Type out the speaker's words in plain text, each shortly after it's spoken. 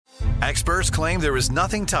Experts claim there is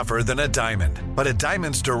nothing tougher than a diamond. But at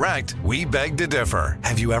Diamonds Direct, we beg to differ.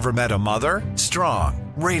 Have you ever met a mother?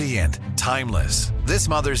 Strong, radiant, timeless. This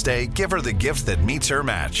Mother's Day, give her the gift that meets her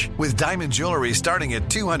match. With diamond jewelry starting at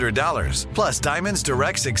 $200. Plus, Diamonds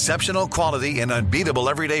Direct's exceptional quality and unbeatable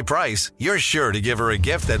everyday price, you're sure to give her a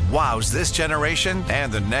gift that wows this generation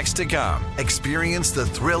and the next to come. Experience the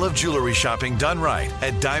thrill of jewelry shopping done right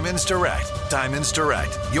at Diamonds Direct. Diamonds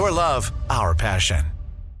Direct. Your love, our passion.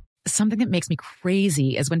 Something that makes me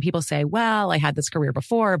crazy is when people say, well, I had this career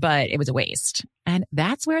before, but it was a waste. And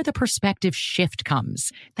that's where the perspective shift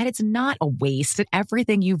comes, that it's not a waste, that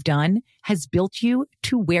everything you've done has built you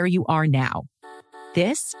to where you are now.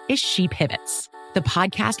 This is She Pivots, the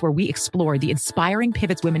podcast where we explore the inspiring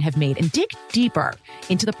pivots women have made and dig deeper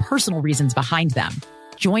into the personal reasons behind them.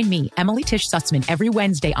 Join me, Emily Tish Sussman, every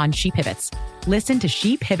Wednesday on She Pivots. Listen to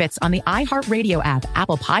She Pivots on the iHeartRadio app,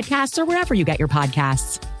 Apple Podcasts, or wherever you get your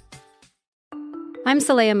podcasts. I'm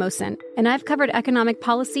Saleha Mohsen, and I've covered economic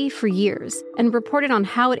policy for years and reported on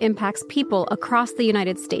how it impacts people across the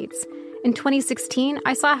United States. In 2016,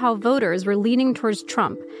 I saw how voters were leaning towards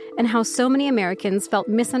Trump and how so many Americans felt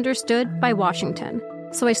misunderstood by Washington.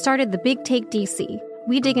 So I started The Big Take DC.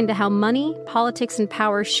 We dig into how money, politics, and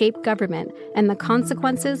power shape government and the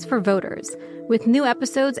consequences for voters. With new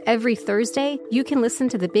episodes every Thursday, you can listen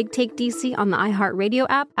to The Big Take DC on the iHeartRadio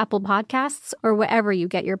app, Apple Podcasts, or wherever you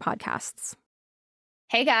get your podcasts.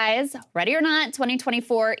 Hey guys, ready or not,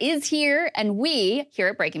 2024 is here, and we here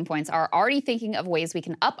at Breaking Points are already thinking of ways we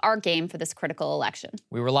can up our game for this critical election.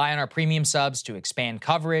 We rely on our premium subs to expand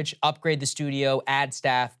coverage, upgrade the studio, add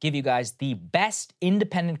staff, give you guys the best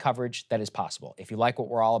independent coverage that is possible. If you like what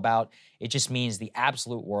we're all about, it just means the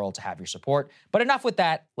absolute world to have your support. But enough with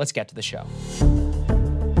that, let's get to the show.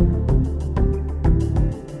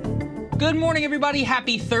 Good morning, everybody.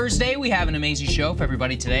 Happy Thursday. We have an amazing show for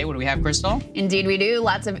everybody today. What do we have, Crystal? Indeed, we do.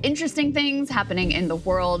 Lots of interesting things happening in the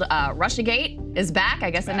world. Russiagate is back.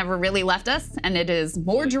 I guess it never really left us, and it is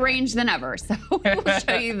more deranged than ever. So we'll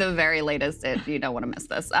show you the very latest if you don't want to miss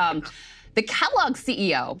this. The Kellogg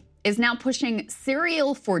CEO is now pushing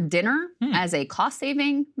cereal for dinner as a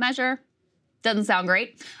cost-saving measure. Doesn't sound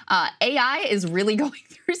great. AI is really going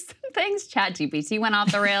through some things. ChatGPT went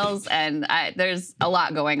off the rails, and there's a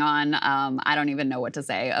lot going on. I don't even know what to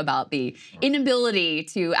say about the inability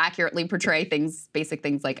to accurately portray things, basic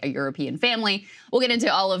things like a European family. We'll get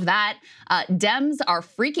into all of that. Dems are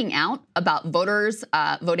freaking out about voters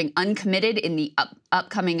voting uncommitted in the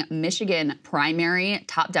upcoming Michigan primary.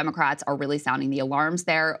 Top Democrats are really sounding the alarms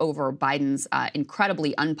there over Biden's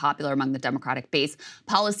incredibly unpopular among the Democratic base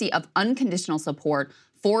policy of unconditional support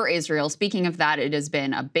for Israel. Speaking of that, it has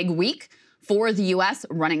been a big week for the U.S.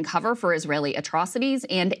 running cover for Israeli atrocities,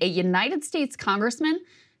 and a United States congressman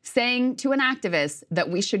saying to an activist that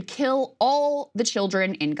we should kill all the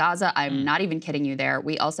children in Gaza. I'm not even kidding you there.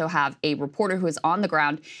 We also have a reporter who is on the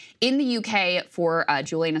ground in the UK for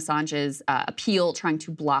Julian Assange's appeal, trying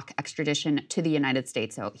to block extradition to the United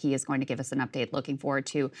States. So he is going to give us an update. Looking forward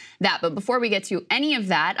to that. But before we get to any of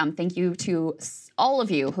that, thank you to all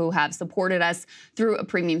of you who have supported us through a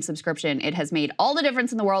premium subscription. It has made all the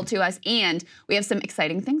difference in the world to us, and we have some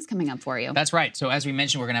exciting things coming up for you. That's right. So as we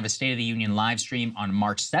mentioned, we're going to have a State of the Union live stream on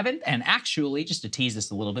March 7th. And actually, just to tease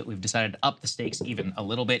this a little bit, we've decided to up the stakes even a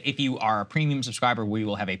little bit. If you are a premium subscriber, we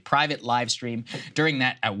will have a private live stream during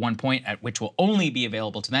that at one point, at which will only be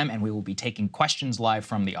available to them, and we will be taking questions live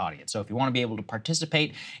from the audience. So if you want to be able to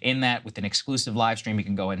participate in that with an exclusive live stream, you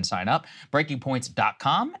can go ahead and sign up,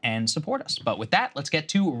 breakingpoints.com, and support us. But with that, let's get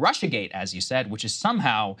to Russiagate, as you said, which is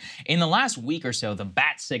somehow, in the last week or so, the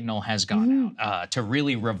bat signal has gone out to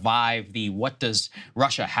really revive the what does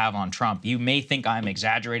Russia have on Trump. You may think I'm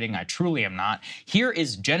exaggerating. I truly am not. Here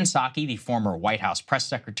is Jen Psaki, the former White House press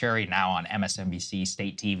secretary, now on MSNBC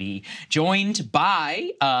State TV, joined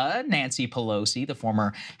by Nancy Pelosi, the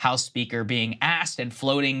former House Speaker, being asked and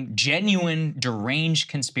floating genuine deranged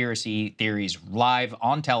conspiracy theories live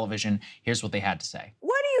on television. Here's what they had to say.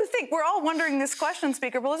 What do you think? We're all wondering this question,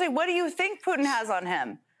 Speaker Pelosi. What do you think Putin has on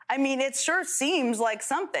him? I mean, it sure seems like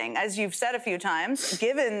something, as you've said a few times,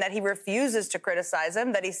 given that he refuses to criticize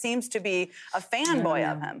him, that he seems to be a fanboy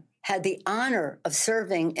of him. Had the honor of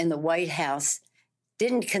serving in the White House,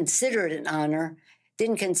 didn't consider it an honor,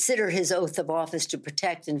 didn't consider his oath of office to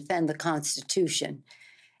protect and defend the Constitution.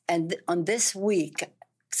 And on this week,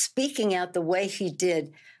 speaking out the way he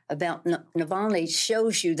did about Navalny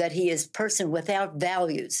shows you that he is a person without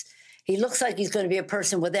values. He looks like he's going to be a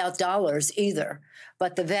person without dollars either,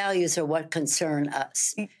 but the values are what concern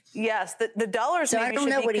us. Yes, the dollars. So maybe I don't should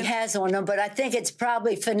know be what he has on him, but I think it's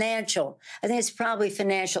probably financial. I think it's probably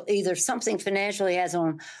financial, either something financial he has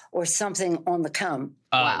on or something on the come.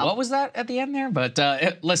 Wow. What was that at the end there? But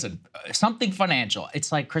listen, something financial.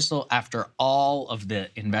 It's like, Crystal, after all of the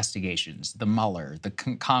investigations, the Mueller, the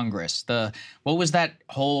Congress, what was that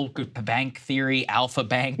whole bank theory, Alpha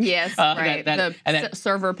Bank? Yes, right. The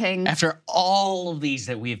server ping. After all of these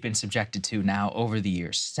that we have been subjected to now over the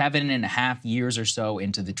years, 7.5 years or so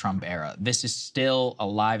into the Trump era, this is still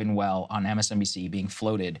alive and well on MSNBC being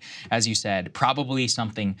floated, as you said, probably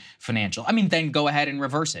something financial. I mean, then go ahead and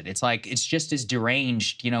reverse it. It's like, it's just as deranged,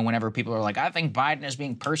 whenever people are like, I think Biden is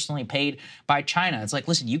being personally paid by China. It's like,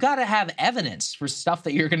 listen, you got to have evidence for stuff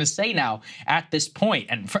that you're going to say now at this point.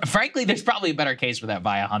 And frankly, there's probably a better case for that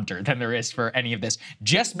via Hunter than there is for any of this,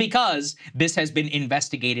 just because this has been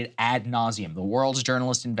investigated ad nauseum. The world's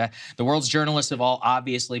journalists have all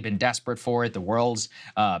obviously been desperate for it. The world's,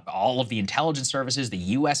 all of the intelligence services, the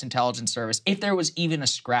U.S. intelligence service. If there was even a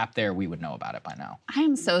scrap there, we would know about it by now. I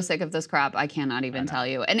am so sick of this crap. I cannot even tell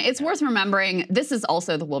you. And it's worth remembering, this is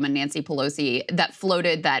also the woman, Nancy Pelosi, that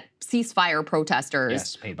floated that ceasefire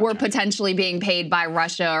protesters were potentially being paid by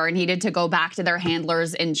Russia or needed to go back to their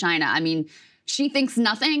handlers in China. I mean, she thinks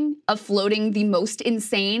nothing of floating the most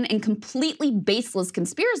insane and completely baseless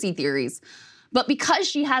conspiracy theories. But because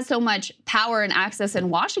she has so much power and access in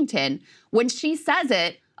Washington, when she says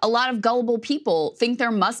it, a lot of gullible people think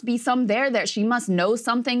there must be some there, that she must know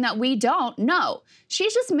something that we don't. No,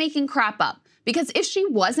 she's just making crap up. Because if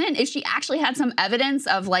she actually had some evidence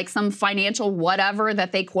of like some financial whatever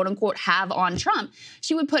that they quote unquote have on Trump,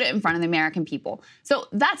 she would put it in front of the American people. So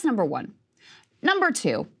that's number one. Number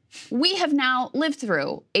two, we have now lived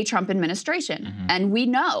through a Trump administration, and we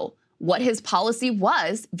know what his policy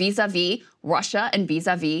was vis-a-vis Russia and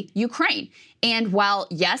vis-a-vis Ukraine. And while,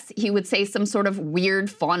 yes, he would say some sort of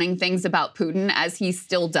weird fawning things about Putin, as he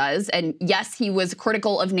still does, and yes, he was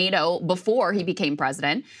critical of NATO before he became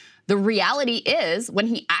president, the reality is, when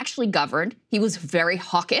he actually governed, he was very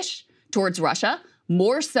hawkish towards Russia,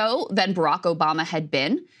 more so than Barack Obama had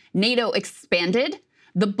been. NATO expanded.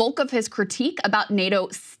 The bulk of his critique about NATO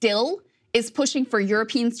still is pushing for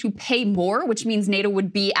Europeans to pay more, which means NATO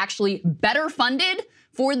would be actually better funded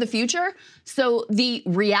for the future. So the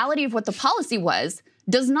reality of what the policy was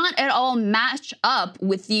does not at all match up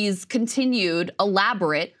with these continued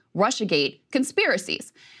elaborate Russiagate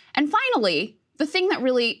conspiracies. And finally, the thing that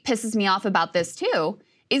really pisses me off about this, too,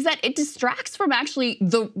 is that it distracts from actually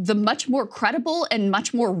the much more credible and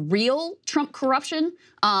much more real Trump corruption,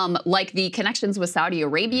 like the connections with Saudi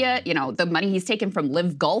Arabia, the money he's taken from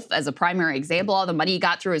Live Gulf as a primary example, all the money he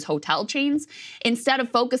got through his hotel chains. Instead of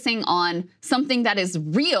focusing on something that is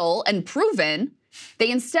real and proven, they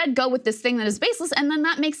instead go with this thing that is baseless, and then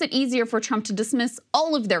that makes it easier for Trump to dismiss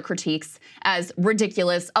all of their critiques as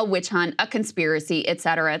ridiculous, a witch hunt, a conspiracy, et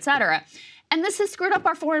cetera, et cetera. And this has screwed up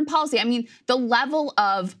our foreign policy. I mean, the level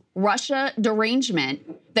of Russia derangement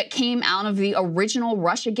that came out of the original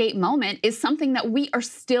Russiagate moment is something that we are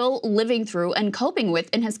still living through and coping with,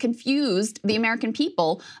 and has confused the American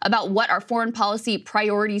people about what our foreign policy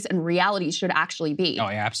priorities and realities should actually be. Oh,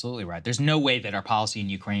 yeah, absolutely right. There's no way that our policy in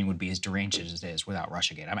Ukraine would be as deranged as it is without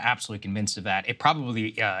Russiagate. I'm absolutely convinced of that. It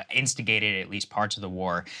probably instigated at least parts of the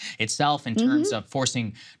war itself in terms of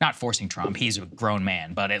not forcing Trump, he's a grown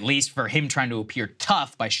man, but at least for him trying to appear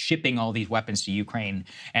tough by shipping all these weapons to Ukraine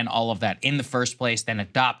and all of that in the first place, then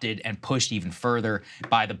adopted and pushed even further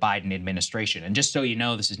by the Biden administration. And just so you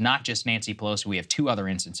know, this is not just Nancy Pelosi. We have two other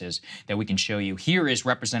instances that we can show you. Here is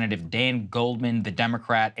Representative Dan Goldman, the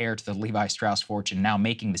Democrat heir to the Levi Strauss fortune, now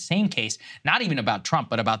making the same case, not even about Trump,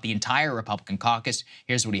 but about the entire Republican caucus.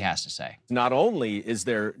 Here's what he has to say. Not only is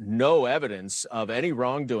there no evidence of any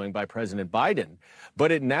wrongdoing by President Biden,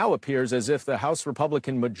 but it now appears as if the House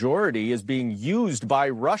Republican majority is being used by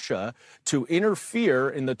Russia to interfere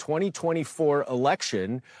in the 2024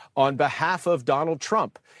 election on behalf of Donald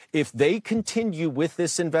Trump. If they continue with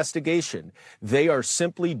this investigation, they are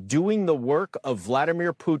simply doing the work of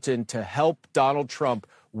Vladimir Putin to help Donald Trump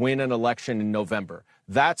win an election in November.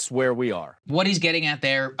 That's where we are. What he's getting at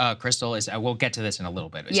there, Crystal, is we'll get to this in a little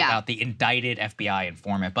bit. It's about the indicted FBI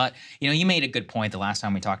informant. But, you made a good point the last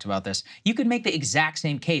time we talked about this. You could make the exact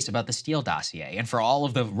same case about the Steele dossier and for all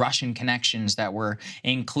of the Russian connections that were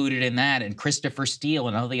included in that, and Christopher Steele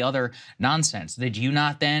and all the other nonsense. Did you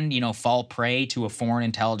not then, fall prey to a foreign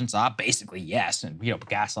intelligence? Basically, yes, and,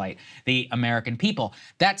 gaslight the American people.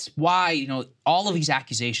 That's why, all of these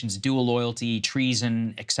accusations, dual loyalty,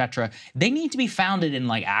 treason, etc., they need to be founded in been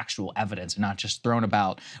like actual evidence and not just thrown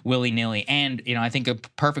about willy-nilly. And, I think a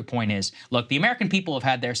perfect point is, look, the American people have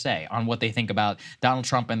had their say on what they think about Donald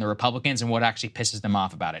Trump and the Republicans and what actually pisses them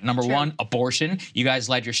off about it. Number one, abortion. You guys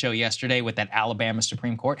led your show yesterday with that Alabama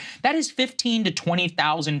Supreme Court. That is 15 to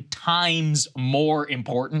 20,000 times more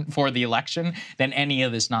important for the election than any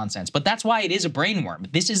of this nonsense. But that's why it is a brain worm.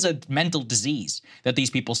 This is a mental disease that these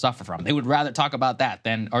people suffer from. They would rather talk about that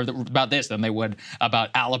about this than they would about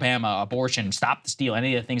Alabama, abortion, stop the steal,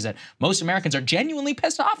 any of the things that most Americans are genuinely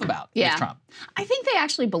pissed off about with Trump. I think they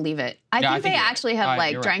actually believe it. I think they actually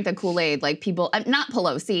have drank the Kool-Aid. Like people, not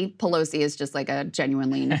Pelosi. Pelosi is just like a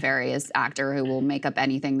genuinely nefarious actor who will make up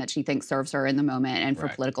anything that she thinks serves her in the moment and for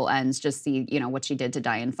political ends. Just see, what she did to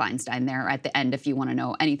Dianne Feinstein there at the end if you want to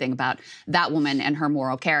know anything about that woman and her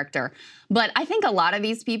moral character. But I think a lot of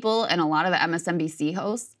these people and a lot of the MSNBC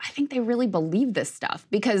hosts, I think they really believe this stuff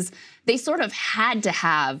because they sort of had to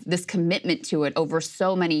have this commitment to it over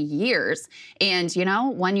so many years. And,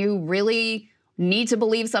 when you really need to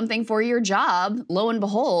believe something for your job, lo and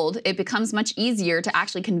behold, it becomes much easier to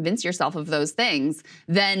actually convince yourself of those things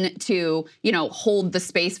than to, hold the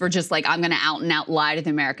space for just like, I'm going to out and out lie to the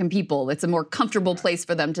American people. It's a more comfortable place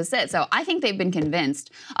for them to sit. So I think they've been convinced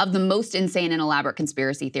of the most insane and elaborate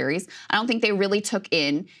conspiracy theories. I don't think they really took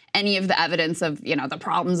in any of the evidence of, the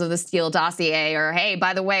problems of the Steele dossier or, hey,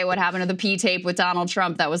 by the way, what happened to the P-tape with Donald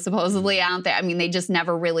Trump that was supposedly out there? I mean, they just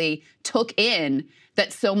never really took in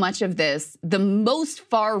that so much of this, the most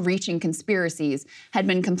far-reaching conspiracies, had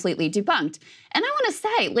been completely debunked. And I want to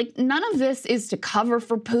say, none of this is to cover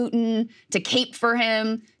for Putin, to cape for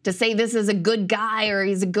him, to say this is a good guy or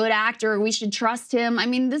he's a good actor or we should trust him. I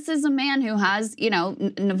mean, this is a man who has,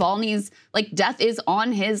 Navalny's, death is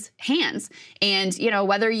on his hands. And,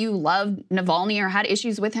 whether you love Navalny or had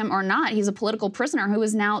issues with him or not, he's a political prisoner who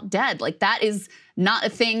is now dead. That is not a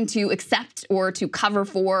thing to accept or to cover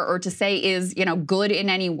for or to say is, good in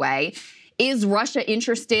any way. Is Russia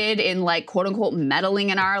interested in, quote unquote, meddling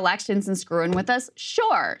in our elections and screwing with us?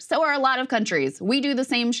 Sure. So are a lot of countries. We do the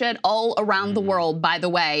same shit all around the world, by the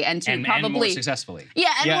way. And more successfully.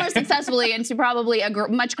 More successfully and to probably a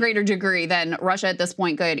much greater degree than Russia at this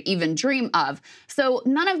point could even dream of. So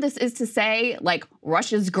none of this is to say,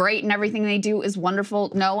 Russia's great and everything they do is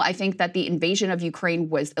wonderful. No, I think that the invasion of Ukraine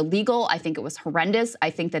was illegal. I think it was horrendous. I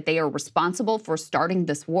think that they are responsible for starting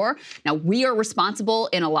this war. Now, we are responsible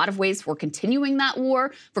in a lot of ways for continuing that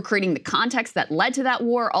war, for creating the context that led to that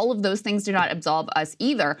war. All of those things do not absolve us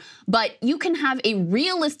either. But you can have a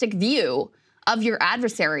realistic view of your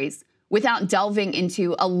adversaries without delving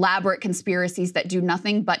into elaborate conspiracies that do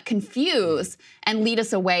nothing but confuse and lead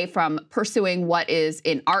us away from pursuing what is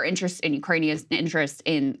in our interest, in Ukrainian interest,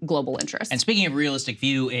 in global interest. And speaking of realistic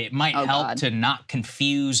view, it might help to not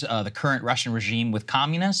confuse the current Russian regime with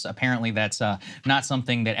communists. Apparently that's not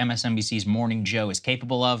something that MSNBC's Morning Joe is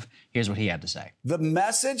capable of. Here's what he had to say. The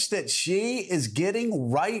message that she is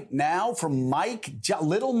getting right now from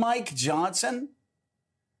little Mike Johnson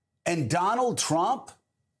and Donald Trump,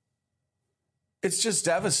 it's just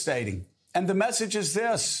devastating. And the message is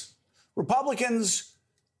this: Republicans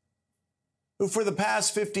who for the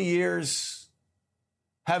past 50 years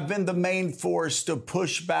have been the main force to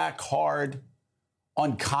push back hard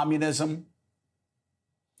on communism,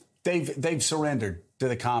 they've surrendered to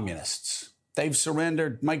the communists. They've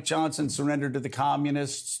surrendered. Mike Johnson surrendered to the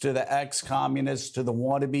communists, to the ex-communists, to the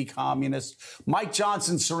wannabe communists. Mike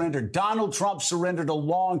Johnson surrendered. Donald Trump surrendered a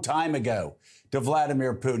long time ago to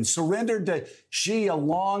Vladimir Putin, surrendered to Xi a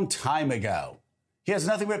long time ago. He has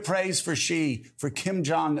nothing but praise for Xi, for Kim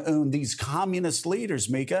Jong-un, these communist leaders,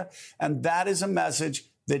 Mika. And that is a message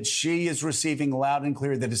that Xi is receiving loud and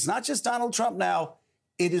clear, that it's not just Donald Trump now,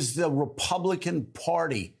 it is the Republican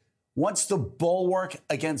Party. Once the bulwark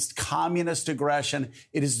against communist aggression,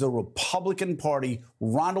 it is the Republican Party,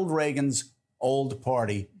 Ronald Reagan's old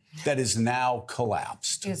party, that is now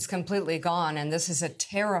collapsed. It's completely gone, and this is a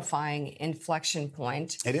terrifying inflection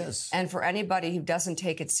point. It is. And for anybody who doesn't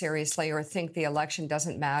take it seriously or think the election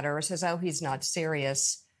doesn't matter or says, oh, he's not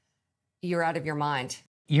serious, you're out of your mind.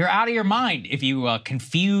 You're out of your mind if you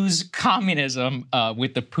confuse communism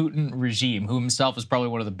with the Putin regime, who himself is probably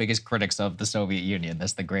one of the biggest critics of the Soviet Union.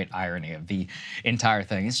 That's the great irony of the entire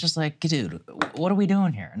thing. It's just like, dude, what are we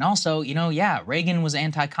doing here? And also, Reagan was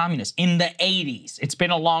anti-communist in the 80s. It's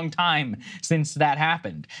been a long time since that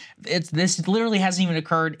happened. This literally hasn't even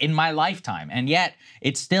occurred in my lifetime. And yet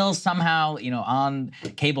it's still somehow, on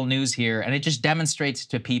cable news here. And it just demonstrates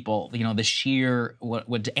to people, the sheer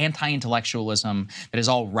what anti-intellectualism that is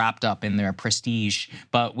all wrapped up in their prestige,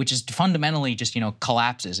 but which is fundamentally just,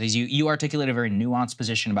 collapses. As you articulate a very nuanced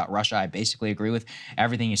position about Russia, I basically agree with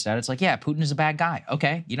everything you said. It's like, yeah, Putin is a bad guy.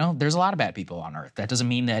 Okay, there's a lot of bad people on Earth. That doesn't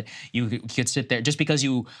mean that you could sit there just because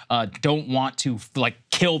you don't want to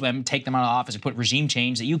kill them, take them out of office, and put regime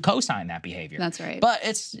change, that you co-sign that behavior. That's right. But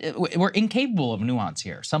we're incapable of nuance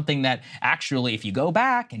here. Something that actually, if you go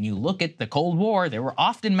back and you look at the Cold War, there were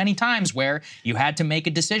often many times where you had to make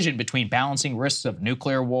a decision between balancing risks of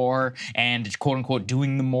nuclear war and, quote unquote,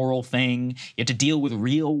 doing the moral thing. You have to deal with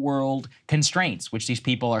real world constraints, which these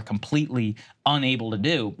people are completely unable to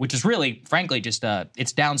do, which is really, frankly, just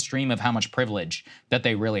it's downstream of how much privilege that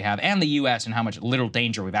they really have, and the U.S. and how much little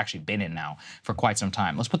danger we've actually been in now for quite some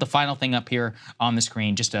time. Let's put the final thing up here on the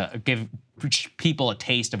screen just to give people a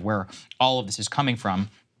taste of where all of this is coming from.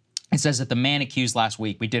 It says that the man accused last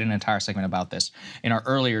week, we did an entire segment about this in our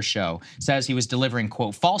earlier show, says he was delivering,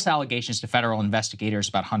 quote, false allegations to federal investigators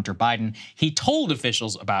about Hunter Biden. He told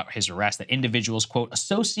officials about his arrest that individuals, quote,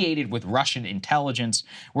 associated with Russian intelligence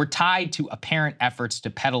were tied to apparent efforts to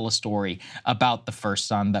peddle a story about the first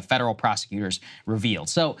son that federal prosecutors revealed.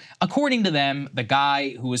 So according to them, the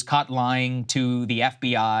guy who was caught lying to the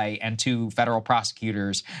FBI and to federal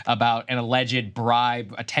prosecutors about an alleged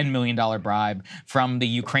bribe, a $10 million bribe from the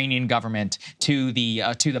Ukrainian government to the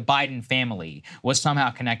Biden family, was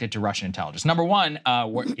somehow connected to Russian intelligence. Number one,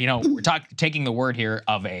 we're taking the word here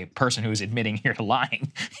of a person who is admitting here to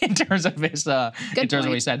lying in terms of his what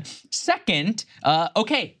he said. Second,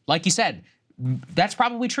 okay, like you said, that's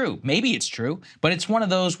probably true. Maybe it's true, but it's one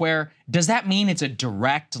of those where, does that mean it's a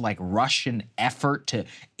direct Russian effort to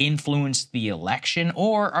influence the election,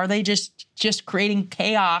 or are they just creating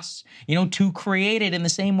chaos, to create it in the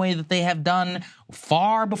same way that they have done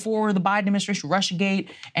far before the Biden administration, Russiagate,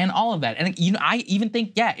 and all of that? And I even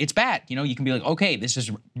think, yeah, it's bad. You can be like, okay, this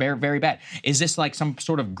is very, very bad. Is this some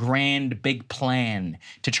sort of grand big plan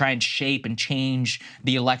to try and shape and change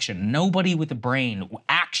the election? Nobody with a brain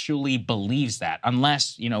actually believes that,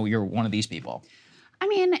 unless you're one of these people. I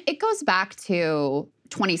mean, it goes back to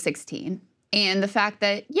 2016 and the fact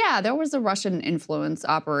that, yeah, there was a Russian influence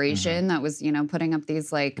operation that was, putting up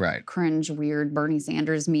these cringe, weird Bernie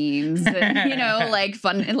Sanders memes, and,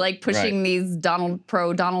 fun, pushing these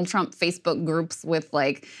pro Donald Trump Facebook groups with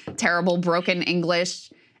terrible broken English.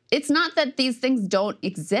 It's not that these things don't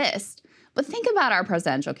exist, but think about our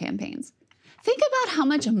presidential campaigns. Think about how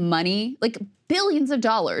much money, billions of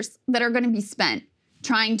dollars, that are going to be spent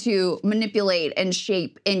trying to manipulate and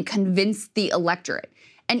shape and convince the electorate.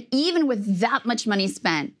 And even with that much money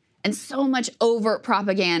spent and so much overt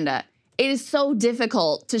propaganda, it is so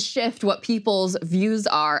difficult to shift what people's views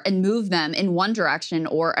are and move them in one direction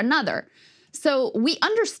or another. So we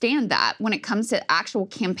understand that when it comes to actual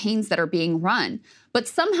campaigns that are being run. But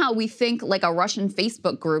somehow we think a Russian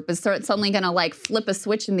Facebook group is suddenly going to flip a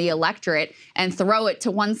switch in the electorate and throw it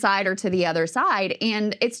to one side or to the other side.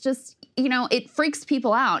 And it's just, it freaks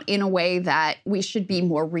people out in a way that we should be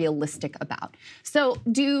more realistic about. So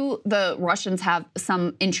do the Russians have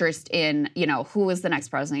some interest in, who is the next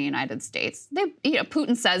president of the United States?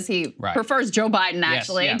 Putin says he prefers Joe Biden,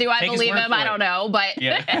 actually. Yes, yeah. Do I believe him? I don't know. But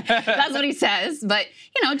that's what he says. But,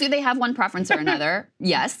 do they have one preference or another?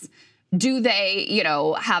 Yes. Do they,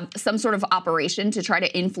 have some sort of operation to try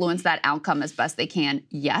to influence that outcome as best they can?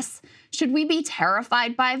 Yes. Should we be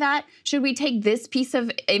terrified by that? Should we take this piece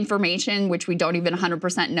of information, which we don't even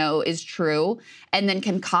 100% know is true, and then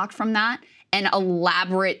concoct from that an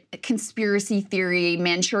elaborate conspiracy theory,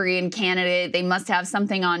 Manchurian candidate? They must have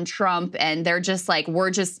something on Trump, and they're just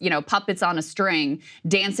we're just, puppets on a string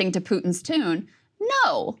dancing to Putin's tune.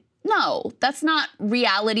 No, that's not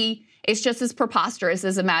reality. It's just as preposterous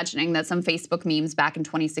as imagining that some Facebook memes back in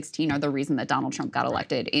 2016 are the reason that Donald Trump got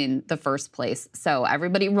elected in the first place. So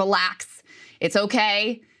everybody relax. It's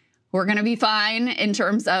okay. We're going to be fine in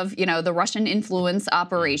terms of, the Russian influence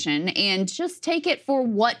operation, and just take it for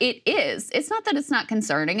what it is. It's not that it's not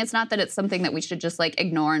concerning. It's not that it's something that we should just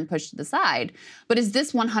ignore and push to the side. But is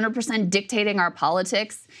this 100% dictating our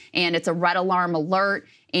politics? And it's a red alarm alert,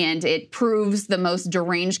 and it proves the most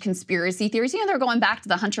deranged conspiracy theories. They're going back to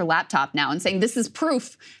the Hunter laptop now and saying this is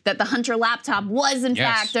proof that the Hunter laptop was, in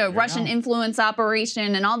fact, a Russian influence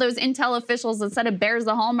operation, and all those intel officials that said it bears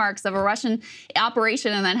the hallmarks of a Russian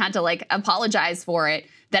operation and then had to, apologize for it,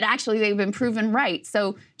 that actually they've been proven right.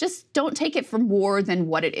 So just don't take it for more than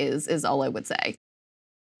what it is all I would say.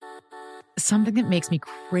 Something that makes me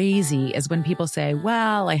crazy is when people say,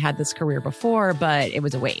 well, I had this career before, but it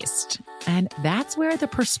was a waste. And that's where the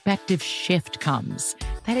perspective shift comes,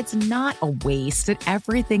 that it's not a waste, that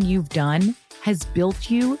everything you've done has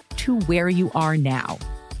built you to where you are now.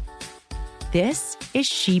 This is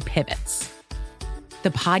She Pivots, the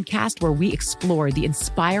podcast where we explore the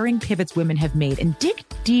inspiring pivots women have made and dig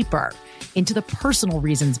deeper into the personal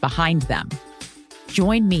reasons behind them.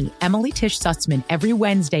 Join me, Emily Tish Sussman, every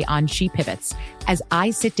Wednesday on She Pivots as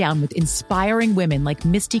I sit down with inspiring women like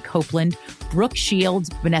Misty Copeland, Brooke Shields,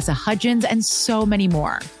 Vanessa Hudgens, and so many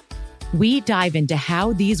more. We dive into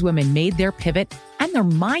how these women made their pivot and their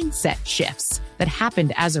mindset shifts that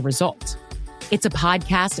happened as a result. It's a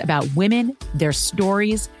podcast about women, their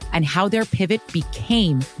stories, and how their pivot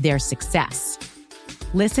became their success.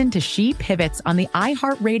 Listen to She Pivots on the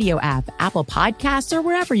iHeartRadio app, Apple Podcasts, or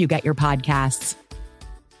wherever you get your podcasts.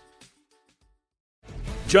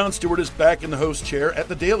 Jon Stewart is back in the host chair at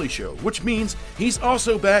The Daily Show, which means he's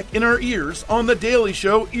also back in our ears on The Daily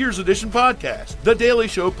Show Ears Edition podcast. The Daily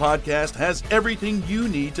Show podcast has everything you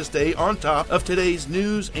need to stay on top of today's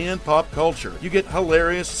news and pop culture. You get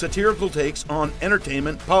hilarious, satirical takes on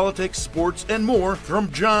entertainment, politics, sports, and more from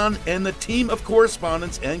Jon and the team of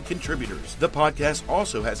correspondents and contributors. The podcast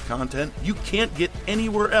also has content you can't get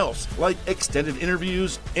anywhere else, like extended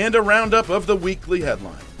interviews and a roundup of the weekly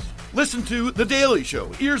headlines. Listen to The Daily Show,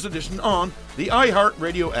 Ears Edition, on the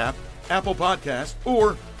iHeartRadio app, Apple Podcasts,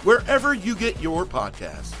 or wherever you get your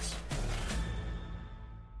podcasts.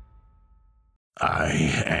 I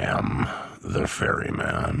am the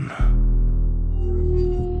ferryman.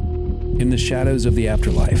 In the shadows of the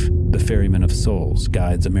afterlife, the ferryman of souls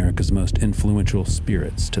guides America's most influential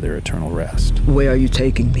spirits to their eternal rest. Where are you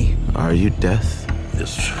taking me? Are you death?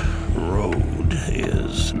 This road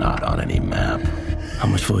is not on any map. How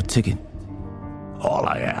much for a ticket? All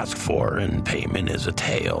I ask for in payment is a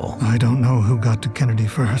tale. I don't know who got to Kennedy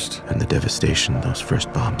first. And the devastation those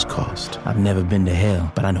first bombs caused. I've never been to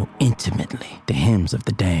hell, but I know intimately the hymns of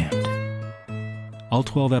the damned. All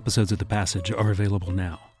 12 episodes of The Passage are available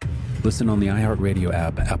now. Listen on the iHeartRadio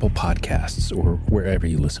app, Apple Podcasts, or wherever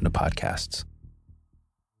you listen to podcasts.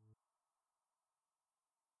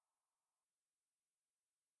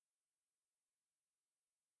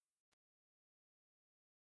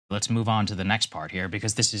 Let's move on to the next part here,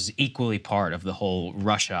 because this is equally part of the whole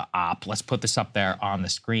Russia op. Let's put this up there on the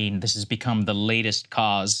screen. This has become the latest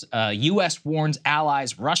cause. U.S. warns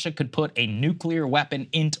allies Russia could put a nuclear weapon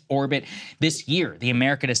into orbit this year. The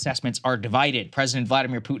American assessments are divided. President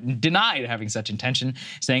Vladimir Putin denied having such intention,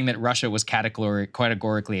 saying that Russia was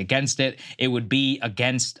categorically against it. It would be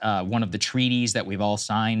against one of the treaties that we've all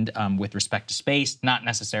signed with respect to space, not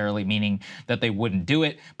necessarily meaning that they wouldn't do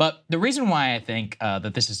it. But the reason why I think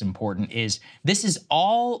that this is important is this is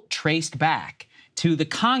all traced back to the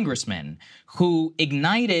congressman who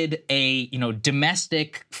ignited a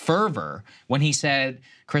domestic fervor when he said,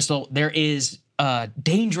 Crystal, there is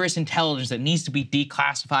dangerous intelligence that needs to be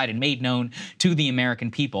declassified and made known to the American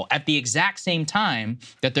people, at the exact same time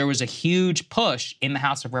that there was a huge push in the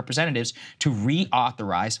House of Representatives to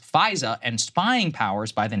reauthorize FISA and spying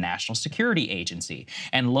powers by the National Security Agency.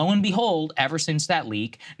 And lo and behold, ever since that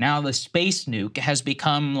leak, now the space nuke has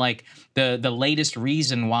become like the latest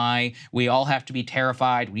reason why we all have to be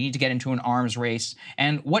terrified. We need to get into an arms race.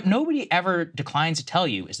 And what nobody ever declines to tell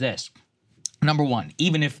you is this. Number one,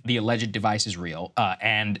 even if the alleged device is real,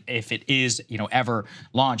 and if it is, ever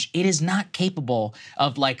launched, it is not capable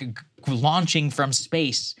of launching from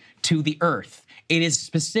space to the Earth. It is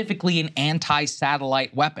specifically an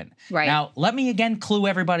anti-satellite weapon. Right. Now, let me again clue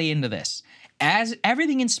everybody into this. As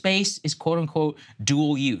everything in space is quote unquote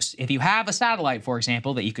dual use. If you have a satellite, for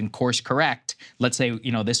example, that you can course correct, let's say,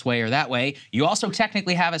 this way or that way, you also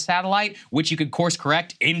technically have a satellite which you could course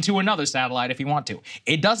correct into another satellite if you want to.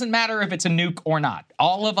 It doesn't matter if it's a nuke or not.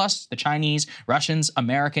 All of us, the Chinese, Russians,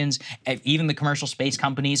 Americans, even the commercial space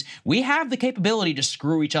companies, we have the capability to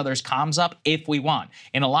screw each other's comms up if we want.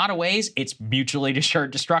 In a lot of ways, it's mutually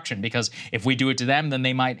assured destruction, because if we do it to them, then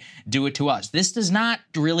they might do it to us. This does not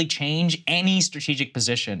really change any strategic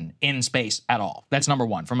position in space at all. That's number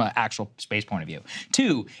one, from an actual space point of view.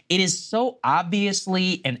 Two, it is so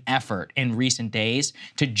obviously an effort in recent days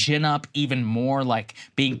to gin up even more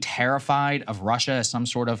being terrified of Russia as some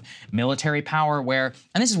sort of military power where,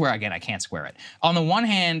 and this is where, again, I can't square it. On the one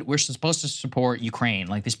hand, we're supposed to support Ukraine,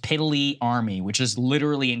 this piddly army, which is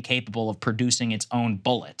literally incapable of producing its own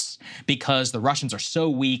bullets because the Russians are so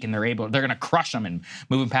weak and they're going to crush them and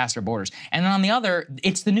move them past their borders. And then on the other,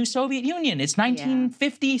 it's the new Soviet Union. It's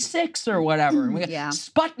 1956 or whatever. And we got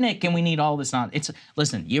Sputnik, and we need all this.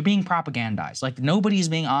 Listen, you're being propagandized. Nobody's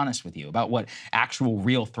being honest with you about what actual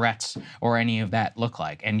real threats or any of that look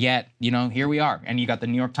like. And yet, here we are. And you got the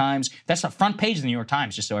New York Times. That's the front page of the New York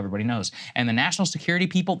Times, just so everybody knows. And the national security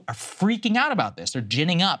people are freaking out about this. They're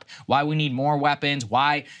ginning up why we need more weapons,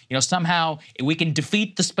 why, somehow we can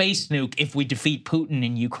defeat the space space nuke if we defeat Putin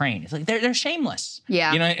in Ukraine. It's like they're shameless.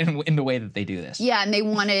 Yeah. You know, in the way that they do this. Yeah, and they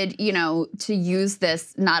wanted, to use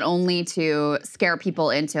this not only to scare people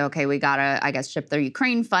into, okay, we gotta, I guess, ship the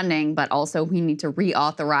Ukraine funding, but also we need to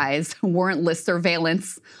reauthorize warrantless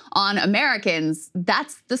surveillance on Americans.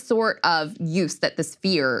 That's the sort of use that this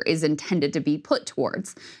fear is intended to be put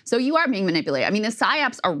towards. So you are being manipulated. I mean, the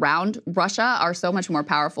psyops around Russia are so much more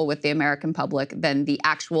powerful with the American public than the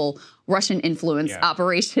actual Russian influence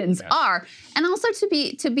operations are. And also to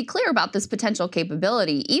be clear about this potential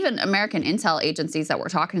capability, even American intel agencies that were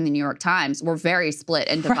talking in the New York Times were very split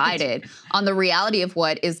and divided on the reality of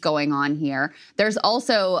what is going on here. There's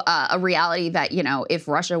also a reality that, if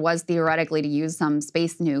Russia was theoretically to use some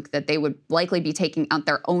space nuke, that they would likely be taking out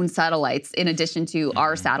their own satellites in addition to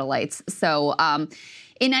our satellites. So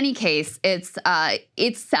in any case,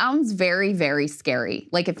 it sounds very, very scary.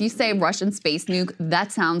 Like if you say Russian space nuke,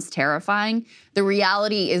 that sounds terrifying. The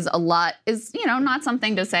reality is not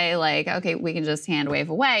something to say like, okay, we can just hand wave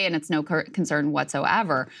away and it's no concern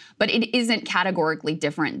whatsoever. But it isn't categorically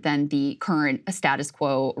different than the current status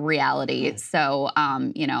quo reality. So,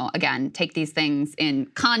 again, take these things in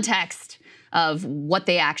context of what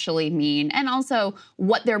they actually mean and also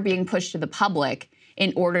what they're being pushed to the public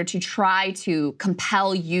in order to try to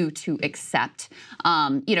compel you to accept.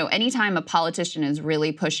 Anytime a politician is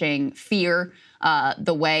really pushing fear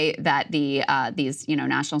the way that these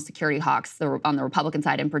national security hawks on the Republican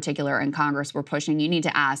side in particular in Congress were pushing, you need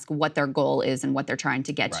to ask what their goal is and what they're trying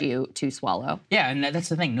to get you to swallow. Yeah, and that's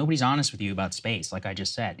the thing. Nobody's honest with you about space, like I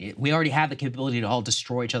just said. We already have the capability to all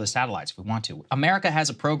destroy each other's satellites if we want to. America has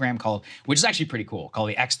a program which is actually pretty cool, called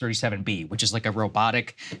the X-37B, which is like a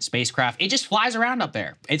robotic spacecraft. It just flies around up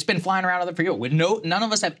there. It's been flying around up there for years. None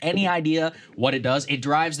of us have any idea what it does. It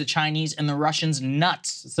drives the Chinese and the Russians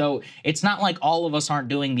nuts. So it's not like all of us aren't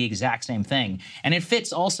doing the exact same thing. And it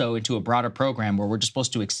fits also into a broader program where we're just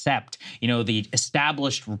supposed to accept, the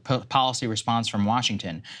established policy response from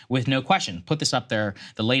Washington with no question. Put this up there,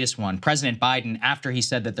 the latest one. President Biden, after he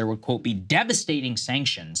said that there would, quote, be devastating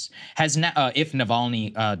sanctions, has now, if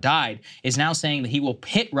Navalny died, is now saying that he will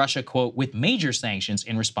hit Russia, quote, with major sanctions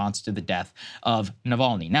in response to the death of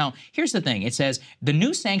Navalny. Now, here's the thing. It says the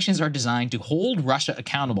new sanctions are designed to hold Russia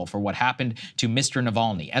accountable for what happened to Mr.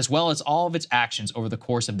 Navalny, as well as all of its actions over the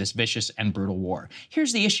course of this vicious and brutal war.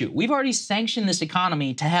 Here's the issue. We've already sanctioned this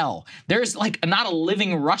economy to hell. There's not a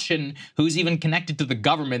living Russian who's even connected to the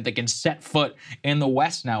government that can set foot in the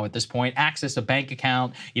West now at this point, access a bank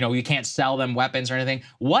account, you can't sell them weapons or anything.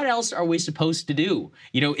 What else are we supposed to do,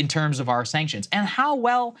 in terms of our sanctions? And how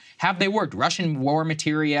well have they worked? Russian war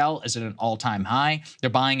material is at an all-time high. They're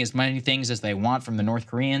buying as many things as they want from the North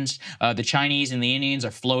Koreans. The Chinese and the Indians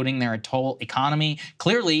are floating their whole economy.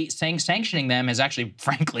 Clearly, sanctioning them has actually,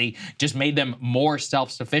 frankly, just made them more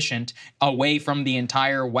self-sufficient away from the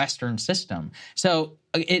entire Western system. So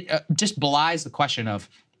it just belies the question of,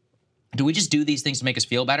 do we just do these things to make us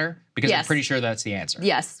feel better? Because I'm pretty sure that's the answer.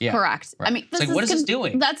 Yes, correct. Right. I mean, what is this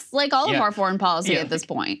doing? That's like all of our foreign policy at this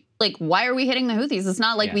point. Like, why are we hitting the Houthis? It's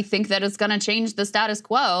not like we think that it's going to change the status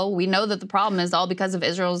quo. We know that the problem is all because of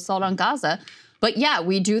Israel's assault on Gaza. But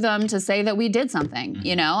we do them to say that we did something,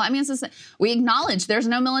 I mean, we acknowledge there's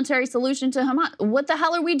no military solution to Hamas. What the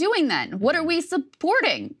hell are we doing then? What are we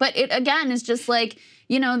supporting? But it, again, is just like,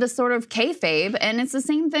 this sort of kayfabe, and it's the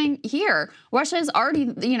same thing here. Russia is already,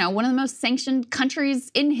 one of the most sanctioned countries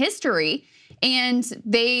in history, and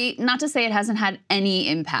not to say it hasn't had any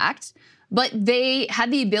impact, but they had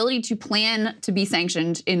the ability to plan to be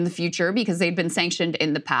sanctioned in the future because they'd been sanctioned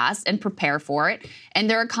in the past and prepare for it. And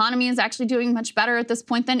their economy is actually doing much better at this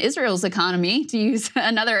point than Israel's economy, to use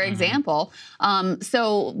another example.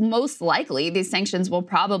 So most likely, these sanctions will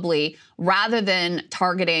probably, rather than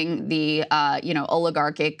targeting the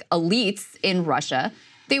oligarchic elites in Russia,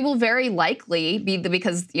 they will very likely be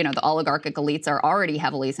because, the oligarchic elites are already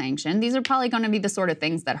heavily sanctioned. These are probably going to be the sort of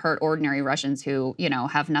things that hurt ordinary Russians who,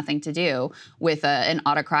 have nothing to do with an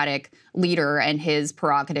autocratic leader and his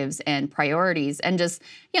prerogatives and priorities. And just,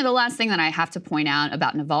 the last thing that I have to point out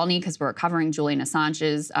about Navalny, because we're covering Julian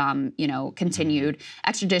Assange's, continued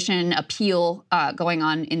extradition appeal going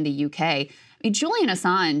on in the UK. I mean, Julian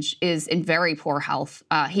Assange is in very poor health.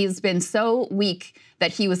 He's been so weak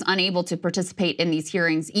that he was unable to participate in these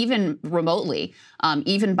hearings, even remotely,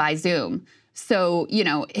 even by Zoom. So,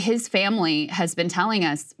 his family has been telling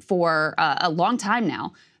us for a long time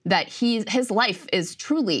now that his life is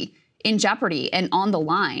truly in jeopardy and on the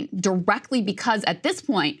line directly because at this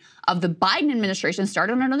point of the Biden administration,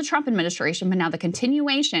 started under the Trump administration, but now the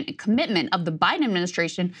continuation and commitment of the Biden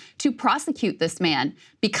administration to prosecute this man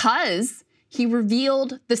because he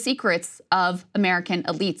revealed the secrets of American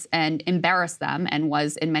elites and embarrassed them and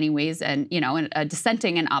was in many ways a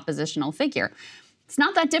dissenting and oppositional figure. It's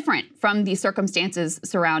not that different from the circumstances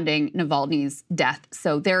surrounding Navalny's death.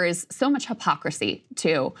 So there is so much hypocrisy,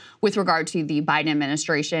 too, with regard to the Biden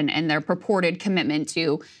administration and their purported commitment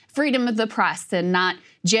to freedom of the press and not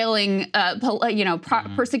jailing,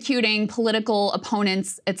 persecuting political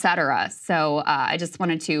opponents, et cetera. So I just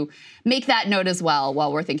wanted to make that note as well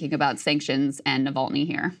while we're thinking about sanctions and Navalny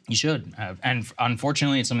here. You should. And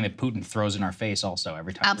unfortunately, it's something that Putin throws in our face also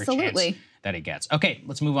every time. Absolutely. That it gets. Okay,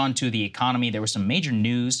 let's move on to the economy. There was some major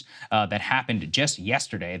news that happened just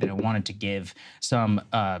yesterday that I wanted to give some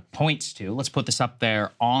points to. Let's put this up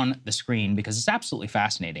there on the screen because it's absolutely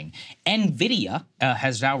fascinating. Nvidia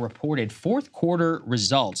has now reported fourth quarter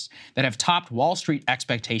results that have topped Wall Street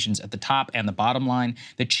expectations at the top and the bottom line.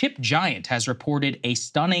 The chip giant has reported a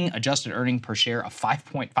stunning adjusted earnings per share of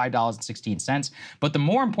 $5.16. But the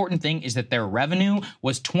more important thing is that their revenue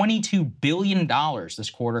was $22 billion this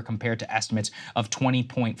quarter compared to estimates of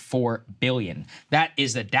 $20.4 billion. That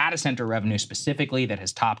is the data center revenue specifically that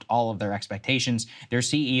has topped all of their expectations. Their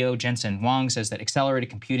CEO, Jensen Huang, says that accelerated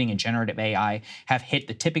computing and generative AI have hit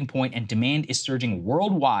the tipping point and demand is surging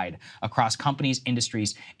worldwide across companies,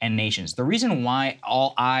 industries, and nations. The reason why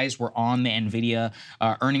all eyes were on the Nvidia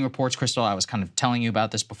earning reports, Crystal, I was kind of telling you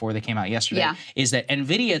about this before they came out yesterday, is that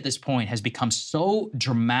Nvidia at this point has become so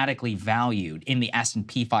dramatically valued in the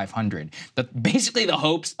S&P 500 that basically the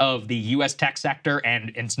hopes of the U.S. tech sector,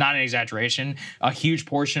 and it's not an exaggeration, a huge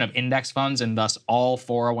portion of index funds and thus all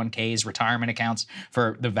 401ks, retirement accounts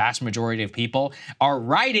for the vast majority of people are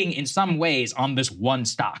riding in some ways on this one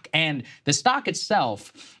stock. And the stock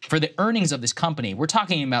itself, for the earnings of this company, we're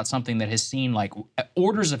talking about something that has seen like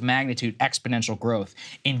orders of magnitude exponential growth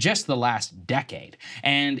in just the last decade.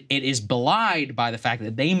 And it is belied by the fact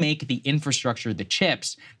that they make the infrastructure, the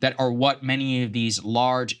chips, that are what many of these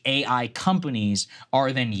large AI companies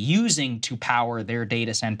are then using to power their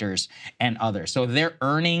data centers and others. So their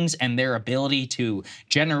earnings and their ability to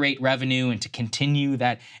generate revenue and to continue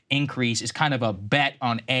that increase is kind of a bet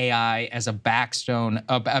on AI as a backstone,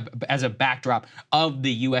 as a backdrop of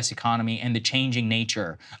the U.S. economy and the changing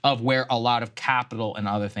nature of where a lot of capital and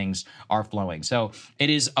other things are flowing. So it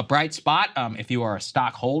is a bright spot if you are a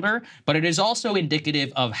stockholder, but it is also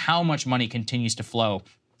indicative of how much money continues to flow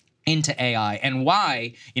into AI and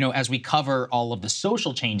why, as we cover all of the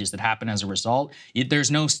social changes that happen as a result,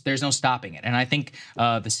 there's no stopping it. And I think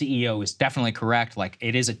the CEO is definitely correct. Like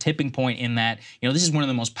it is a tipping point in that, this is one of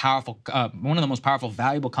the most powerful,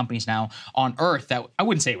 valuable companies now on earth that I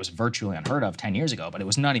wouldn't say it was virtually unheard of 10 years ago, but it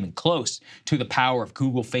was not even close to the power of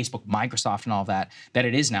Google, Facebook, Microsoft, and all of that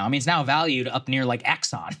it is now. I mean, it's now valued up near like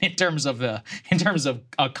Exxon in terms of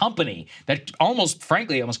a company that almost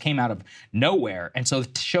came out of nowhere. And so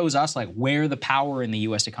it shows us like where the power in the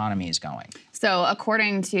U.S. economy is going. So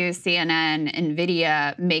according to CNN,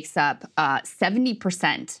 Nvidia makes up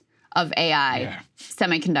 70% of AI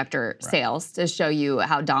semiconductor sales to show you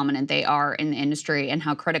how dominant they are in the industry and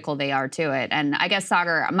how critical they are to it. And I guess,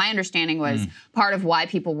 Sagar, my understanding was part of why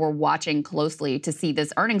people were watching closely to see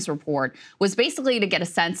this earnings report was basically to get a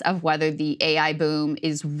sense of whether the AI boom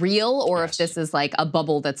is real or if this is like a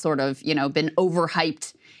bubble that's sort of, been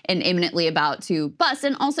overhyped and imminently about to bust,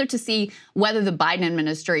 and also to see whether the Biden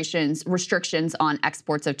administration's restrictions on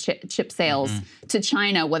exports of chip sales to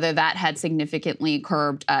China, whether that had significantly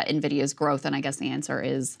curbed NVIDIA's growth. And I guess the answer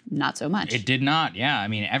is not so much. It did not, I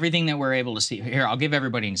mean, everything that we're able to see here, I'll give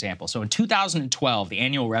everybody an example. So in 2012, the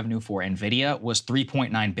annual revenue for NVIDIA was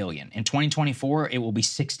 $3.9 billion. In 2024, it will be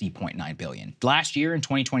 $60.9 billion. Last year, in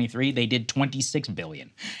 2023, they did $26 billion.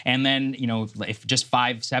 And then, if just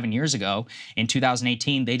 5-7 years ago, in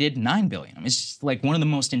 2018, they did $9 billion. I mean, it's just like one of the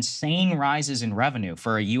most insane rises in revenue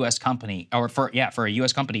for a U.S. company, for a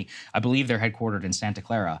U.S. company. I believe they're headquartered in Santa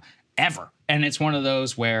Clara, ever. And it's one of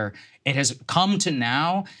those where it has come to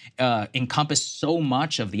now encompass so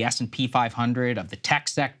much of the S&P 500, of the tech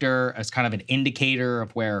sector, as kind of an indicator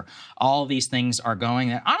of where all these things are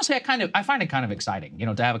going. And honestly, I find it kind of exciting,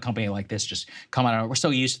 to have a company like this just come out. We're so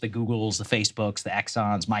used to the Googles, the Facebooks, the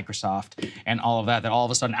Exxons, Microsoft, and all of that all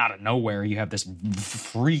of a sudden out of nowhere you have this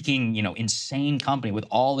freaking, insane company with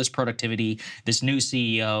all this productivity, this new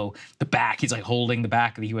CEO, he's like holding the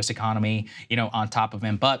back of the U.S. economy, on top of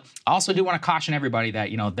him. But I also do want to caution everybody that,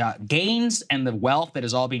 that gains and the wealth that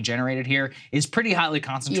is all being generated here is pretty highly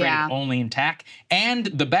concentrated only in tech. And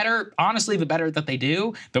the better, honestly, the better that they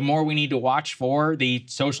do, the more we need to watch for the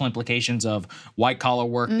social implications of white collar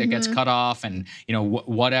work that gets cut off, and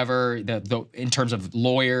whatever in terms of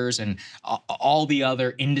lawyers and all the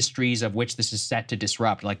other industries of which this is set to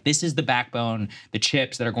disrupt. Like, this is the backbone, the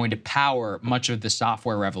chips that are going to power much of the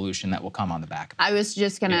software revolution that will come on the back. I was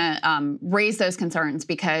just going to raise those concerns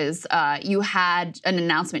because you had an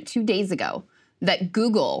announcement 2 days ago that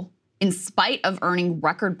Google, in spite of earning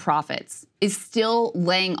record profits, is still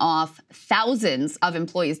laying off thousands of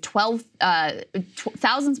employees,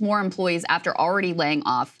 thousands more employees after already laying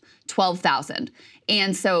off 12,000.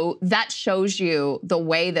 And so that shows you the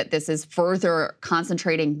way that this is further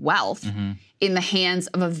concentrating wealth in the hands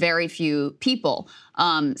of a very few people.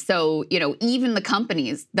 So, even the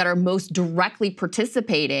companies that are most directly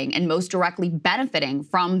participating and most directly benefiting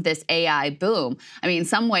from this AI boom, I mean, in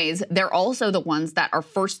some ways, they're also the ones that are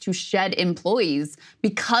first to shed employees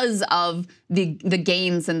because of the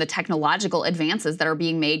gains and the technological advances that are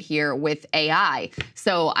being made here with AI.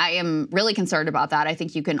 So I am really concerned about that. I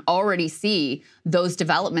think you can already see those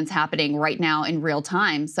developments happening right now in real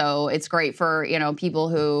time. So it's great for, people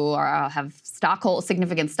who have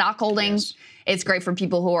significant stock holdings. Yes. It's great for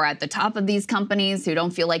people who are at the top of these companies who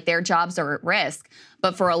don't feel like their jobs are at risk.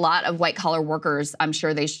 But for a lot of white-collar workers, I'm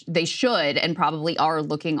sure they should and probably are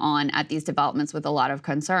looking on at these developments with a lot of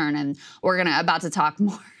concern. And we're about to talk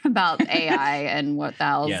more about AI and what the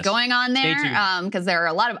hell is going on there, because there are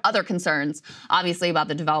a lot of other concerns, obviously, about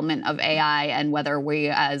the development of AI and whether we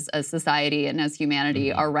as a society and as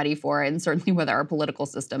humanity are ready for it, and certainly whether our political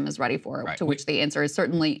system is ready for it, to which the answer is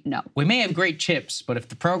certainly no. We may have great chips, but if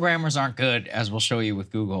the programmers aren't good, as we'll show you with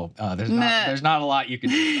Google, there's not a lot you can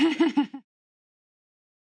do.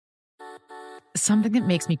 Something that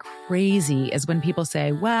makes me crazy is when people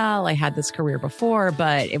say, well, I had this career before,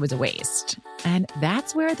 but it was a waste. And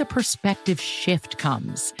that's where the perspective shift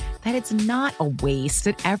comes, that it's not a waste,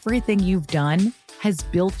 that everything you've done has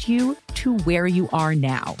built you to where you are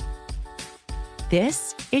now.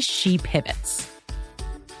 This is She Pivots,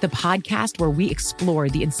 the podcast where we explore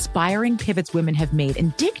the inspiring pivots women have made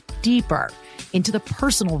and dig deeper into the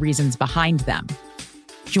personal reasons behind them.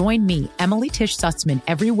 Join me, Emily Tish Sussman,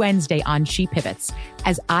 every Wednesday on She Pivots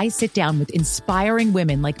as I sit down with inspiring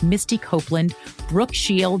women like Misty Copeland, Brooke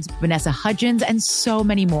Shields, Vanessa Hudgens, and so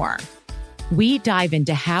many more. We dive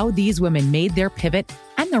into how these women made their pivot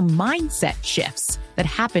and their mindset shifts that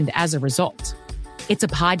happened as a result. It's a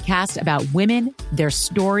podcast about women, their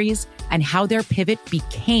stories, and how their pivot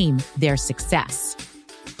became their success.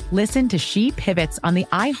 Listen to She Pivots on the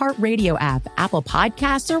iHeartRadio app, Apple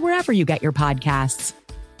Podcasts, or wherever you get your podcasts.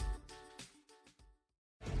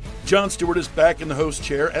 Jon Stewart is back in the host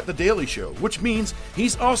chair at The Daily Show, which means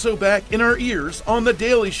he's also back in our ears on The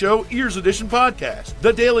Daily Show Ears Edition podcast.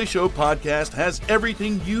 The Daily Show podcast has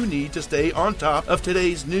everything you need to stay on top of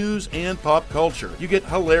today's news and pop culture. You get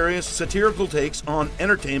hilarious, satirical takes on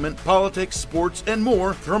entertainment, politics, sports, and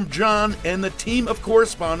more from Jon and the team of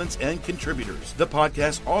correspondents and contributors. The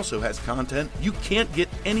podcast also has content you can't get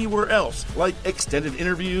anywhere else, like extended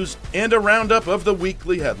interviews and a roundup of the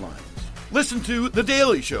weekly headlines. Listen to The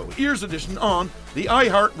Daily Show, Ears Edition, on the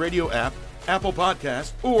iHeartRadio app, Apple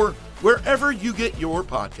Podcasts, or wherever you get your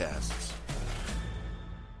podcasts.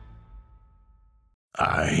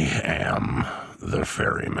 I am the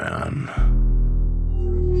ferryman.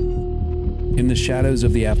 In the shadows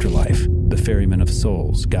of the afterlife, the ferryman of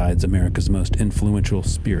souls guides America's most influential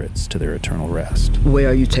spirits to their eternal rest.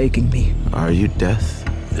 Where are you taking me? Are you death?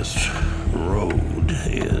 This road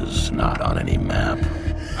is not on any map.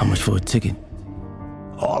 How much for a ticket?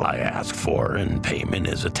 All I ask for in payment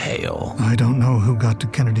is a tale. I don't know who got to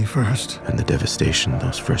Kennedy first. And the devastation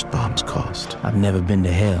those first bombs caused. I've never been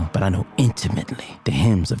to hell, but I know intimately the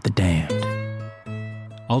hymns of the damned.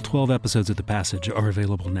 All 12 episodes of The Passage are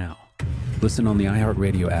available now. Listen on the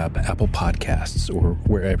iHeartRadio app, Apple Podcasts, or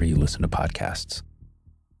wherever you listen to podcasts.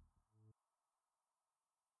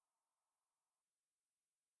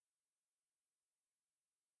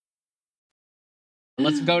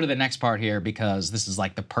 Let's go to the next part here, because this is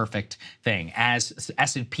like the perfect thing. As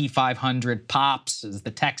S&P 500 pops, as the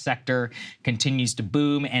tech sector continues to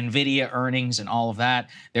boom, Nvidia earnings and all of that,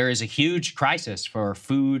 there is a huge crisis for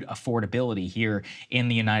food affordability here in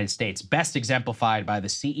the United States. Best exemplified by the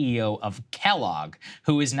CEO of Kellogg,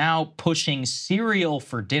 who is now pushing cereal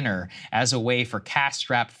for dinner as a way for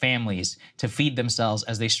cash-strapped families to feed themselves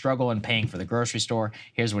as they struggle in paying for the grocery store.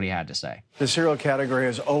 Here's what he had to say. The cereal category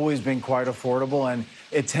has always been quite affordable, and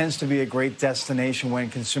it tends to be a great destination when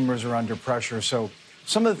consumers are under pressure. So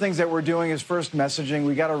Some of the things that we're doing is first messaging.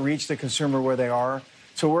 We got to reach the consumer where they are.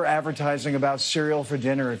 So we're advertising about cereal for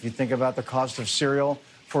dinner. If you think about the cost of cereal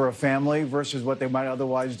for a family versus what they might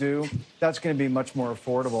otherwise do, that's going to be much more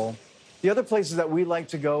affordable. The other places that we like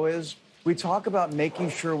to go is we talk about making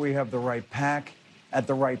sure we have the right pack at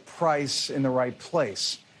the right price in the right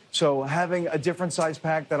place. So having a different size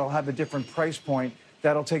pack that'll have a different price point,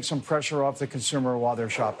 that'll take some pressure off the consumer while they're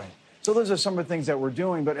shopping. So those are some of the things that we're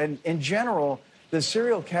doing. But in general, the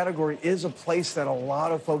cereal category is a place that a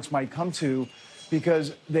lot of folks might come to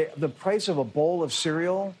because the price of a bowl of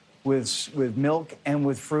cereal with milk and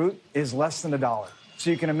with fruit is less than $1. So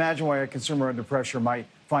you can imagine why a consumer under pressure might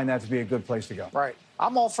find that to be a good place to go. Right.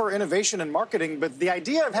 I'm all for innovation and marketing, but the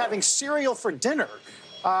idea of having cereal for dinner,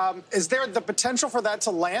 is there the potential for that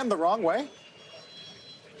to land the wrong way?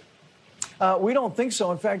 We don't think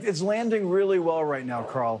so. In fact, it's landing really well right now,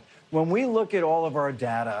 Carl. When we look at all of our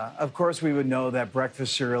data, of course, we would know that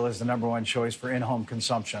breakfast cereal is the #1 choice for in-home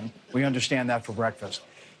consumption. We understand that for breakfast.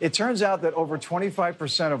 It turns out that over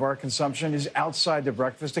 25% of our consumption is outside the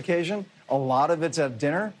breakfast occasion. A lot of it's at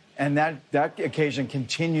dinner, and that occasion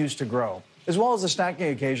continues to grow, as well as the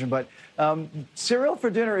snacking occasion. But cereal for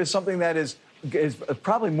dinner is something that is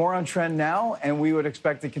probably more on trend now, and we would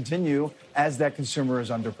expect to continue as that consumer is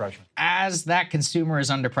under pressure. As that consumer is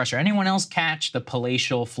under pressure. Anyone else catch the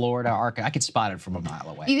palatial Florida arc? I could spot it from a mile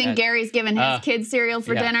away. You think Gary's giving his kids cereal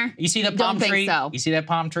for dinner? You see that palm tree? Don't think so. You see that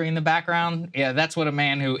palm tree in the background? Yeah, that's what a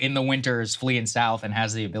man who in the winter is fleeing south and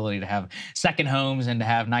has the ability to have second homes and to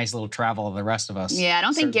have nice little travel of the rest of us. Yeah, I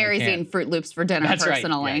don't think Gary's eating Fruit Loops for dinner,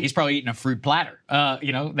 personally. Right. Yeah, he's probably eating a fruit platter,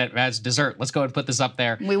 that as dessert. Let's go and put this up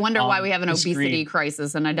there. We wonder why we have an obesity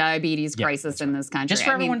crisis and a diabetes crisis in this country. Just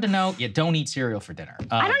for everyone to know, you don't eat cereal for dinner.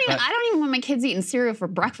 I don't even want my kids eating cereal for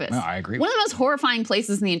breakfast. No, I agree. One of the most horrifying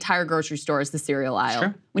places in the entire grocery store is the cereal aisle.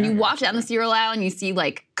 Sure. When you walk down the cereal aisle and you see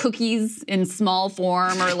like cookies in small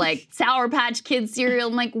form or like Sour Patch Kids cereal,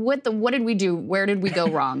 I'm like, what did we do? Where did we go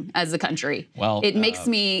wrong as a country? Well, it makes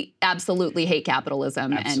me absolutely hate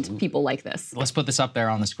capitalism and people like this. Let's put this up there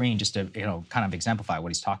on the screen just to kind of exemplify what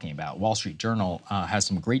he's talking about. Wall Street Journal has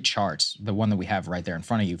some great charts, the one that we have right there in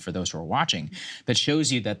front of you for those who are watching, that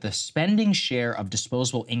shows you that the spending share of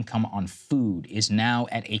disposable income on food is now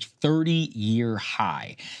at a 30-year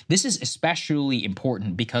high. This is especially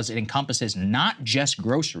important because it encompasses not just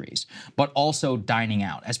groceries, but also dining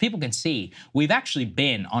out. As people can see, we've actually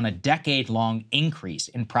been on a decade-long increase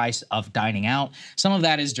in price of dining out. Some of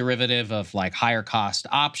that is derivative of like higher cost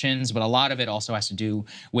options, but a lot of it also has to do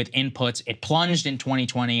with inputs. It plunged in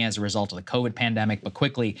 2020 as a result of the COVID pandemic, but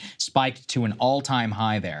quickly spiked to an all-time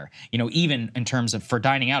high there. Even in terms of for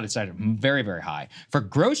dining out, it's at very, very high. For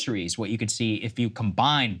groceries, what you could see if you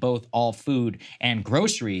combine both all food and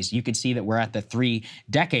groceries, you could see that we're at the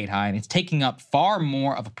 3-decade high, and it's taking up far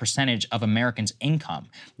more of a percentage of Americans' income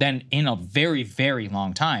than in a very, very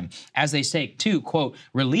long time. As they say, too, quote,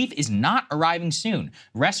 relief is not arriving soon.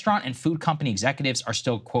 Restaurant and food company executives are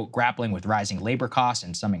still, quote, grappling with rising labor costs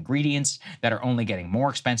and some ingredients that are only getting more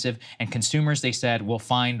expensive, and consumers, they said, will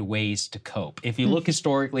find ways to cope. If you look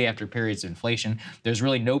historically after periods of inflation, there's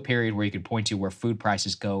really no period where you could point to where food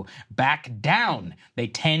prices go back down. They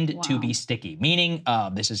tend to be sticky, meaning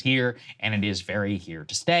this is here and it is very here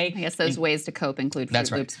to stay. I guess those ways to cope include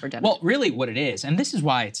Fruit Loops for dinner. Well, really what it is, and this is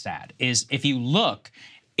why it's sad, is if you look,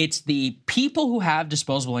 it's the people who have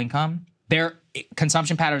disposable income, their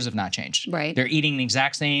consumption patterns have not changed. Right. They're eating the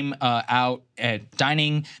exact same out at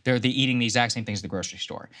dining. They're eating the exact same things at the grocery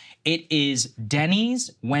store. It is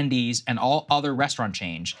Denny's, Wendy's, and all other restaurant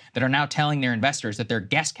chains that are now telling their investors that their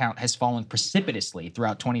guest count has fallen precipitously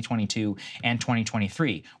throughout 2022 and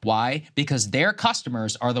 2023. Why? Because their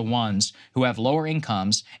customers are the ones who have lower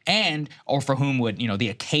incomes or for whom would, the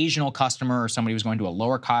occasional customer or somebody who's going to a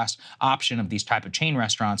lower cost option of these type of chain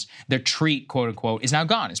restaurants, their treat, quote unquote, is now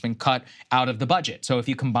gone. It's been cut out of the budget. So if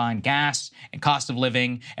you combine gas and cost of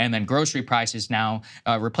living and then grocery prices now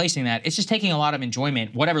replacing that, it's just taking a lot of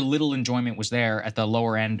enjoyment. Whatever little enjoyment was there at the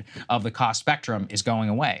lower end of the cost spectrum is going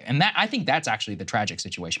away. And I think that's actually the tragic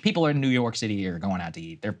situation. People in New York City are going out to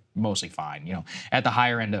eat. They're mostly fine. At the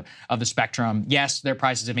higher end of the spectrum, yes, their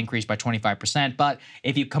prices have increased by 25%, but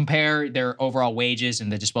if you compare their overall wages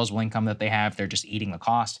and the disposable income that they have, they're just eating the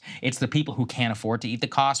cost. It's the people who can't afford to eat the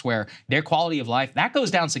cost where their quality of life, that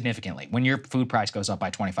goes down significantly. When you're food price goes up by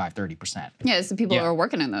 25, 30%. Yeah, so people who are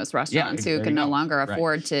working in those restaurants who can no longer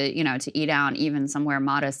afford to, to eat out even somewhere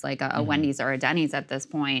modest like a Wendy's or a Denny's at this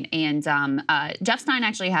point. And Jeff Stein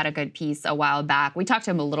actually had a good piece a while back. We talked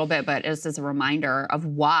to him a little bit, but just as a reminder of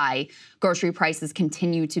why grocery prices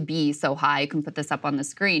continue to be so high. You can put this up on the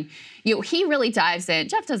screen. He really dives in.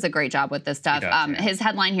 Jeff does a great job with this stuff. His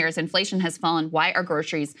headline here is "Inflation has fallen. Why are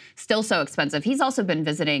groceries still so expensive?" He's also been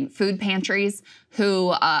visiting food pantries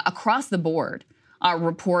who, across the board, are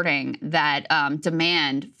reporting that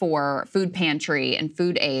demand for food pantry and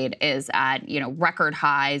food aid is at record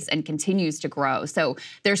highs and continues to grow. So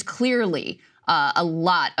there's clearly a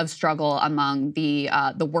lot of struggle among the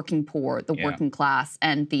working poor, the working class,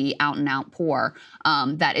 and the out-and-out poor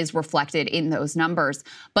that is reflected in those numbers.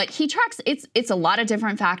 But he tracks, it's a lot of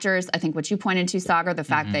different factors. I think what you pointed to, Sagar, the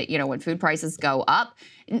fact that, when food prices go up,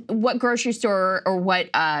 what grocery store or what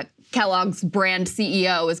Kellogg's brand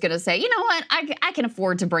CEO is going to say, you know what, I can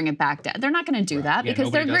afford to bring it back down. They're not going to do that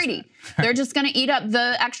because they're greedy. They're just going to eat up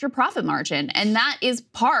the extra profit margin. And that is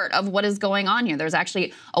part of what is going on here. There's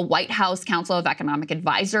actually a White House Council of Economic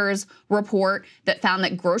Advisors report that found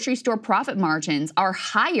that grocery store profit margins are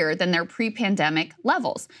higher than their pre-pandemic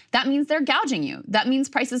levels. That means they're gouging you. That means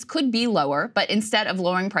prices could be lower, but instead of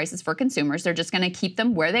lowering prices for consumers, they're just going to keep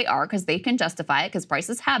them where they are because they can justify it because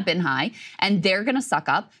prices have been high, and they're going to suck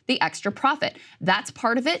up the extra profit. That's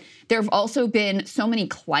part of it. There have also been so many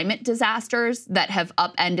climate disasters that have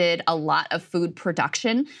upended a lot of food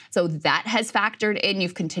production. So that has factored in.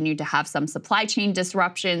 You've continued to have some supply chain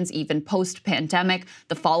disruptions, even post-pandemic.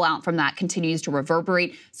 The fallout from that continues to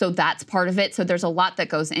reverberate. So that's part of it. So there's a lot that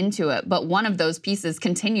goes into it. But one of those pieces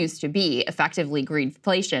continues to be effectively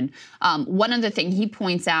greedflation. One of the things he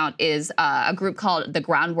points out is a group called the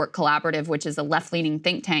Groundwork Collaborative, which is a left-leaning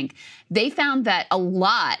think tank. They found that a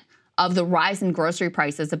lot of the rise in grocery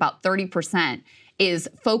prices, about 30%, is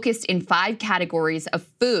focused in 5 categories of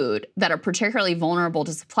food that are particularly vulnerable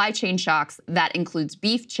to supply chain shocks. That includes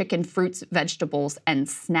beef, chicken, fruits, vegetables, and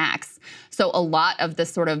snacks. So a lot of the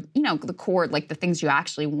sort of, the core, like the things you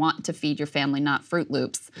actually want to feed your family, not Fruit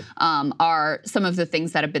Loops, are some of the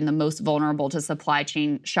things that have been the most vulnerable to supply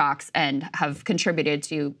chain shocks and have contributed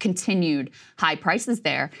to continued high prices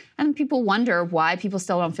there. And people wonder why people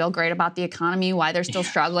still don't feel great about the economy, why they're still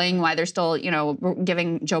struggling, why they're still,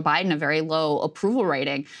 giving Joe Biden a very low approval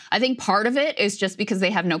rating. I think part of it is just because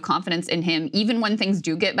they have no confidence in him. Even when things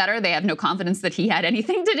do get better, they have no confidence that he had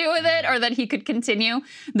anything to do with it or that he could continue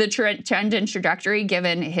the trend and trajectory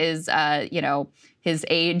given his, his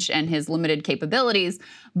age and his limited capabilities.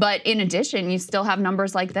 But in addition, you still have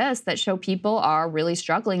numbers like this that show people are really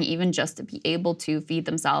struggling even just to be able to feed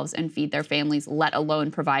themselves and feed their families, let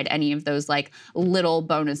alone provide any of those like little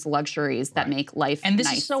bonus luxuries that make life And this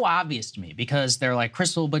nice. is so obvious to me because they're like,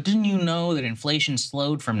 Crystal, but didn't you know that inflation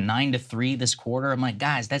slowed from 9 to 3 this quarter? I'm like,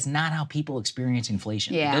 guys, that's not how people experience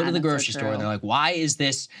inflation. Yeah, They go to the that's so grocery store true. and they're like, why is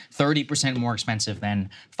this 30% more expensive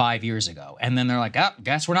than 5 years ago? And then they're like, oh,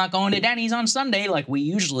 guess we're not going to Denny's on Sunday like we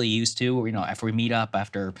usually used to, or, after we meet up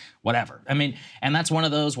after whatever. I mean, and that's one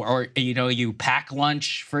of those where, or, you pack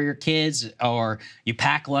lunch for your kids or you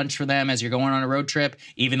pack lunch for them as you're going on a road trip,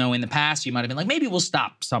 even though in the past you might have been like, maybe we'll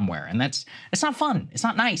stop somewhere. And it's not fun. It's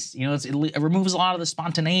not nice. It removes a lot of the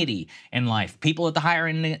spontaneity in life. People at the higher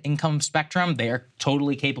income spectrum, they are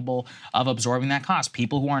totally capable of absorbing that cost.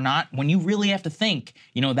 People who are not, when you really have to think,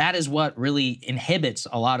 that is what really inhibits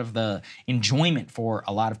a lot of the enjoyment for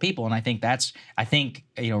a lot of people. And I think that's,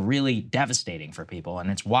 really devastating for people. And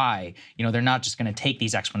it's why, they're not just going to take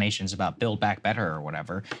these explanations about Build Back Better or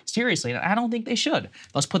whatever seriously. And I don't think they should.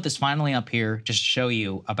 Let's put this finally up here just to show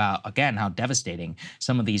you about, again, how devastating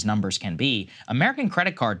some of these numbers can be. American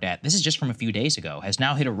credit card debt, this is just from a few days ago, has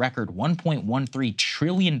now hit a record $1.13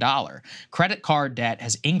 trillion. Credit card debt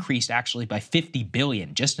has increased actually by $50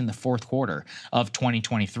 billion just in the fourth quarter of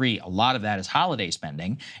 2023. A lot of that is holiday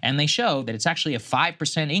spending. And they show that it's actually a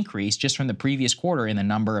 5% increase just from the previous quarter in the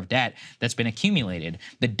number of debt that's been accumulated.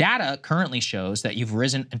 The data currently shows that you've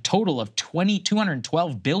risen a total of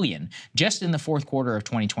 $212 billion just in the fourth quarter of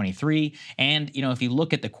 2023. And, if you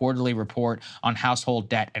look at the quarterly report on household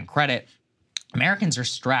debt and credit, Americans are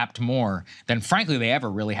strapped more than, frankly, they ever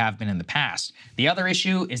really have been in the past. The other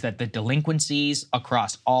issue is that the delinquencies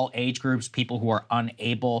across all age groups, people who are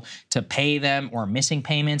unable to pay them or missing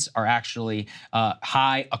payments, are actually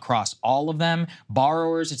high across all of them.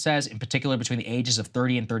 Borrowers, it says, in particular between the ages of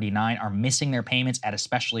 30 and 39, are missing their payments at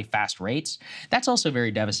especially fast rates. That's also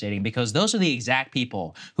very devastating because those are the exact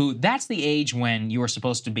people who, that's the age when you are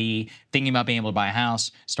supposed to be thinking about being able to buy a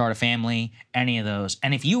house, start a family, any of those.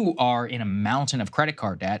 And if you are in a mountain mountain of credit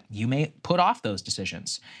card debt, you may put off those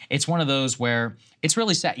decisions. It's one of those where it's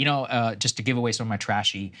really sad. Just to give away some of my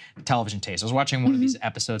trashy television taste, I was watching one of these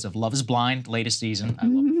episodes of Love is Blind, latest season. I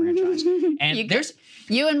love the franchise. And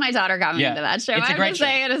you and my daughter got me into that show. It's a great show.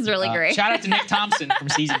 It is really great. Shout out to Nick Thompson from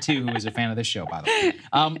season 2, who is a fan of this show, by the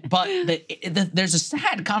way. But there's a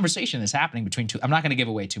sad conversation that's happening between two. I'm not going to give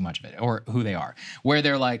away too much of it or who they are, where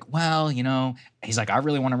they're like, well, he's like, I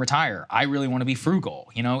really want to retire. I really want to be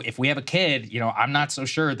frugal. If we have a kid, I'm not so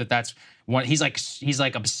sure that's what he's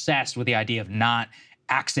like obsessed with the idea of not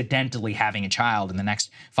accidentally having a child in the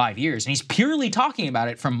next 5 years. And he's purely talking about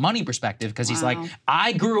it from money perspective because he's like,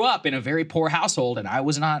 I grew up in a very poor household and I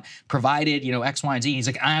was not provided, X, Y, and Z. He's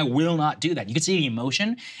like, I will not do that. You can see the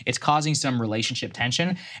emotion. It's causing some relationship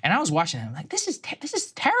tension. And I was watching it. I'm like, this is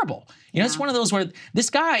terrible. It's one of those where this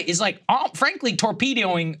guy is like, frankly,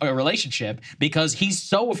 torpedoing a relationship because he's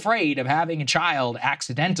so afraid of having a child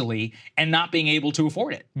accidentally and not being able to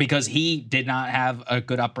afford it because he did not have a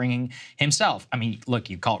good upbringing himself. I mean, look,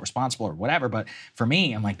 you call it responsible or whatever, but for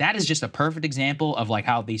me, I'm like, that is just a perfect example of like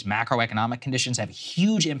how these macroeconomic conditions have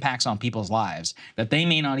huge impacts on people's lives that they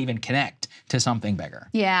may not even connect to something bigger.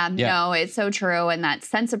 Yeah, no, it's so true. And that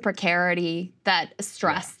sense of precarity, that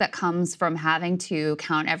stress that comes from having to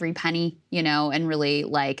count every penny, and really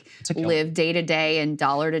live day to day and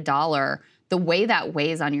dollar to dollar. The way that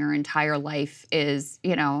weighs on your entire life is,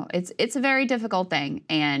 it's a very difficult thing.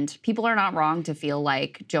 And people are not wrong to feel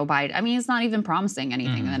like Joe Biden, I mean, he's not even promising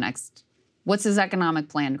anything in the next, what's his economic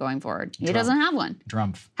plan going forward? He doesn't have one.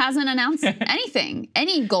 Hasn't announced anything,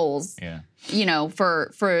 any goals,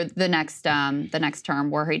 for the next term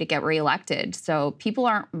were he to get reelected. So people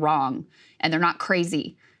aren't wrong and they're not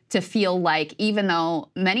crazy to feel like even though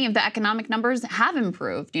many of the economic numbers have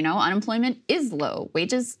improved, unemployment is low,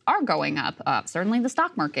 wages are going up. Certainly the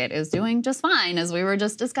stock market is doing just fine, as we were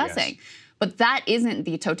just discussing. Yes. But that isn't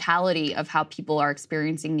the totality of how people are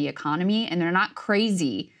experiencing the economy, and they're not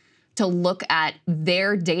crazy to look at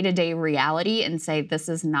their day-to-day reality and say, this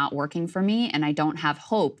is not working for me, and I don't have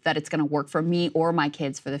hope that it's going to work for me or my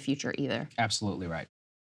kids for the future either. Absolutely right.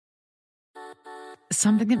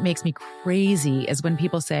 Something that makes me crazy is when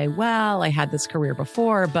people say, well, I had this career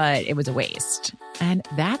before, but it was a waste. And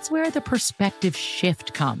that's where the perspective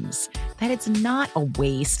shift comes, that it's not a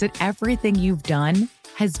waste, that everything you've done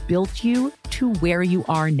has built you to where you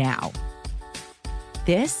are now.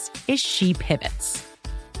 This is She Pivots,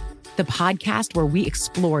 the podcast where we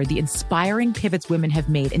explore the inspiring pivots women have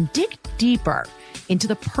made and dig deeper into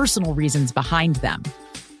the personal reasons behind them.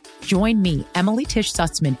 Join me, Emily Tish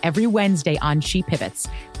Sussman, every Wednesday on She Pivots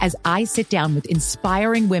as I sit down with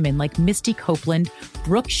inspiring women like Misty Copeland,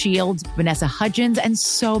 Brooke Shields, Vanessa Hudgens, and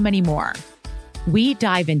so many more. We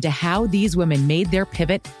dive into how these women made their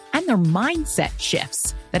pivot and their mindset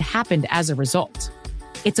shifts that happened as a result.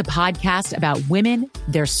 It's a podcast about women,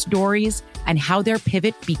 their stories, and how their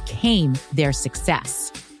pivot became their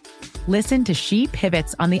success. Listen to She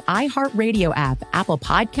Pivots on the iHeartRadio app, Apple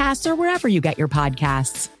Podcasts, or wherever you get your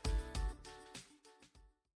podcasts.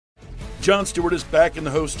 Jon Stewart is back in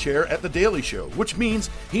the host chair at The Daily Show, which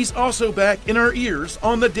means he's also back in our ears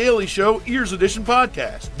on The Daily Show Ears Edition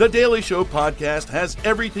podcast. The Daily Show podcast has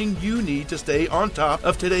everything you need to stay on top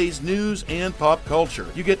of today's news and pop culture.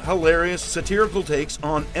 You get hilarious, satirical takes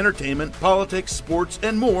on entertainment, politics, sports,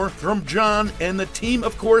 and more from Jon and the team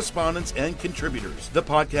of correspondents and contributors. The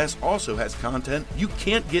podcast also has content you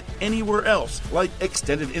can't get anywhere else, like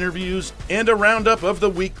extended interviews and a roundup of the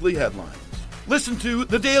weekly headlines. Listen to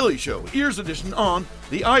The Daily Show, Ears Edition, on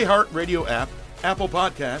the iHeartRadio app, Apple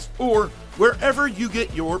Podcasts, or wherever you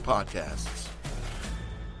get your podcasts.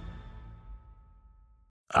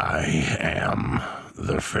 I am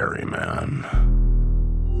the ferryman.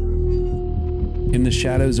 In the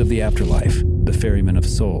shadows of the afterlife, the ferryman of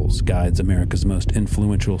souls guides America's most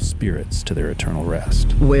influential spirits to their eternal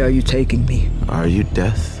rest. Where are you taking me? Are you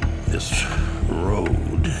death? This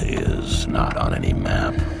road is not on any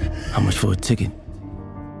map. How much for a ticket?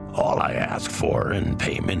 All I ask for in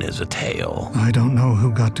payment is a tale. I don't know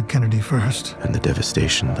who got to Kennedy first. And the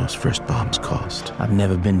devastation those first bombs caused. I've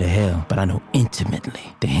never been to hell, but I know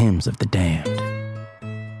intimately the hymns of the damned.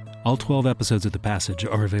 All 12 episodes of The Passage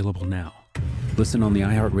are available now. Listen on the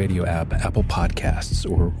iHeartRadio app, Apple Podcasts,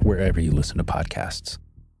 or wherever you listen to podcasts.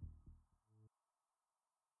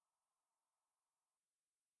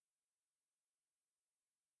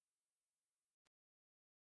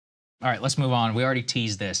 All right, let's move on. We already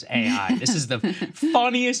teased this, AI. This is the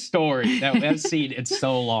funniest story that we've seen in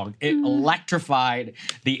so long. It electrified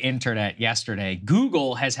the internet yesterday.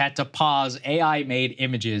 Google has had to pause AI-made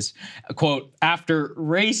images, quote, after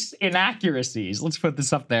race inaccuracies. Let's put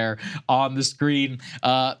this up there on the screen.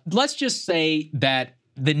 Let's just say that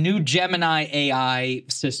the new Gemini AI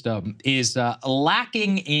system is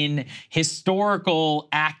lacking in historical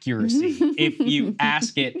accuracy if you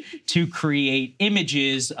ask it to create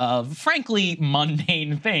images of, frankly,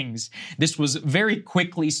 mundane things. This was very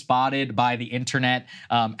quickly spotted by the internet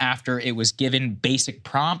after it was given basic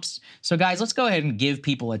prompts. So, guys, let's go ahead and give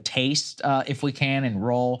people a taste, if we can, and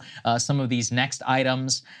roll some of these next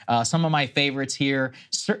items. Some of my favorites here.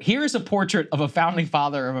 Here is a portrait of a founding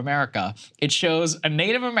father of America. It shows a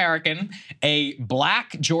Native American, a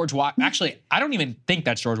black George Washington. Actually, I don't even think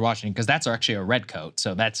that's George Washington because that's actually a red coat.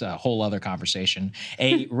 So that's a whole other conversation.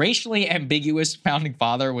 A racially ambiguous founding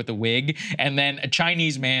father with a wig, and then a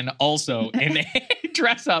Chinese man also in a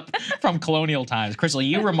dress up from colonial times. Crystal,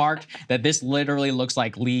 you remarked that this literally looks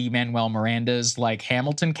like Lin-Manuel Miranda's like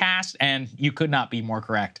Hamilton cast, and you could not be more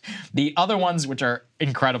correct. The other ones, which are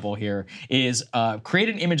incredible here, is create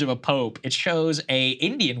an image of a pope. It shows a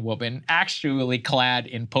Indian woman actually clad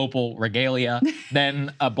in papal regalia,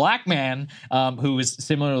 then a black man who is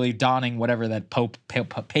similarly donning whatever that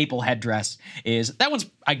papal headdress is. That one's,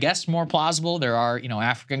 I guess, more plausible. There are,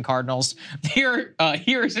 African cardinals. Here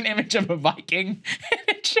is an image of a Viking.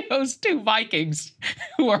 It shows two Vikings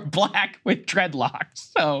who are black with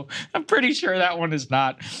dreadlocks. So I'm pretty sure that one is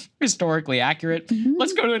not historically accurate.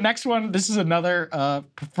 Let's go to the next one. This is another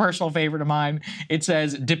personal favorite of mine. It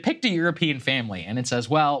says, depict a European family. And it says,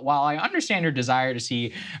 well, while I understand your desire to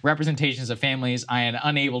see representations of families, I am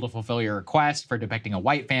unable to fulfill your request for depicting a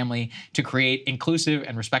white family. To create inclusive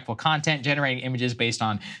and respectful content, generating images based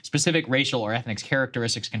on specific racial or ethnic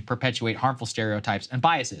characteristics can perpetuate harmful stereotypes and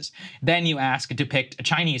biases. Then you ask, depict a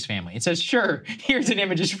Chinese family. It says, sure, here's an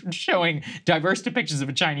image showing diverse depictions of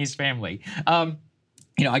a Chinese family.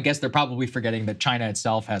 I guess they're probably forgetting that China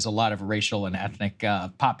itself has a lot of racial and ethnic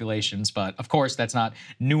populations, but of course that's not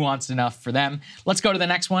nuanced enough for them. Let's go to the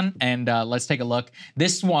next one and let's take a look.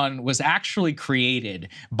 This one was actually created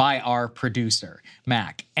by our producer,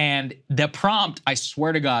 Mac, and the prompt, I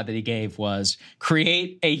swear to God, that he gave was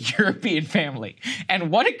create a European family.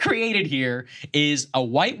 And what it created here is a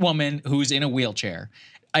white woman who's in a wheelchair,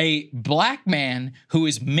 a black man who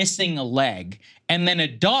is missing a leg, and then a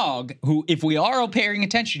dog who, if we are paying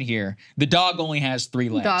attention here, the dog only has 3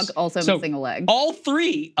 legs. Dog also missing a leg. All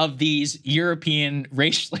 3 of these European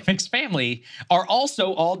racially mixed family are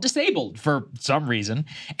also all disabled for some reason.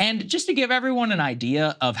 And just to give everyone an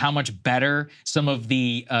idea of how much better some of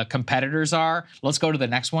the competitors are, let's go to the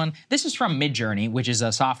next one. This is from Midjourney, which is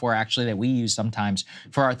a software actually that we use sometimes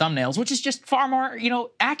for our thumbnails, which is just far more,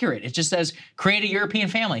 accurate. It just says, create a European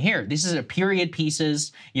family. Here, this is a period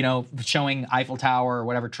pieces, showing Eiffel Tower or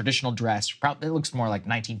whatever traditional dress. Probably it looks more like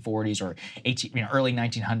 1940s or early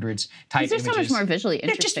 1900s type images. These are so much more visually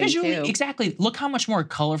interesting. Just visually, too. Exactly. Look how much more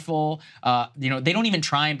colorful. They don't even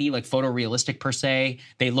try and be like photorealistic per se.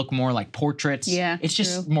 They look more like portraits. Yeah, it's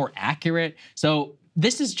just more accurate. So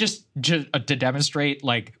this is just to demonstrate,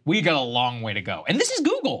 like, we got a long way to go. And this is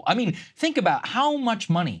Google. I mean, think about how much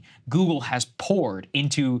money Google has poured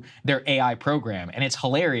into their AI program. And it's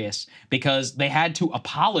hilarious because they had to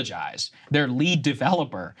apologize, their lead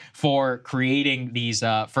developer, for creating these,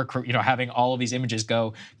 having all of these images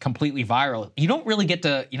go completely viral. You don't really get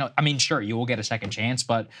to, sure, you will get a second chance,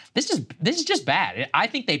 but this is just bad. I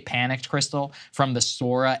think they panicked, Crystal, from the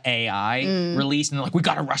Sora AI release, and they're like, we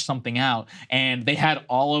got to rush something out. And they had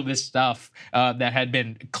all of this stuff that had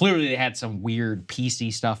been, clearly they had some weird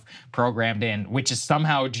PC stuff programmed in, which has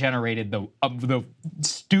somehow generated the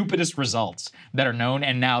stupidest results that are known,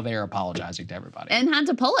 and now they're apologizing to everybody. And had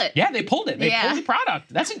to pull it. Yeah, they pulled it. They pulled the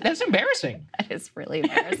product. That's embarrassing. That is really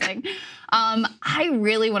embarrassing. I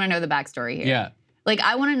really want to know the backstory here. Yeah. Like,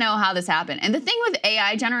 I want to know how this happened. And the thing with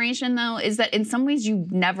AI generation, though, is that in some ways you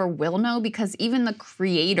never will know, because even the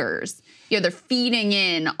creators, they're feeding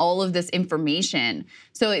in all of this information.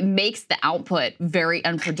 So it makes the output very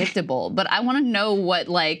unpredictable. But I want to know what,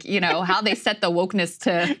 how they set the wokeness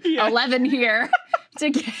to 11 here to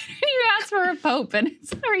get, you ask for a pope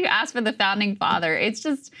or you ask for the founding father. It's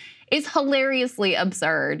is hilariously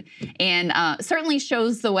absurd, and certainly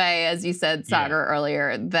shows the way, as you said, Sagar,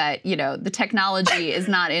 earlier, that, you know, the technology is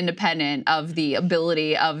not independent of the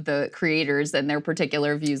ability of the creators and their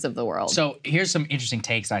particular views of the world. So here's some interesting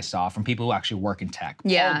takes I saw from people who actually work in tech.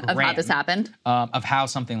 Yeah, of how this happened. Of how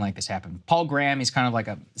something like this happened. Paul Graham, he's kind of like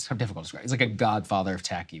it's kind of difficult to describe. He's like a godfather of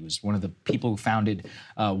tech. He was one of the people who founded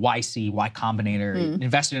YC, Y Combinator, he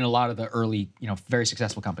invested in a lot of the early, you know, very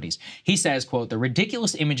successful companies. He says, quote, "The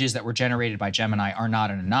ridiculous images that were generated by Gemini are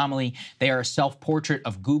not an anomaly. They are a self-portrait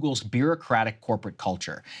of Google's bureaucratic corporate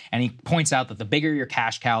culture." And he points out that the bigger your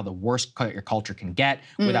cash cow, the worse your culture can get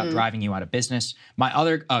without driving you out of business. My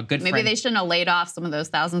other good friend... Maybe they shouldn't have laid off some of those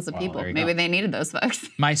thousands of people. Maybe they needed those folks.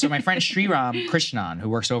 My friend Sriram Krishnan, who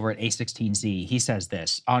works over at A16Z, he says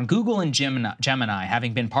this: "On Google and Gemini,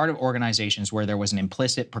 having been part of organizations where there was an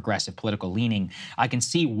implicit progressive political leaning, I can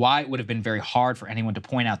see why it would have been very hard for anyone to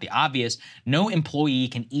point out the obvious. No employee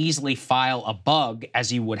can easily file a bug,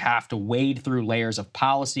 as you would have to wade through layers of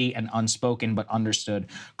policy and unspoken but understood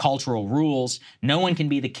cultural rules. No one can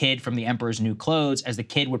be the kid from The Emperor's New Clothes, as the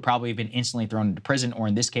kid would probably have been instantly thrown into prison, or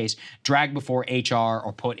in this case, dragged before HR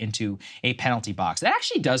or put into a penalty box." That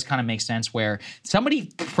actually does kind of make sense, where somebody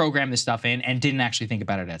programmed this stuff in and didn't actually think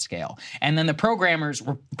about it at scale. And then the programmers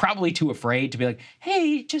were probably too afraid to be like,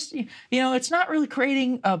 hey, just, you know, it's not really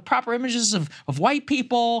creating proper images of white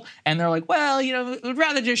people. And they're like, well, you know, we'd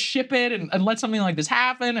rather just ship it and let something like this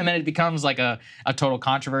happen. And then it becomes like a total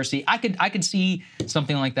controversy. I could see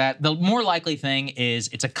something like that. The more likely thing is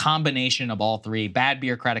it's a combination of all three: bad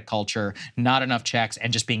bureaucratic culture, not enough checks,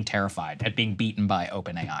 and just being terrified at being beaten by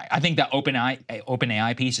OpenAI. I think the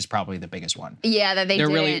OpenAI piece is probably the biggest one. Yeah, that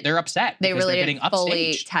they're upset. They really they're didn't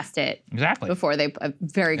fully test it. Exactly. Before they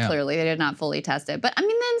very clearly they did not fully test it. But I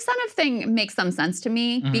mean, the incentive thing makes some sense to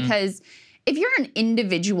me, because if you're an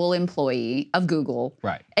individual employee of Google,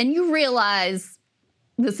 right, and you realize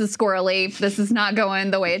this is squirrely, this is not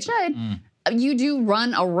going the way it should, you do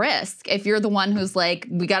run a risk if you're the one who's like,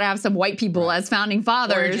 we got to have some white people as founding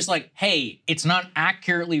fathers. Or you're just like, hey, it's not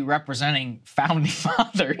accurately representing founding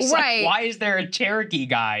fathers. Right. Like, why is there a Cherokee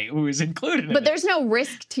guy who is included in But there's no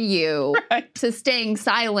risk to you to staying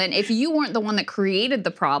silent if you weren't the one that created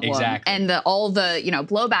the problem. Exactly. And all the, you know,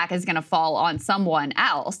 blowback is going to fall on someone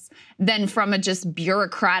else. Then from a just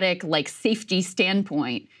bureaucratic, like, safety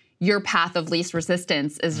standpoint, your path of least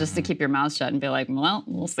resistance is just to keep your mouth shut and be like, well,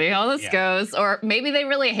 we'll see how this goes. Or maybe they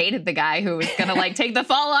really hated the guy who was going to like take the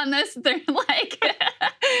fall on this. They're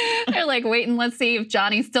like, wait and let's see if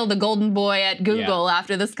Johnny's still the golden boy at Google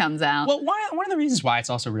after this comes out. Well, one of the reasons why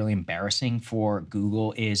it's also really embarrassing for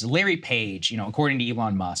Google is Larry Page, you know, according to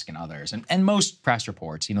Elon Musk and others, and most press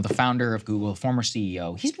reports, you know, the founder of Google, former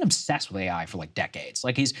CEO, he's been obsessed with AI for like decades.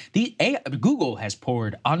 Like Google has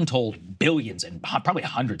poured untold billions and probably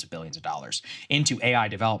hundreds of billions of dollars into AI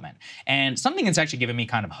development. And something that's actually given me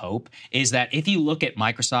kind of hope is that if you look at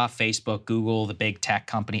Microsoft, Facebook, Google, the big tech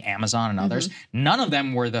company, Amazon, and others, none of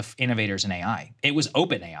them were the innovators in AI. It was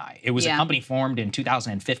OpenAI. It was a company formed in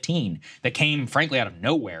 2015 that came, frankly, out of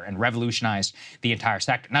nowhere and revolutionized the entire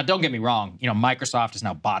sector. Now, don't get me wrong. You know, Microsoft has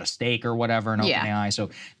now bought a stake or whatever in OpenAI, so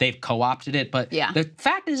they've co-opted it. But the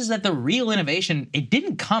fact is that the real innovation, it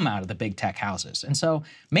didn't come out of the big tech houses. And so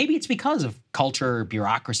maybe it's because of culture,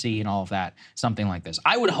 bureaucracy, and all of that, something like this.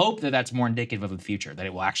 I would hope that that's more indicative of the future, that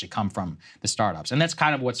it will actually come from the startups. And that's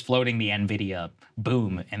kind of what's floating the Nvidia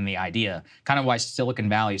boom and the idea, kind of why Silicon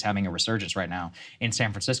Valley is having a resurgence right now in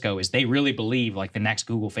San Francisco, is they really believe like the next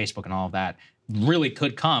Google, Facebook, and all of that really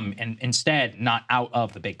could come, and instead not out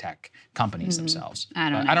of the big tech companies themselves. I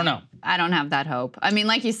don't know. I don't have that hope. I mean,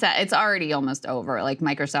 like you said, it's already almost over. Like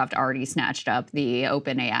Microsoft already snatched up the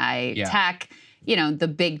OpenAI tech. You know, the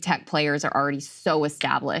big tech players are already so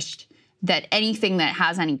established that anything that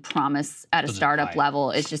has any promise at a startup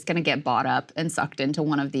level is just going to get bought up and sucked into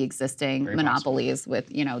one of the existing monopolies with,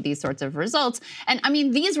 you know, these sorts of results. And I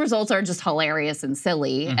mean, these results are just hilarious and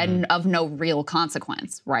silly and of no real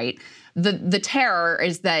consequence, right? The terror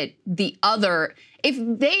is that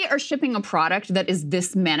if they are shipping a product that is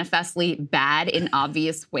this manifestly bad in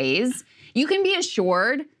obvious ways, you can be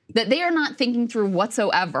assured that they are not thinking through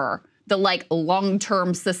whatsoever the like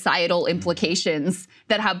long-term societal implications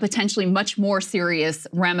that have potentially much more serious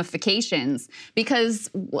ramifications, because,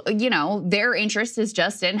 you know, their interest is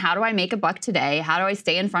just in how do I make a buck today? How do I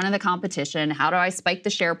stay in front of the competition? How do I spike the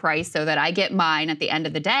share price so that I get mine at the end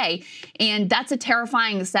of the day? And that's a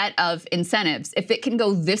terrifying set of incentives. If it can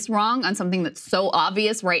go this wrong on something that's so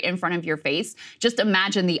obvious right in front of your face, just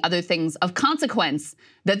imagine the other things of consequence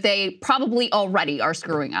that they probably already are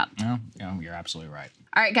screwing up. Yeah, you're absolutely right.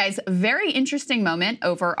 All right, guys, very interesting moment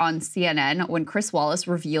over on CNN when Chris Wallace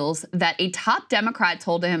reveals that a top Democrat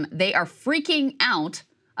told him they are freaking out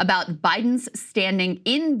about Biden's standing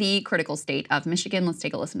in the critical state of Michigan. Let's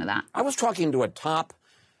take a listen to that. I was talking to a top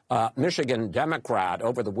Michigan Democrat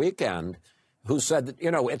over the weekend who said that,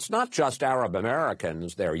 it's not just Arab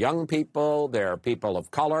Americans. They're young people, they're people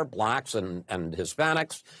of color, blacks and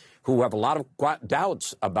Hispanics, who have a lot of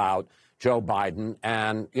doubts about Joe Biden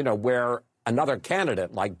and, where another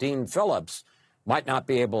candidate like Dean Phillips might not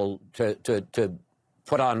be able to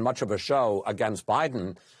put on much of a show against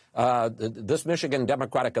Biden. This Michigan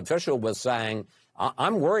Democratic official was saying,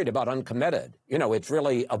 I'm worried about uncommitted. It's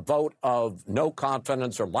really a vote of no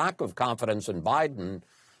confidence or lack of confidence in Biden.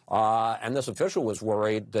 And this official was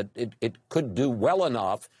worried that it could do well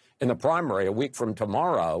enough in the primary a week from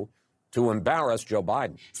tomorrow to embarrass Joe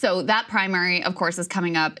Biden. So that primary, of course, is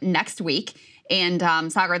coming up next week. And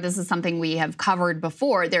Sagar, this is something we have covered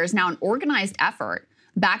before. There's now an organized effort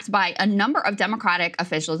backed by a number of Democratic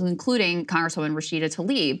officials, including Congresswoman Rashida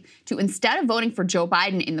Tlaib, to instead of voting for Joe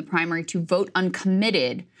Biden in the primary, to vote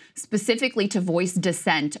uncommitted, specifically to voice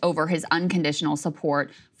dissent over his unconditional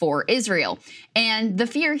support for Israel. And the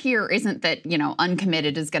fear here isn't that,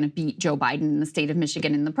 uncommitted is going to beat Joe Biden in the state of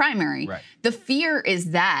Michigan in the primary. Right. The fear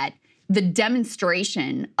is that the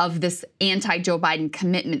demonstration of this anti-Joe Biden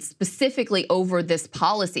commitment specifically over this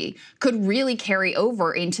policy could really carry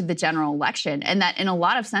over into the general election, and that in a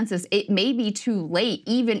lot of senses, it may be too late,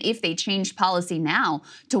 even if they change policy now,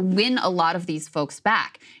 to win a lot of these folks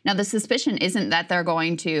back. Now, the suspicion isn't that they're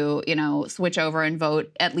going to, switch over and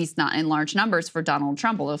vote, at least not in large numbers, for Donald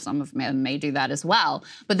Trump, although some of them may do that as well,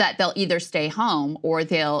 but that they'll either stay home or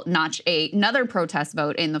they'll notch another protest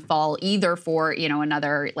vote in the fall, either for,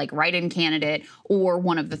 another write-in candidate or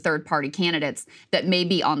one of the third-party candidates that may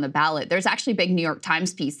be on the ballot. There's actually a big New York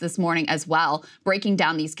Times piece this morning as well, breaking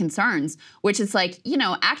down these concerns, which is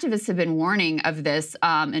activists have been warning of this,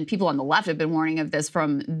 and people on the left have been warning of this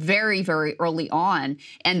from very, very early on.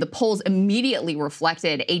 And the polls immediately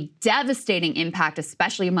reflected a devastating impact,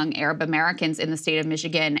 especially among Arab Americans in the state of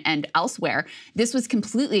Michigan and elsewhere. This was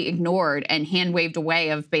completely ignored and hand-waved away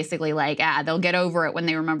of basically they'll get over it when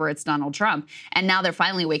they remember it's Donald Trump. And now they're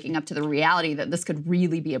finally waking up to the reality that this could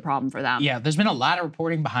really be a problem for them. Yeah, there's been a lot of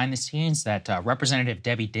reporting behind the scenes that Representative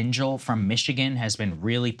Debbie Dingell from Michigan has been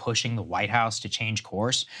really pushing the White House to change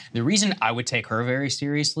course. The reason I would take her very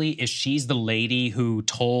seriously is she's the lady who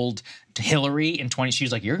told Hillary in she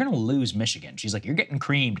was like, you're going to lose Michigan. She's like, you're getting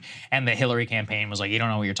creamed. And the Hillary campaign was like, you don't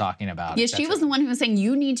know what you're talking about. Yeah, she was the one who was saying,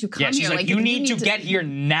 you need to come here. Yeah, she's like, you need to get here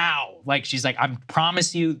now. She's like, I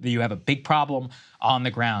promise you that you have a big problem on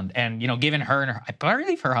the ground. And, given her and I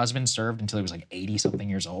believe her husband served until he was 80-something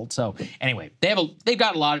years old. So anyway, they've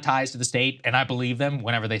got a lot of ties to the state, and I believe them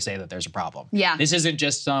whenever they say that there's a problem. Yeah. This isn't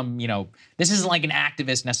just some, this isn't like an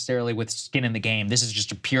activist necessarily with skin in the game. This is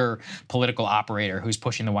just a pure political operator who's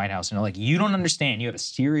pushing the White House. And they're like, you don't understand. You have a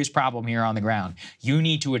serious problem here on the ground. You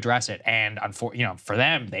need to address it. And for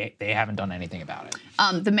them, they haven't done anything about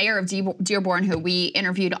it. The mayor of Dearborn, who we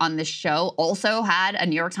interviewed on this show, also had a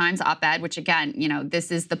New York Times op-ed, which again,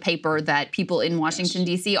 this is the paper that people in Washington,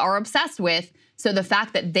 D.C. are obsessed with. So the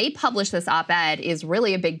fact that they published this op-ed is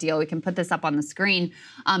really a big deal. We can put this up on the screen.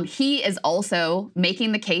 He is also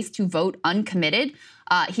making the case to vote uncommitted.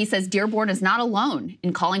 He says Dearborn is not alone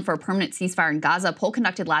in calling for a permanent ceasefire in Gaza. A poll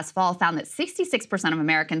conducted last fall found that 66% of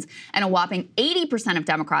Americans and a whopping 80% of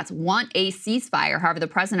Democrats want a ceasefire. However, the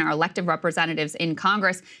president or elected representatives in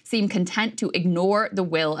Congress seem content to ignore the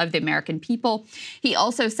will of the American people. He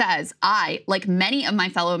also says, I, like many of my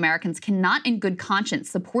fellow Americans, cannot in good conscience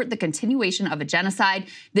support the continuation of a genocide.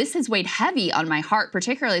 This has weighed heavy on my heart,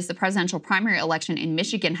 particularly as the presidential primary election in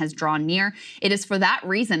Michigan has drawn near. It is for that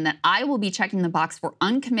reason that I will be checking the box for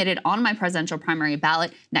uncommitted on my presidential primary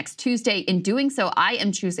ballot next Tuesday. In doing so, I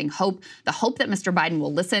am choosing hope, the hope that Mr. Biden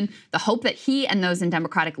will listen, the hope that he and those in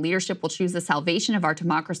Democratic leadership will choose the salvation of our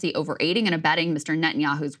democracy over aiding and abetting Mr.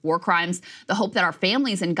 Netanyahu's war crimes, the hope that our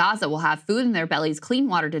families in Gaza will have food in their bellies, clean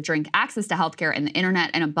water to drink, access to healthcare and the internet,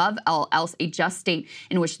 and above all else, a just state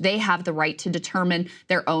in which they have the right to determine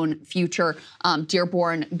their own future.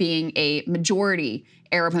 Dearborn being a majority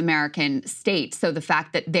Arab American state. So the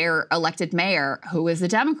fact that their elected mayor, who is a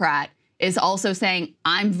Democrat, is also saying,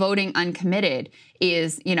 I'm voting uncommitted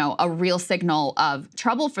is, a real signal of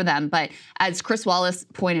trouble for them. But as Chris Wallace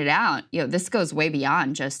pointed out, this goes way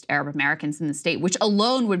beyond just Arab Americans in the state, which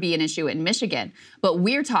alone would be an issue in Michigan. But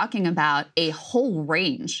we're talking about a whole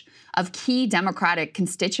range of key Democratic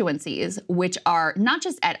constituencies, which are not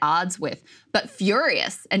just at odds with, but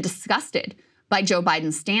furious and disgusted by Joe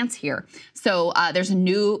Biden's stance here. So there's a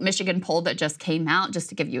new Michigan poll that just came out, just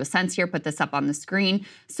to give you a sense here, put this up on the screen.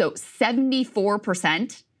 So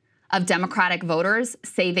 74% of Democratic voters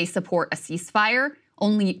say they support a ceasefire.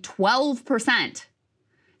 Only 12%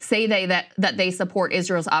 say that they support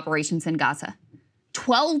Israel's operations in Gaza.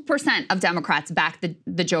 12% of Democrats back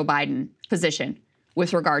the Joe Biden position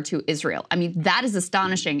with regard to Israel. I mean, that is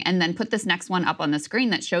astonishing. And then put this next one up on the screen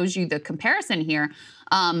that shows you the comparison here.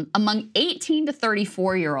 Among 18 to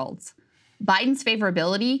 34-year-olds, Biden's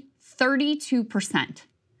favorability, 32%.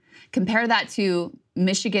 Compare that to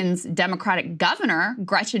Michigan's Democratic governor,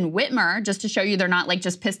 Gretchen Whitmer, just to show you they're not like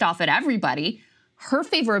just pissed off at everybody. Her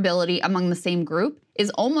favorability among the same group is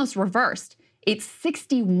almost reversed. It's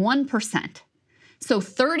 61%. So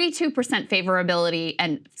 32% favorability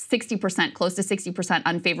and 60%, close to 60%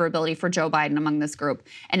 unfavorability for Joe Biden among this group.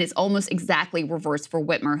 And it's almost exactly reversed for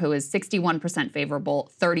Whitmer, who is 61%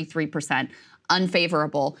 favorable, 33%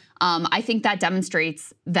 unfavorable. I think that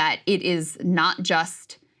demonstrates that it is not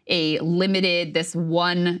just a limited, this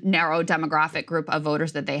one narrow demographic group of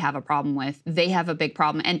voters that they have a problem with. They have a big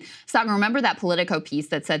problem. And Saga, remember that Politico piece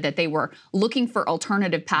that said that they were looking for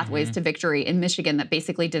alternative pathways to victory in Michigan that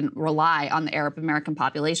basically didn't rely on the Arab American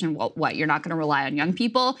population? Well, what, you're not going to rely on young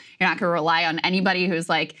people? You're not going to rely on anybody who's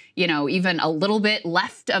like, you know, even a little bit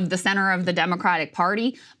left of the center of the Democratic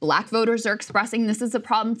Party? Black voters are expressing this is a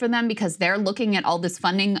problem for them because they're looking at all this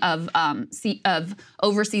funding of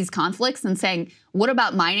overseas conflicts and saying, what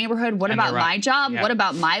about my neighborhood? What about my job? Yeah. What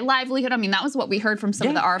about my livelihood? I mean, that was what we heard from some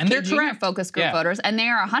of the RFK Jr. focus group voters, and they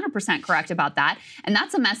are 100% correct about that. And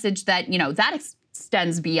that's a message that, you know, that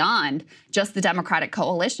extends beyond just the Democratic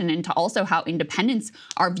coalition into also how independents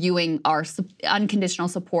are viewing our unconditional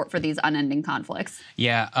support for these unending conflicts.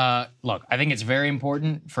 Yeah, look, I think it's very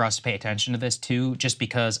important for us to pay attention to this too, just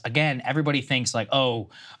because, again, everybody thinks like, oh,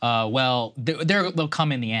 well, they'll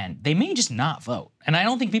come in the end. They may just not vote. And I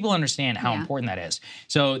don't think people understand how important that is.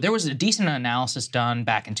 So there was a decent analysis done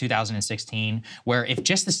back in 2016 where if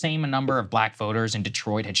just the same number of black voters in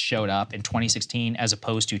Detroit had showed up in 2016 as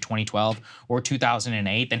opposed to 2012 or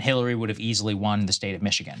 2008, then Hillary would have easily won the state of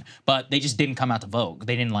Michigan. But they just didn't come out to vote.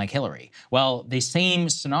 They didn't like Hillary. Well, the same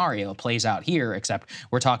scenario plays out here, except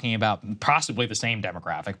we're talking about possibly the same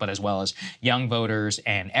demographic, but as well as young voters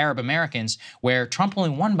and Arab Americans, where Trump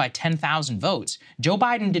only won by 10,000 votes. Joe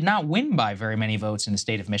Biden did not win by very many votes in the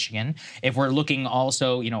state of Michigan. If we're looking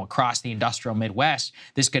also, you know, across the industrial Midwest,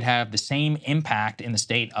 this could have the same impact in the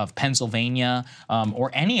state of Pennsylvania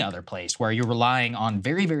or any other place where you're relying on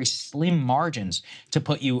very, very slim margins to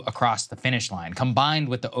put you across the finish line, combined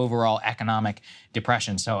with the overall economic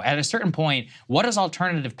depression. So at a certain point, what does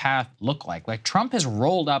alternative path look like? Like Trump has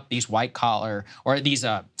rolled up these white collar or these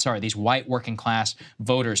white working class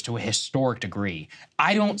voters to a historic degree.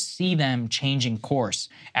 I don't see them changing course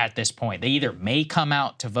at this point. They either may come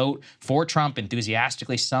out to vote for Trump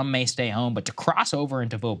enthusiastically, some may stay home, but to cross over and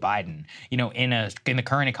to vote Biden, you know, in the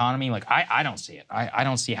current economy, like I don't see it. I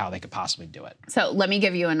don't see how they could possibly do it. So let me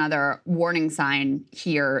give you another warning sign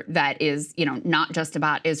here that is, you know, not just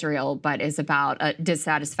about Israel, but is about a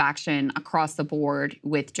dissatisfaction across the board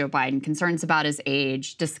with Joe Biden, concerns about his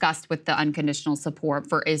age, disgust with the unconditional support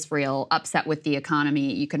for Israel, upset with the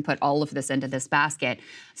economy. You can put all of this into this basket.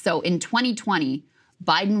 So in 2020,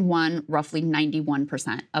 Biden won roughly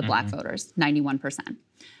 91% of black voters, 91%.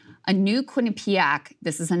 A new Quinnipiac,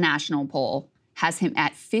 this is a national poll, has him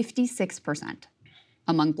at 56%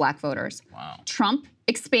 among black voters. Wow. Trump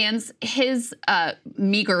expands his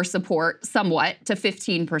meager support somewhat to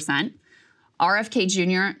 15%. RFK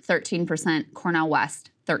Jr., 13%. Cornel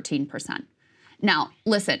West, 13%. Now,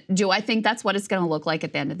 listen, do I think that's what it's going to look like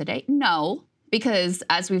at the end of the day? No. Because,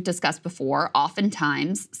 as we've discussed before,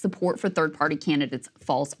 oftentimes support for third-party candidates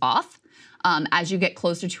falls off as you get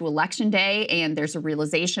closer to Election Day and there's a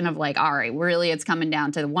realization of like, all right, really it's coming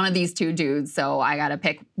down to one of these two dudes, so I got to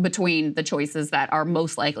pick between the choices that are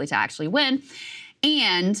most likely to actually win.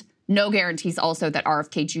 And no guarantees also that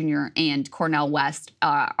RFK Jr. and Cornel West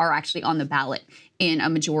are actually on the ballot in a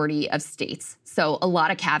majority of states. So a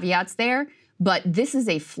lot of caveats there. But this is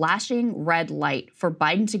a flashing red light for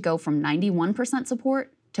Biden to go from 91%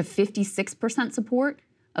 support to 56% support,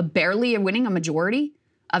 barely winning a majority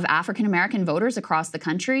of African-American voters across the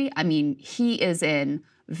country. I mean, he is in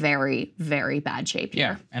very, very bad shape here.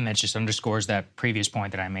 Yeah, and that just underscores that previous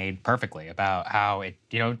point that I made perfectly about how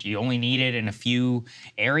you only need it in a few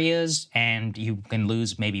areas, and you can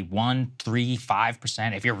lose maybe 1%, 3%,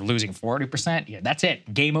 5%. If you're losing 40%, that's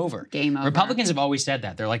it. Game over. Game over. Republicans have always said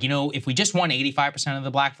that. They're like, if we just won 85% of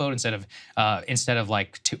the black vote instead of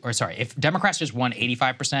if Democrats just won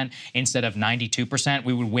 85% instead of 92%,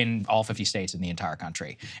 we would win all 50 states in the entire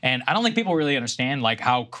country. And I don't think people really understand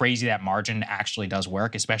how crazy that margin actually does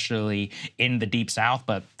work, especially in the Deep South.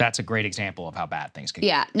 But that's a great example of how bad things can get.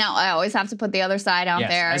 Yeah. Now, I always have to put the other side out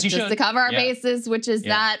there just to cover our bases, which is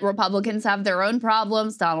that Republicans have their own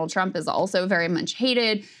problems. Donald Trump is also very much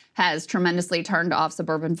hated, has tremendously turned off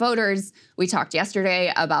suburban voters. We talked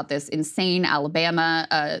yesterday about this insane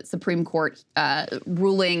Alabama Supreme Court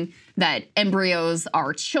ruling that embryos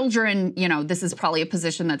are children. This is probably a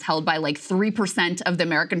position that's held by 3% of the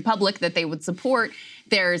American public that they would support.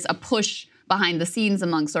 There's a push behind the scenes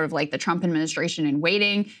among sort of the Trump administration in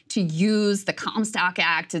waiting to use the Comstock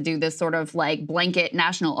Act to do this sort of blanket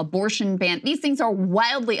national abortion ban. These things are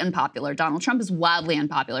wildly unpopular. Donald Trump is wildly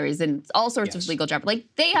unpopular. He's in all sorts of legal jeopardy.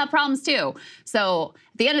 They have problems too. So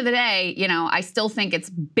at the end of the day, I still think it's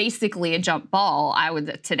basically a jump ball. I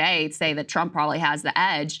would today say that Trump probably has the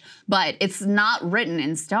edge, but it's not written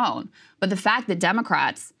in stone. But the fact that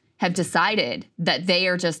Democrats have decided that they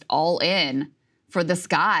are just all in for this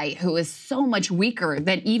guy who is so much weaker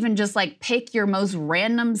than even just pick your most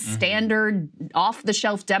random standard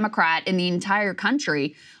off-the-shelf Democrat in the entire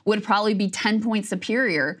country would probably be 10 points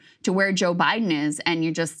superior to where Joe Biden is. And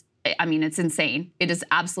it's insane. It is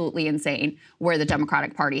absolutely insane where the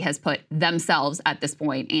Democratic Party has put themselves at this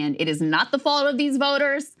point. And it is not the fault of these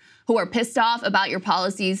voters who are pissed off about your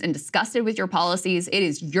policies and disgusted with your policies. It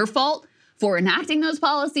is your fault for enacting those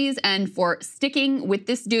policies and for sticking with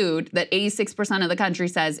this dude that 86% of the country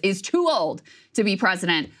says is too old to be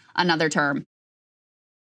president another term.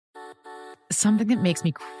 Something that makes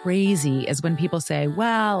me crazy is when people say,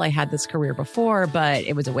 well, I had this career before, but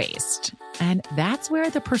it was a waste. And that's where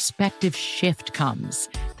the perspective shift comes,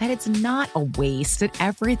 that it's not a waste, that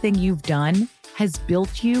everything you've done has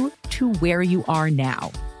built you to where you are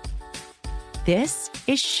now. This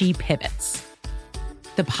is She Pivots,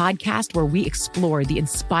 the podcast where we explore the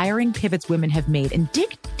inspiring pivots women have made and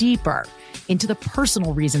dig deeper into the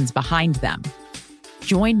personal reasons behind them.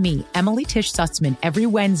 Join me, Emily Tish Sussman, every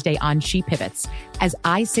Wednesday on She Pivots as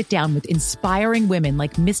I sit down with inspiring women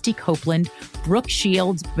like Misty Copeland, Brooke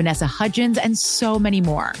Shields, Vanessa Hudgens, and so many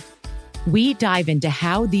more. We dive into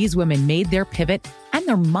how these women made their pivot and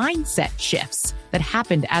their mindset shifts that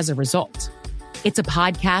happened as a result. It's a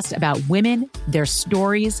podcast about women, their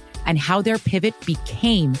stories, and how their pivot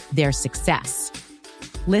became their success.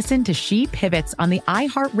 Listen to She Pivots on the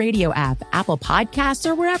iHeartRadio app, Apple Podcasts,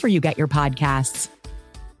 or wherever you get your podcasts.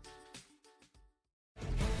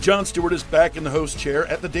 Jon Stewart is back in the host chair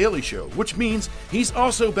at The Daily Show, which means he's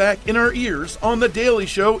also back in our ears on The Daily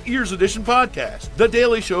Show Ears Edition podcast. The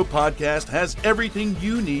Daily Show podcast has everything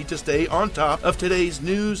you need to stay on top of today's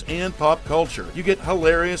news and pop culture. You get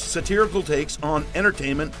hilarious, satirical takes on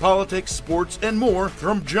entertainment, politics, sports, and more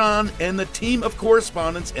from Jon and the team of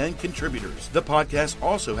correspondents and contributors. The podcast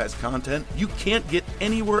also has content you can't get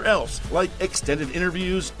anywhere else, like extended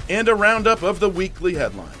interviews and a roundup of the weekly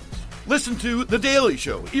headlines. Listen to The Daily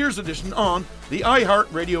Show, Ears Edition, on the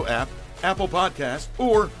iHeartRadio app, Apple Podcasts,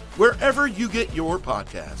 or wherever you get your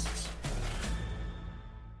podcasts.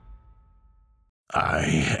 I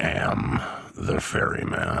am the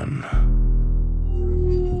ferryman.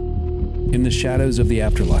 In the shadows of the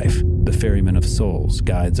afterlife, the ferryman of souls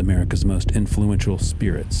guides America's most influential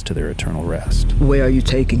spirits to their eternal rest. Where are you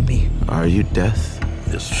taking me? Are you death?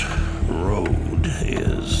 This road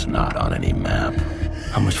is not on any map.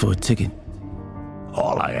 How much for a ticket?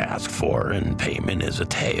 All I ask for in payment is a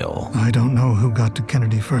tale. I don't know who got to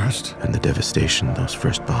Kennedy first. And the devastation those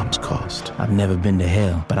first bombs caused. I've never been to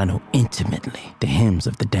hell, but I know intimately the hymns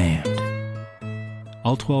of the damned.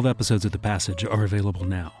 All 12 episodes of The Passage are available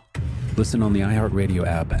now. Listen on the iHeartRadio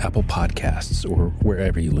app, Apple Podcasts, or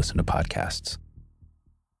wherever you listen to podcasts.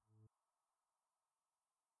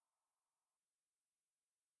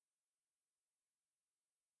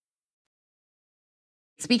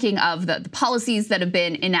 Speaking of the policies that have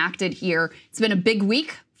been enacted here, it's been a big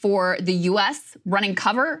week for the U.S. running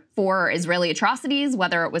cover for Israeli atrocities,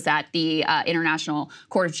 whether it was at the International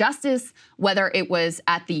Court of Justice, whether it was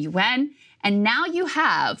at the UN. And now you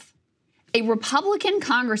have a Republican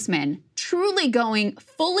congressman truly going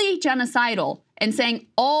fully genocidal and saying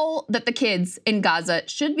all that the kids in Gaza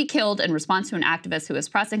should be killed in response to an activist who is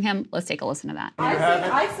pressing him. Let's take a listen to that.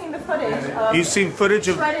 I've seen the footage of You've seen footage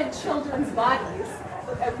of shredded children's bodies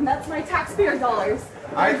and that's my taxpayer dollars.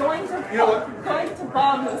 We're going to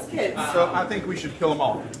bomb those kids. So I think we should kill them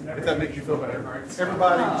all, if that makes you feel better.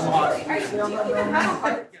 Everybody,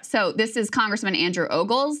 So this is Congressman Andrew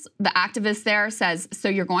Ogles. The activist there says, so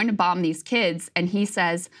you're going to bomb these kids. And he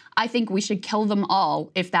says, I think we should kill them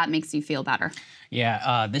all if that makes you feel better.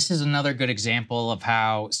 Yeah, this is another good example of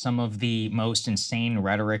how some of the most insane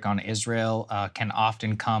rhetoric on Israel can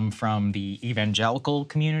often come from the evangelical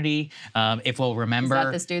community. If we'll remember, is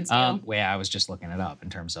that this dude's deal? Yeah, I was just looking it up in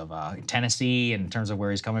terms of Tennessee, and in terms of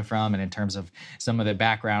where he's coming from, and in terms of some of the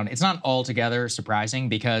background. It's not altogether surprising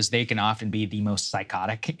because they can often be the most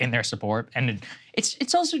psychotic in their support, and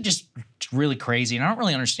it's also just really crazy, and I don't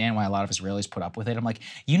really understand why a lot of Israelis put up with it. I'm like,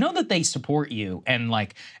 you know that they support you and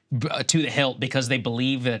like to the hilt because they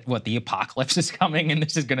believe that the apocalypse is coming and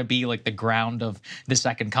this is going to be like the ground of the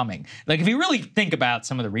second coming. Like if you really think about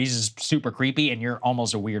some of the reasons, super creepy, and you're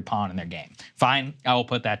almost a weird pawn in their game. Fine, I will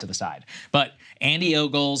put that to the side. But Andy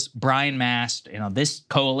Ogles, Brian Mast, this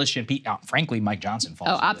coalition, frankly, Mike Johnson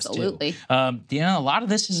falls into absolutely. this too. A lot of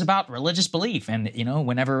this is about religious belief, and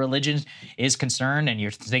whenever religion is concerned and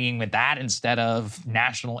you're thinking with that instead of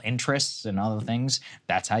national interests and other things,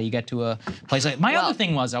 that's how you get to a place like. My other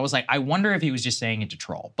thing was, I was like, I wonder if he was just saying it to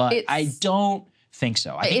troll, but I don't think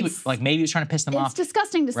so. I think maybe he was trying to piss them off. It's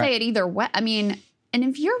disgusting to say it either way. I mean, and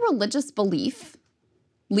if your religious belief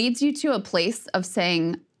leads you to a place of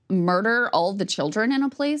saying murder all the children in a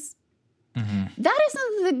place, that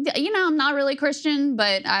isn't I'm not really Christian,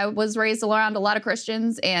 but I was raised around a lot of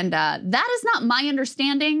Christians, and that is not my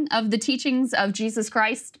understanding of the teachings of Jesus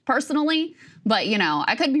Christ personally. But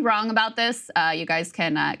I could be wrong about this. You guys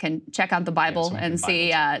can check out the Bible and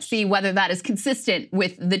see whether that is consistent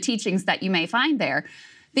with the teachings that you may find there.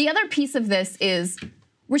 The other piece of this is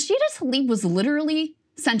Rashida Tlaib was literally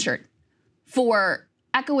censured for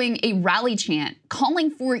echoing a rally chant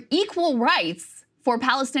calling for equal rights for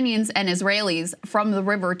Palestinians and Israelis from the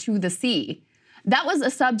river to the sea. That was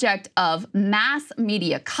a subject of mass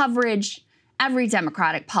media coverage. Every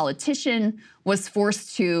Democratic politician was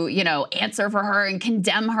forced to, answer for her and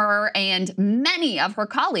condemn her, and many of her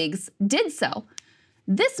colleagues did so.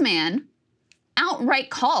 This man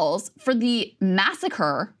outright calls for the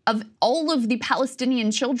massacre of all of the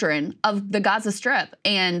Palestinian children of the Gaza Strip.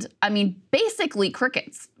 And, basically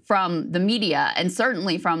crickets from the media and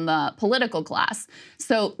certainly from the political class.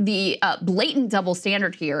 So the blatant double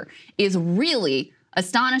standard here is really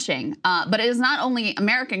astonishing. But it is not only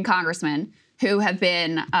American congressmen who have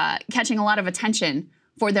been catching a lot of attention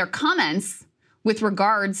for their comments with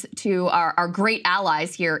regards to our great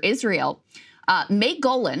allies here, Israel. May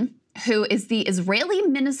Golan, who is the Israeli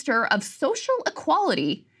Minister of Social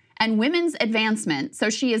Equality and Women's Advancement, so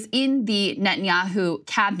she is in the Netanyahu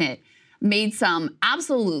cabinet, made some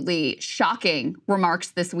absolutely shocking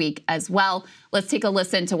remarks this week as well. Let's take a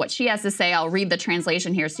listen to what she has to say. I'll read the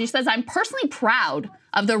translation here. She says, I'm personally proud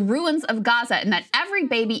of the ruins of Gaza and that every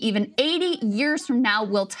baby, even 80 years from now,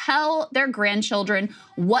 will tell their grandchildren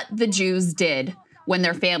what the Jews did when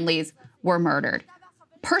their families were murdered.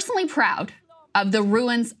 Personally proud of the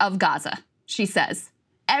ruins of Gaza, she says.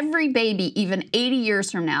 Every baby, even 80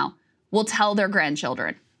 years from now, will tell their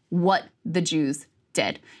grandchildren what the Jews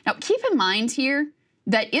did. Now, keep in mind here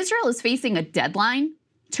that Israel is facing a deadline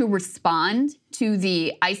to respond to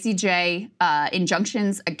the ICJ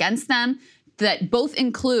injunctions against them that both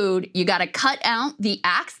include you got to cut out the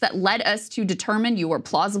acts that led us to determine you were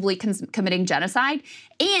plausibly committing genocide,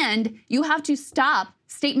 and you have to stop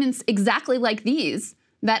statements exactly like these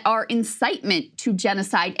that are incitement to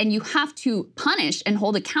genocide, and you have to punish and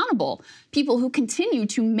hold accountable people who continue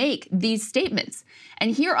to make these statements.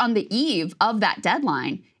 And here on the eve of that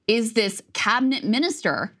deadline is this cabinet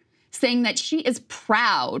minister saying that she is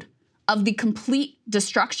proud of the complete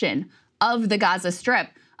destruction of the Gaza Strip.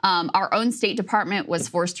 Our own State Department was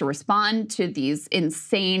forced to respond to these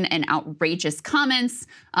insane and outrageous comments.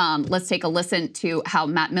 Let's take a listen to how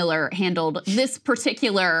Matt Miller handled this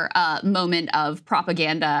particular moment of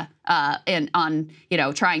propaganda on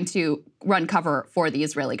trying to run cover for the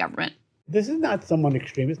Israeli government. This is not someone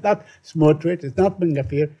extreme. It's not Smotrich. It's not Ben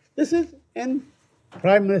Gvir. This is in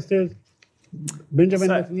Prime Minister Benjamin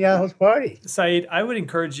Netanyahu's party. Saeed, I would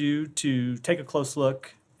encourage you to take a close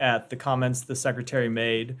look at the comments the secretary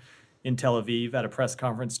made in Tel Aviv at a press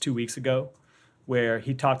conference 2 weeks ago, where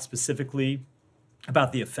he talked specifically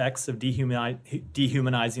about the effects of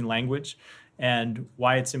dehumanizing language and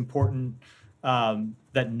why it's important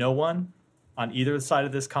that no one on either side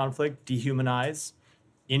of this conflict dehumanize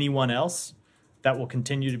anyone else. That will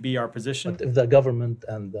continue to be our position. But if the government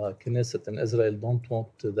and the Knesset in Israel don't want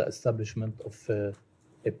the establishment of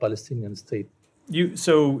a Palestinian state,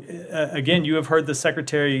 Again, you have heard the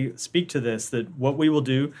secretary speak to this, that what we will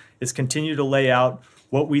do is continue to lay out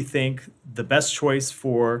what we think the best choice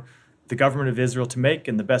for the government of Israel to make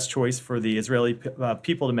and the best choice for the Israeli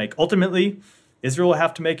people to make. Ultimately, Israel will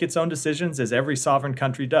have to make its own decisions, as every sovereign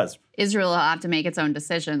country does. Israel will have to make its own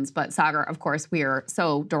decisions. But Sagar, of course, we are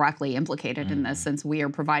so directly implicated in this, since we are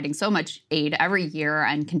providing so much aid every year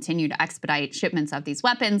and continue to expedite shipments of these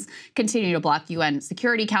weapons, continue to block UN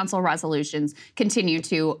Security Council resolutions, continue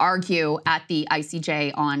to argue at the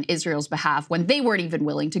ICJ on Israel's behalf when they weren't even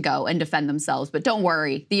willing to go and defend themselves. But don't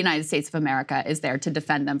worry, the United States of America is there to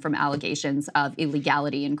defend them from allegations of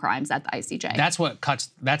illegality and crimes at the ICJ.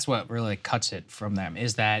 That's what really cuts it from them,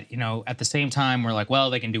 is that, at the same time, we're like, well,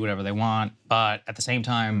 they can do whatever they want, but at the same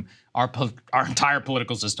time, our entire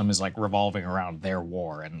political system is like revolving around their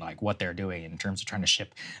war and like what they're doing in terms of trying to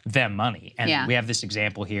ship them money. And we have this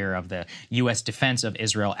example here of the U.S. defense of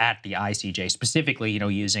Israel at the ICJ, specifically,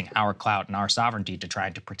 using our clout and our sovereignty to try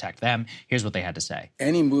to protect them. Here's what they had to say.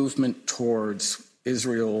 Any movement towards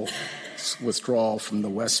Israel's withdrawal from the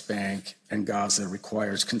West Bank and Gaza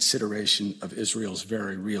requires consideration of Israel's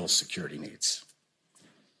very real security needs.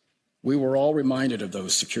 We were all reminded of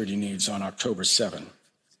those security needs on October 7,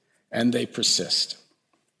 and they persist.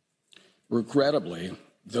 Regrettably,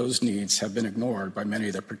 those needs have been ignored by many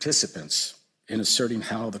of the participants in asserting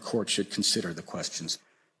how the court should consider the questions.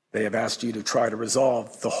 They have asked you to try to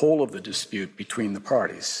resolve the whole of the dispute between the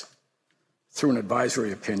parties through an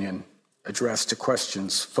advisory opinion addressed to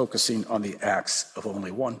questions focusing on the acts of only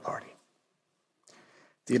one party.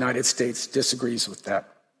 The United States disagrees with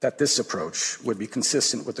that this approach would be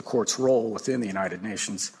consistent with the court's role within the United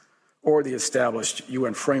Nations or the established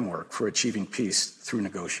UN framework for achieving peace through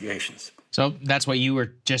negotiations. So that's what you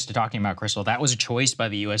were just talking about, Crystal. That was a choice by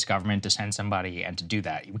the U.S. government to send somebody and to do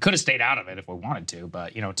that. We could have stayed out of it if we wanted to,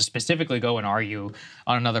 but, to specifically go and argue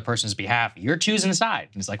on another person's behalf, you're choosing a side.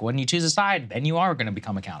 And it's like, when you choose a side, then you are going to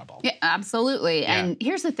become accountable. Yeah, absolutely. Yeah. And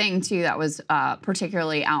here's the thing, too, that was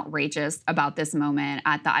particularly outrageous about this moment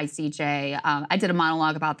at the ICJ. I did a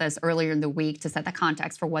monologue about this earlier in the week to set the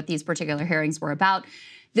context for what these particular hearings were about.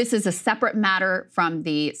 This is a separate matter from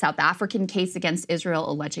the South African case against Israel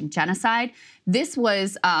alleging genocide. This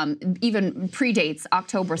was even predates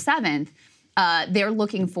October 7th. They're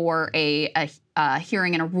looking for a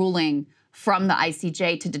hearing and a ruling from the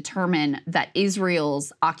ICJ to determine that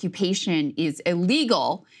Israel's occupation is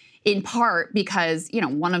illegal, in part because,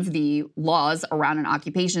 one of the laws around an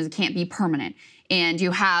occupation is it can't be permanent. And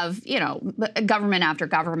you have, government after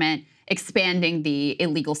government expanding the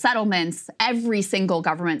illegal settlements. Every single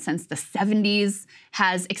government since the 70s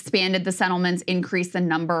has expanded the settlements, increased the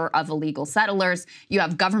number of illegal settlers. You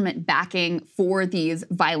have government backing for these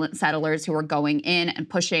violent settlers who are going in and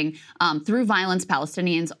pushing through violence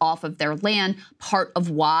Palestinians off of their land. Part of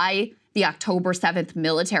why the October 7th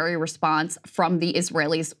military response from the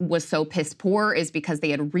Israelis was so piss poor is because they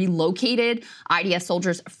had relocated IDF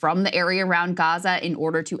soldiers from the area around Gaza in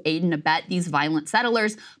order to aid and abet these violent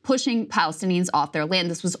settlers, pushing Palestinians off their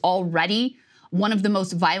land. This was already one of the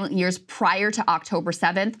most violent years prior to October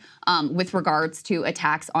 7th with regards to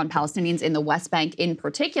attacks on Palestinians in the West Bank in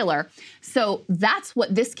particular. So that's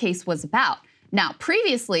what this case was about. Now,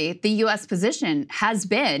 previously, the U.S. position has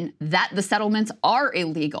been that the settlements are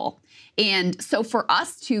illegal. And so for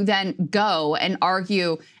us to then go and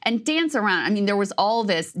argue and dance around, there was all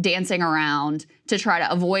this dancing around to try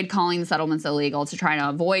to avoid calling the settlements illegal, to try to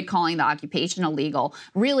avoid calling the occupation illegal,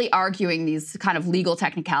 really arguing these kind of legal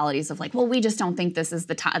technicalities of like, well, we just don't think this is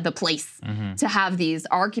the place to have these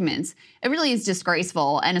arguments. It really is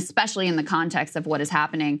disgraceful, and especially in the context of what is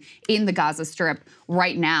happening in the Gaza Strip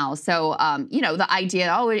right now. So, the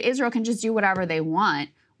idea, Israel can just do whatever they want.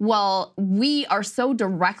 Well, we are so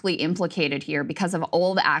directly implicated here because of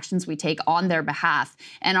all the actions we take on their behalf.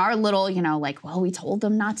 And our little, we told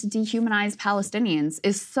them not to dehumanize Palestinians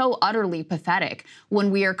is so utterly pathetic when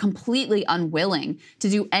we are completely unwilling to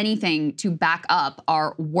do anything to back up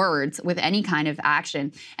our words with any kind of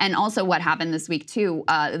action. And also what happened this week, too,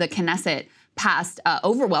 the Knesset passed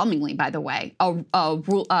overwhelmingly, by the way,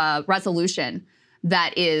 a resolution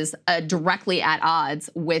that is directly at odds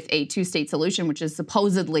with a two-state solution, which is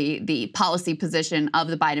supposedly the policy position of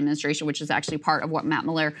the Biden administration, which is actually part of what Matt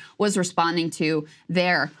Miller was responding to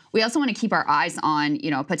there. We also want to keep our eyes on,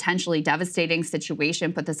 a potentially devastating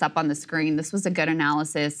situation. Put this up on the screen. This was a good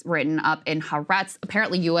analysis written up in Haaretz.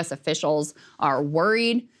 Apparently, U.S. officials are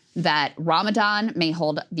worried that Ramadan may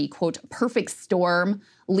hold the, quote, perfect storm,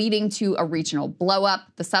 leading to a regional blowup.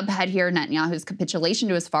 The subhead here, Netanyahu's capitulation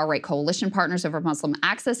to his far-right coalition partners over Muslim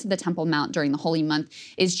access to the Temple Mount during the holy month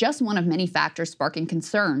is just one of many factors sparking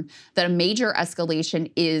concern that a major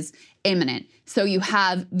escalation is imminent. So you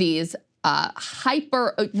have these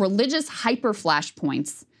religious hyper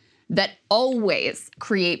flashpoints that always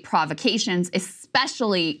create provocations,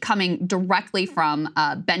 especially coming directly from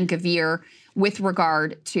Ben Gvir with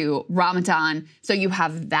regard to Ramadan. So you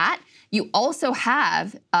have that. You also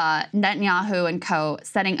have Netanyahu and co.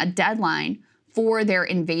 setting a deadline for their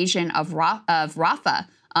invasion of Rafah,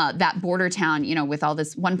 that border town, with all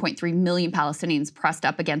this 1.3 million Palestinians pressed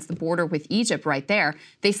up against the border with Egypt right there.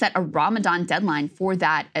 They set a Ramadan deadline for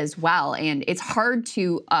that as well. And it's hard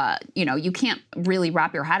to, you can't really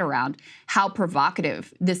wrap your head around how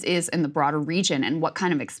provocative this is in the broader region and what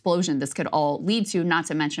kind of explosion this could all lead to, not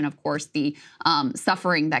to mention, of course, the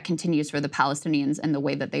suffering that continues for the Palestinians and the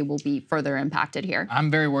way that they will be further impacted here. I'm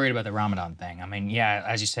very worried about the Ramadan thing. I mean, yeah,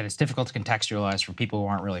 as you said, it's difficult to contextualize for people who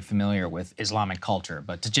aren't really familiar with Islamic culture,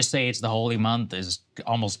 but to just say it's the holy month is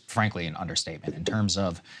almost, frankly, an understatement in terms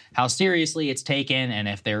of how seriously it's taken. And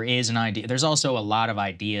if there is an idea, there's also a lot of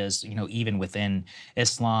ideas, even within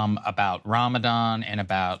Islam about Ramadan and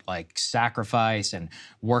about like sacrifice and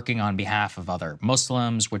working on behalf of other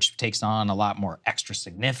Muslims, which takes on a lot more extra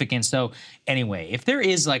significance. So anyway, if there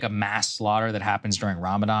is like a mass slaughter that happens during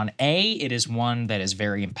Ramadan, A, it is one that is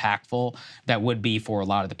very impactful, that would be for a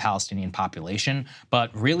lot of the Palestinian population.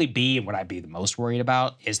 But really, B, what I'd be the most worried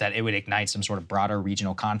about is that it would ignite some sort of broader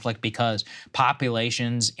regional conflict, because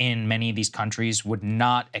populations in many of these countries would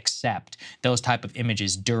not accept those type of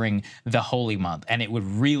images during the holy month. And it would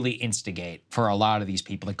really instigate for a lot of these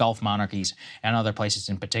people, the Gulf monarchies and other places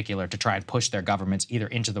in particular, to try and push their governments either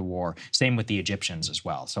into the war. Same with the Egyptians as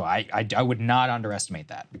well. So I would not underestimate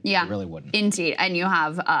that. Yeah, I really wouldn't. Indeed. And you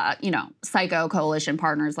have, psycho coalition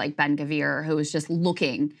partners like Ben Gvir, who is just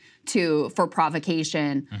looking for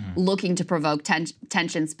provocation, looking to provoke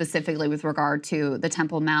tension specifically with regard to the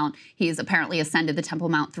Temple Mount. He's apparently ascended the Temple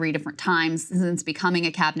Mount 3 different times since becoming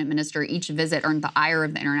a cabinet minister. Each visit earned the ire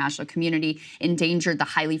of the international community, endangered the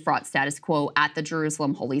highly fraught status quo at the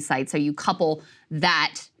Jerusalem holy site. So you couple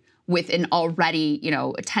that with an already,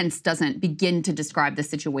 tense doesn't begin to describe the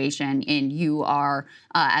situation, and you are,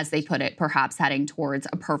 as they put it, perhaps heading towards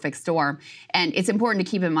a perfect storm. And it's important to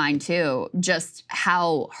keep in mind, too, just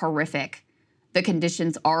how horrific the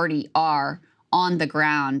conditions already are on the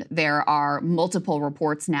ground. There are multiple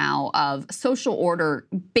reports now of social order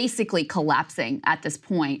basically collapsing at this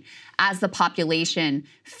point as the population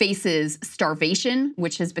faces starvation,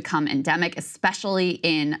 which has become endemic, especially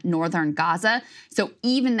in northern Gaza. So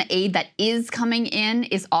even the aid that is coming in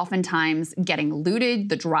is oftentimes getting looted.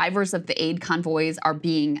 The drivers of the aid convoys are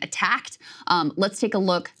being attacked. Let's take a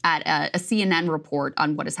look at a CNN report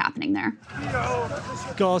on what is happening there.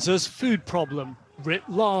 Gaza's food problem writ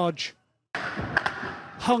large.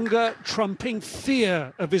 Hunger trumping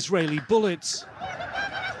fear of Israeli bullets.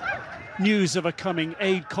 News of a coming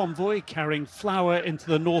aid convoy carrying flour into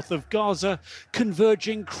the north of Gaza,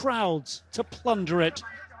 converging crowds to plunder it.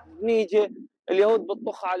 We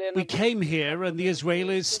came here and the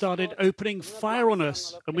Israelis started opening fire on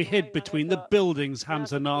us, and we hid between the buildings,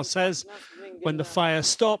 Hamza Nar says. When the fire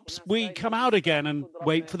stops, we come out again and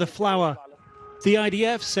wait for the flour. The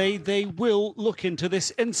IDF say they will look into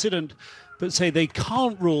this incident, but say they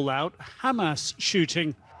can't rule out Hamas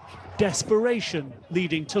shooting. Desperation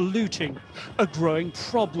leading to looting, a growing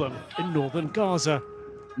problem in northern Gaza.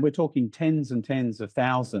 We're talking tens and tens of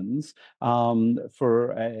thousands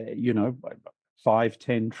for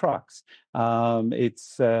 5-10 trucks.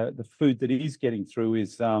 It's the food that he's getting through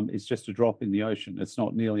is just a drop in the ocean. It's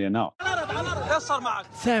not nearly enough.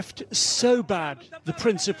 Theft so bad, the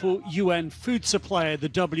principal UN food supplier, the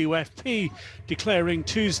WFP, declaring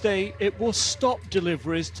Tuesday it will stop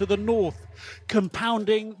deliveries to the north,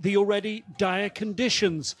 compounding the already dire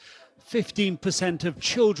conditions. 15% of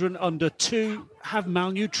children under 2 have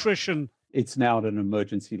malnutrition. It's now at an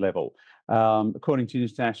emergency level. According to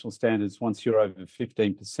international standards, once you're over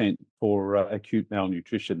 15% for acute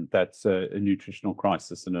malnutrition, that's a nutritional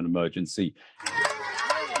crisis and an emergency.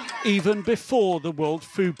 Even before the World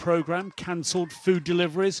Food Programme cancelled food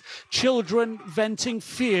deliveries, children venting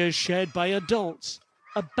fears shared by adults.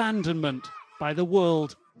 Abandonment by the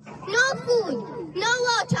world. No food, no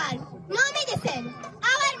water, no medicine.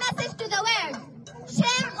 Our message to the world.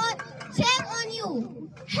 Shame on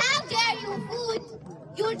you. How dare you food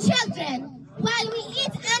your children while we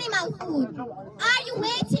eat animal food? Are you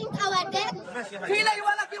waiting our death?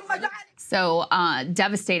 So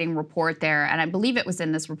devastating report there. And I believe it was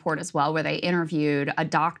in this report as well where they interviewed a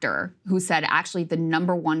doctor who said actually the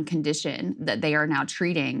number one condition that they are now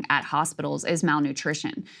treating at hospitals is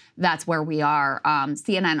malnutrition. That's where we are.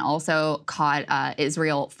 CNN also caught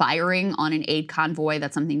Israel firing on an aid convoy.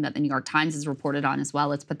 That's something that the New York Times has reported on as well.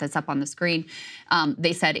 Let's put this up on the screen.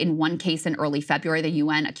 They said in one case in early February, the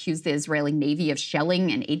UN accused the Israeli Navy of shelling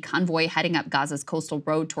an aid convoy heading up Gaza's coastal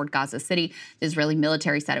road toward Gaza City. The Israeli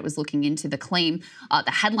military said it was looking into the claim.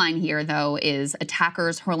 The headline here, though, is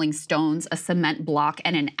attackers hurling stones, a cement block,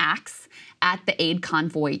 and an axe at the aid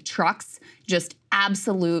convoy trucks. Just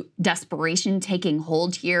absolute desperation taking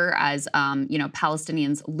hold here as,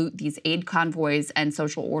 Palestinians loot these aid convoys and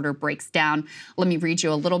social order breaks down. Let me read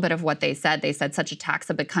you a little bit of what they said. They said such attacks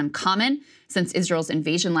have become common since Israel's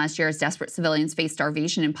invasion last year as desperate civilians face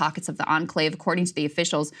starvation in pockets of the enclave. According to the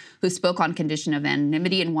officials who spoke on condition of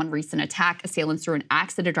anonymity in one recent attack, assailants threw an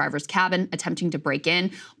axe at a driver's cabin attempting to break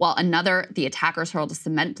in, while the attackers hurled a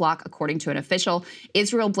cement block, according to an official.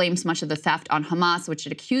 Israel blames much of the theft on Hamas, which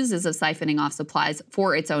it accuses of siphoning off supplies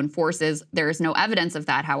for its own forces. There is no evidence of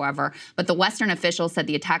that, however, but the Western officials said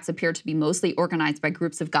the attacks appear to be mostly organized by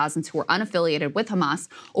groups of Gazans who were unaffiliated with Hamas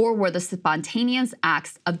or were the spontaneous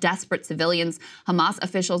acts of desperate civilians. Hamas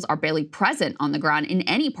officials are barely present on the ground in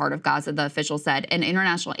any part of Gaza, the official said, and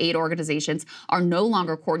international aid organizations are no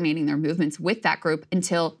longer coordinating their movements with that group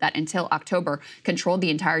until October controlled the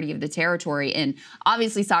entirety of the territory. And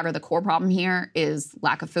obviously, Sagar, the core problem here is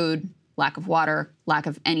lack of food, lack of water, lack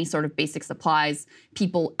of any sort of basic supplies,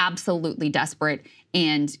 people absolutely desperate,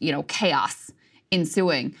 and, chaos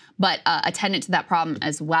ensuing. But attendant to that problem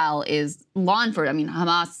as well is law enforcement. I mean,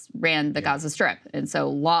 Hamas ran the Gaza Strip. And so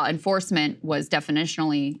law enforcement was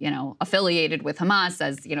definitionally, affiliated with Hamas,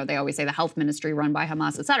 as, they always say the health ministry run by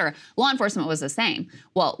Hamas, et cetera. Law enforcement was the same.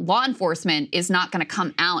 Well, law enforcement is not going to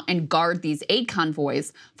come out and guard these aid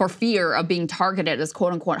convoys for fear of being targeted as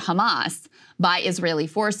quote unquote Hamas by Israeli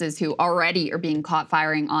forces who already are being caught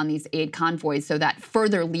firing on these aid convoys. So that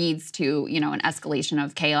further leads to, an escalation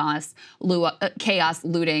of chaos,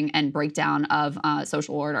 looting, and breakdown of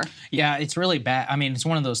social order. Yeah, it's really bad. I mean, it's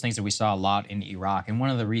one of those things that we saw a lot in Iraq. And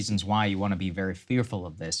one of the reasons why you want to be very fearful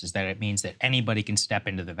of this is that it means that anybody can step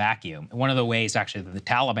into the vacuum. One of the ways, actually, that the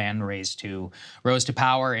Taliban rose to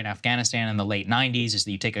power in Afghanistan in the late 90s is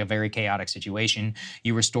that you take a very chaotic situation,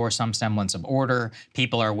 you restore some semblance of order,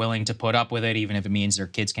 people are willing to put up with it, even if it means their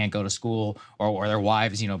kids can't go to school or their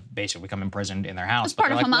wives, basically become imprisoned in their house. It's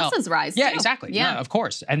part of Hamas's rise. Yeah, too. exactly. Yeah, of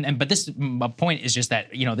course. But this point is just that,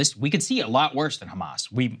 this we could see a lot worse than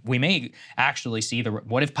Hamas. We may actually see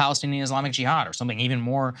what if Palestinian Islamic Jihad or something even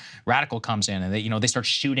more radical comes in and they start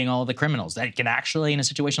shooting all the criminals. That can actually, in a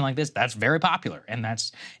situation like this, that's very popular. And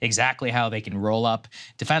that's exactly how they can roll up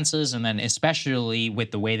defenses. And then especially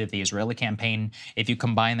with the way that the Israeli campaign, if you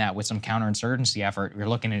combine that with some counterinsurgency effort, you're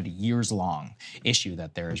looking at a years-long issue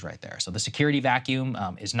that there is right there. So the security vacuum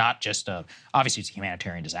is not just obviously it's a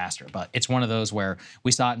humanitarian disaster, but it's one of those where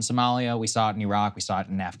we saw it in Somalia, we saw it in Iraq, we saw it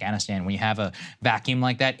in Afghanistan. When you have a vacuum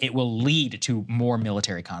like that, it will lead to more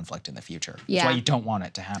military conflict in the future. Yeah. That's why you don't want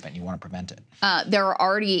it to happen. You want to prevent it. There are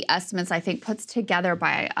already estimates, I think, put together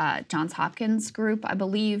by Johns Hopkins group, I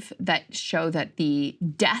believe, that show that the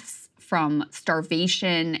deaths from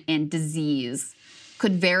starvation and disease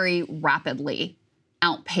could very rapidly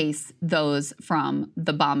outpace those from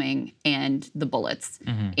the bombing and the bullets.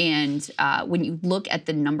 Mm-hmm. And when you look at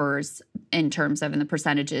the numbers and the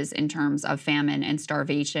percentages in terms of famine and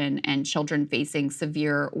starvation and children facing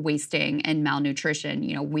severe wasting and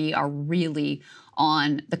malnutrition, we are really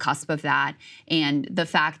on the cusp of that. And the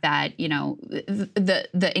fact that,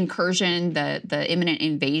 the incursion, the imminent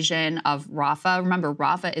invasion of Rafah, remember,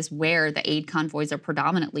 Rafah is where the aid convoys are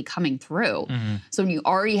predominantly coming through. Mm-hmm. So when you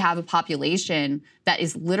already have a population that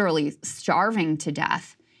is literally starving to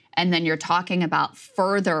death, and then you're talking about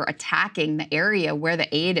further attacking the area where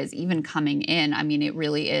the aid is even coming in. I mean, it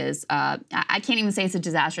really is. I can't even say it's a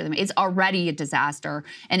disaster. It's already a disaster,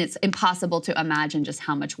 and it's impossible to imagine just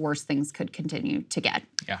how much worse things could continue to get.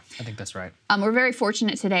 Yeah, I think that's right. We're very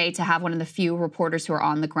fortunate today to have one of the few reporters who are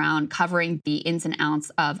on the ground covering the ins and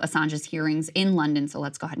outs of Assange's hearings in London. So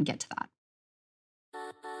let's go ahead and get to that.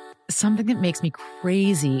 Something that makes me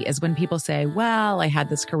crazy is when people say, well, I had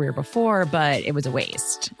this career before, but it was a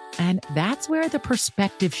waste. And that's where the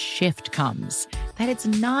perspective shift comes, that it's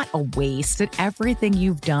not a waste, that everything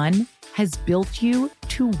you've done has built you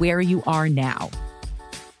to where you are now.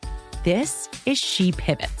 This is She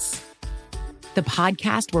Pivots, the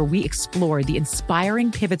podcast where we explore the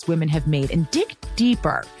inspiring pivots women have made and dig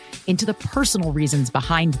deeper into the personal reasons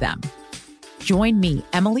behind them. Join me,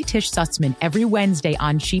 Emily Tish Sussman, every Wednesday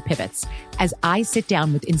on She Pivots as I sit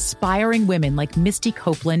down with inspiring women like Misty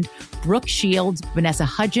Copeland, Brooke Shields, Vanessa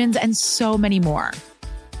Hudgens, and so many more.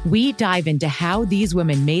 We dive into how these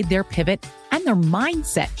women made their pivot and their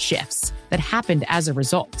mindset shifts that happened as a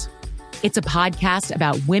result. It's a podcast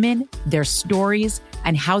about women, their stories,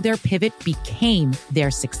 and how their pivot became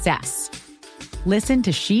their success. Listen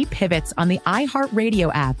to She Pivots on the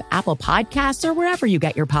iHeartRadio app, Apple Podcasts, or wherever you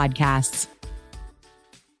get your podcasts.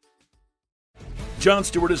 Jon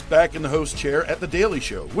Stewart is back in the host chair at The Daily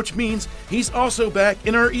Show, which means he's also back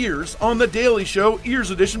in our ears on The Daily Show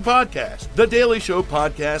Ears Edition podcast. The Daily Show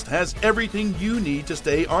podcast has everything you need to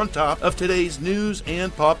stay on top of today's news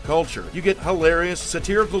and pop culture. You get hilarious,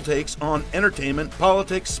 satirical takes on entertainment,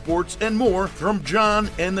 politics, sports, and more from Jon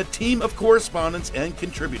and the team of correspondents and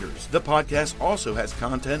contributors. The podcast also has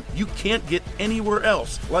content you can't get anywhere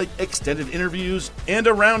else, like extended interviews and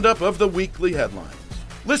a roundup of the weekly headlines.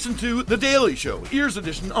 Listen to The Daily Show, Ears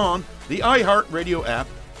Edition, on the iHeartRadio app,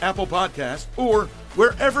 Apple Podcasts, or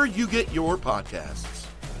wherever you get your podcasts.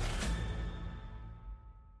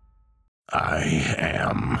 I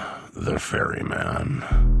am the ferryman.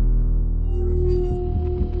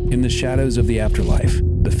 In the shadows of the afterlife,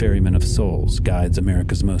 the ferryman of souls guides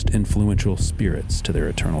America's most influential spirits to their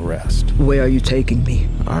eternal rest. Where are you taking me?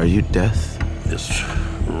 Are you death? This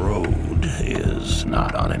road is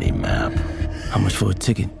not on any map. How much for a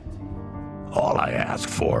ticket? All I ask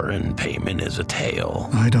for in payment is a tale.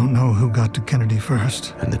 I don't know who got to Kennedy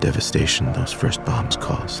first. And the devastation those first bombs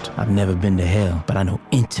caused. I've never been to hell, but I know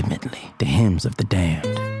intimately the hymns of the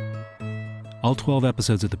damned. All 12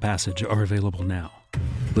 episodes of The Passage are available now.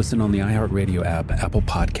 Listen on the iHeartRadio app, Apple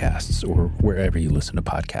Podcasts, or wherever you listen to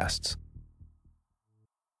podcasts.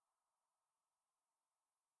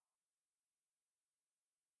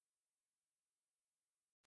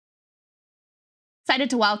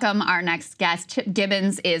 Excited to welcome our next guest. Chip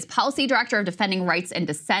Gibbons is Policy Director of Defending Rights and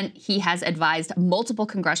Dissent. He has advised multiple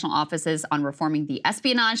congressional offices on reforming the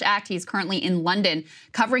Espionage Act. He's currently in London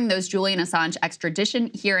covering those Julian Assange extradition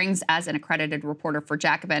hearings as an accredited reporter for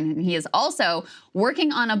Jacobin. And he is also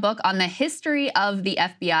working on a book on the history of the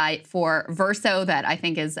FBI for Verso that I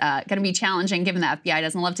think is going to be challenging given the FBI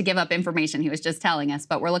doesn't love to give up information, he was just telling us.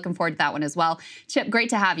 But we're looking forward to that one as well. Chip,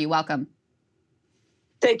 great to have you. Welcome.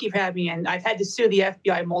 Thank you for having me. And I've had to sue the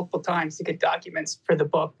FBI multiple times to get documents for the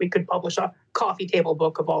book. We could publish a coffee table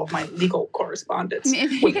book of all of my legal correspondence.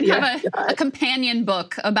 We could have a companion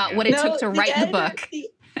book about what it took to write the book.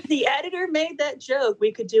 The editor made that joke.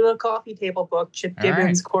 We could do a coffee table book, Chip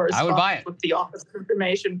Gibbons correspondence I would buy it. with the Office of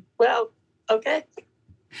Information. Well, okay.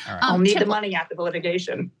 All right. I'll need the money after the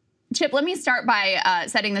litigation. Chip, let me start by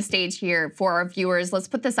setting the stage here for our viewers. Let's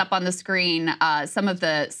put this up on the screen, some of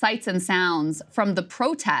the sights and sounds from the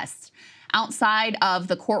protests outside of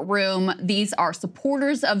the courtroom. These are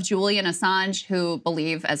supporters of Julian Assange who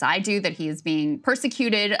believe, as I do, that he is being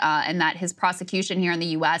persecuted and that his prosecution here in the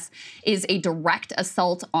U.S. is a direct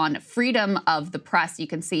assault on freedom of the press. You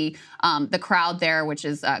can see the crowd there, which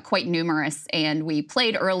is quite numerous. And we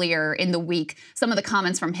played earlier in the week some of the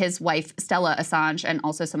comments from his wife, Stella Assange, and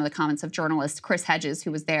also some of the comments of journalist Chris Hedges,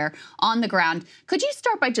 who was there on the ground. Could you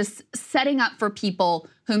start by just setting up for people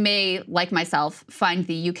who may, like myself, find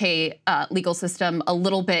the UK legal system a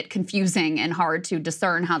little bit confusing and hard to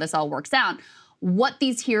discern how this all works out, what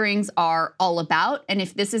these hearings are all about, and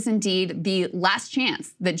if this is indeed the last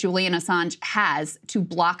chance that Julian Assange has to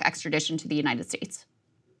block extradition to the United States?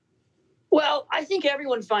 Well, I think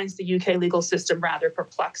everyone finds the UK legal system rather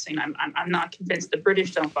perplexing. I'm not convinced the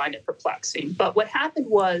British don't find it perplexing. But what happened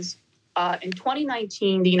was, in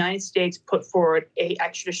 2019, the United States put forward an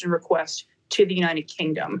extradition request to the United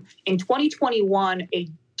Kingdom. In 2021, a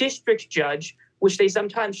district judge, which they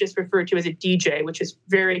sometimes just refer to as a DJ, which is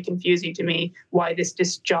very confusing to me why this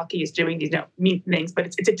disc jockey is doing these mean things, but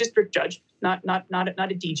it's a district judge, not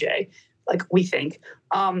a DJ, like we think,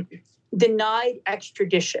 denied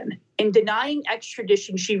extradition. In denying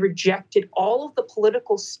extradition, she rejected all of the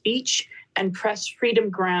political speech and press freedom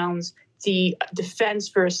grounds the defense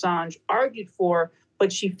for Assange argued for,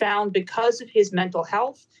 but she found because of his mental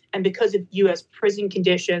health and because of U.S. prison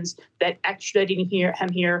conditions that extraditing him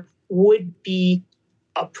here would be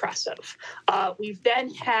oppressive. We've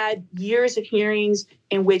then had years of hearings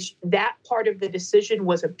in which that part of the decision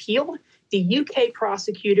was appealed. The UK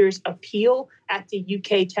prosecutors appeal at the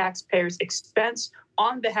UK taxpayers' expense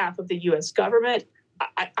on behalf of the U.S. government.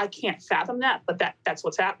 I can't fathom that, but that's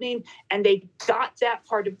what's happening. And they got that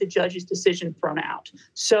part of the judge's decision thrown out.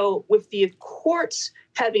 So with the courts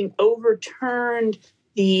having overturned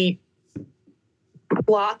the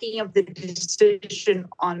blocking of the decision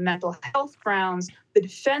on mental health grounds, the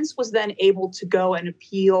defense was then able to go and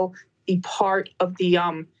appeal the part of the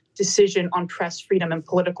decision on press freedom and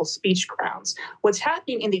political speech grounds. What's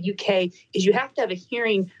happening in the UK is you have to have a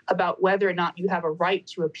hearing about whether or not you have a right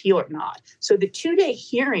to appeal or not. So the 2-day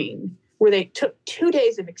hearing, where they took 2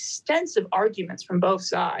 days of extensive arguments from both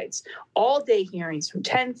sides, all-day hearings from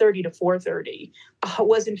 10:30 to 4:30,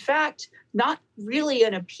 was in fact not really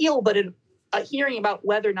an appeal, but a hearing about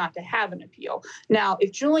whether or not to have an appeal. Now,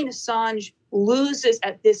 if Julian Assange loses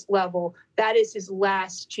at this level, that is his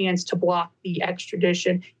last chance to block the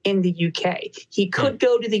extradition in the UK. He could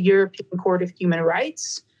go to the European Court of Human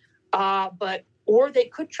Rights, or they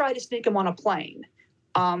could try to sneak him on a plane.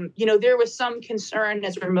 There was some concern,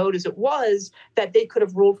 as remote as it was, that they could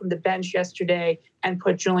have ruled from the bench yesterday and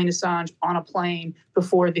put Julian Assange on a plane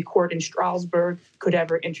before the court in Strasbourg could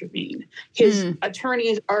ever intervene. His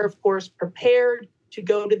attorneys are, of course, prepared to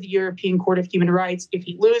go to the European Court of Human Rights if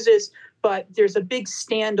he loses, but there's a big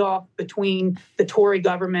standoff between the Tory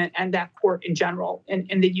government and that court in general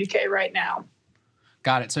in the UK right now.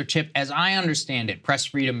 Got it. So, Chip, as I understand it, press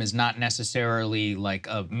freedom is not necessarily like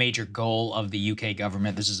a major goal of the UK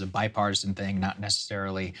government. This is a bipartisan thing, not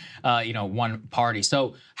necessarily, one party.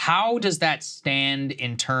 So how does that stand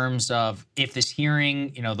in terms of if this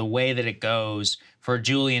hearing, the way that it goes for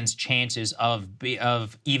Julian's chances of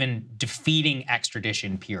even defeating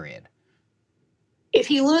extradition, period? If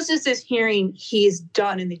he loses this hearing, he is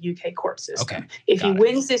done in the UK court system. Okay. If he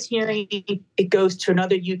wins this hearing, it goes to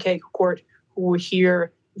another UK court who will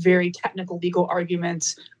hear very technical legal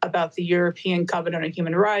arguments about the European Covenant on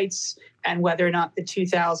Human Rights and whether or not the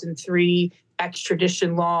 2003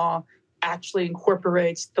 extradition law actually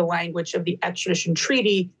incorporates the language of the extradition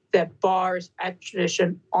treaty that bars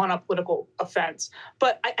extradition on a political offense.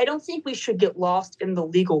 But I don't think we should get lost in the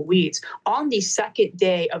legal weeds. On the second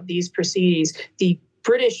day of these proceedings, the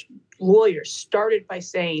British lawyers started by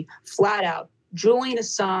saying flat out, Julian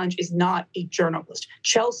Assange is not a journalist.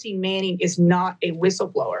 Chelsea Manning is not a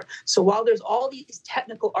whistleblower. So while there's all these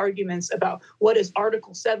technical arguments about what is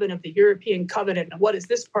Article 7 of the European Covenant and what does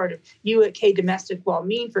this part of UK domestic law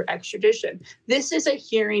mean for extradition, this is a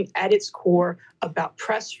hearing at its core about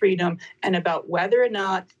press freedom and about whether or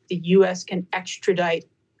not the U.S. can extradite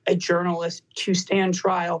a journalist to stand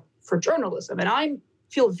trial for journalism. And I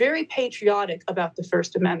feel very patriotic about the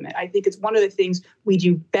First Amendment. I think it's one of the things we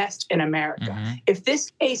do best in America. Mm-hmm. If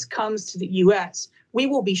this case comes to the U.S., we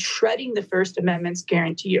will be shredding the First Amendment's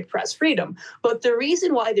guarantee of press freedom. But the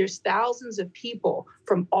reason why there's thousands of people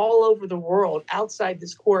from all over the world outside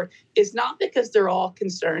this court is not because they're all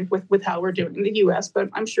concerned with how we're doing in the U.S., but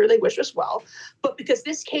I'm sure they wish us well, but because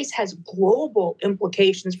this case has global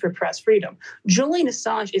implications for press freedom. Julian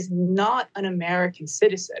Assange is not an American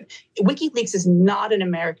citizen. WikiLeaks is not an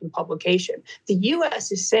American publication. The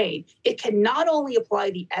U.S. is saying it can not only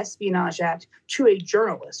apply the Espionage Act to a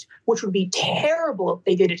journalist, which would be terrible if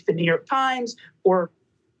they did it to the New York Times or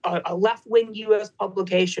a left-wing U.S.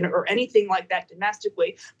 publication or anything like that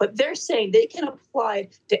domestically, but they're saying they can apply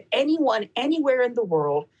it to anyone, anywhere in the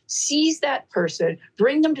world, seize that person,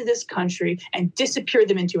 bring them to this country, and disappear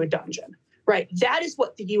them into a dungeon. Right? That is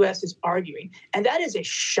what the U.S. is arguing, and that is a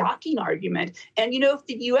shocking argument. And, if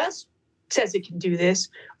the U.S. says it can do this,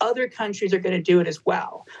 other countries are going to do it as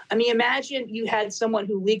well. I mean, imagine you had someone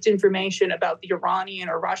who leaked information about the Iranian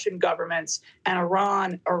or Russian governments, and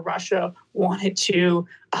Iran or Russia wanted to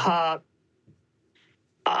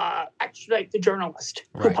extradite the journalist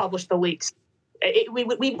who published the leaks. We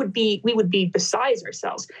would be beside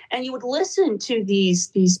ourselves. And you would listen to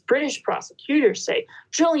these British prosecutors say,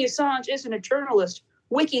 Julian Assange isn't a journalist.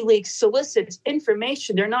 WikiLeaks solicits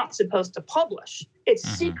information they're not supposed to publish. It's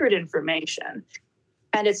secret information.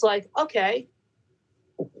 And it's like, okay,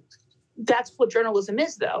 that's what journalism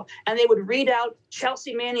is, though. And they would read out,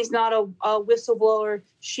 Chelsea Manning's not a whistleblower.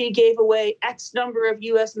 She gave away X number of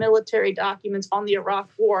U.S. military documents on the Iraq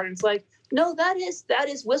War. And it's like, no, that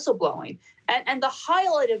is whistleblowing. And the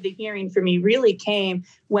highlight of the hearing for me really came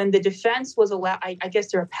when the defense was allowed, I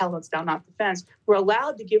guess they're appellants now, not defense, were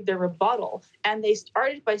allowed to give their rebuttal. And they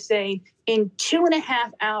started by saying, in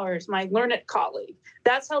 2.5 hours, my learned colleague,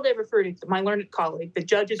 that's how they refer to my learned colleague. The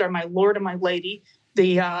judges are my lord and my lady.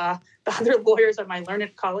 The other lawyers are my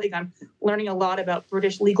learned colleague. I'm learning a lot about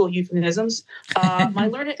British legal euphemisms. My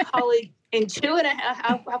learned colleague, in 2.5,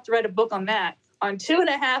 I'll have to write a book on that. On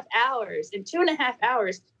 2.5 hours, in 2.5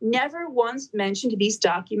 hours, never once mentioned these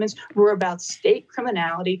documents were about state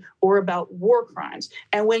criminality or about war crimes.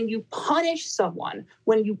 And when you punish someone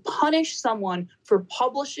for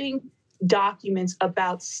publishing documents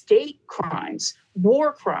about state crimes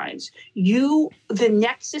war crimes, the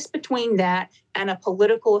nexus between that and a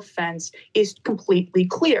political offense is completely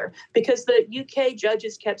clear, because the UK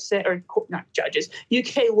judges kept saying, or not judges,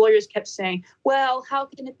 UK lawyers kept saying, well, how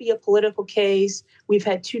can it be a political case? We've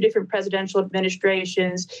had 2 different presidential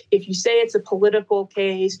administrations. If you say it's a political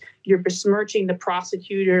case, you're besmirching the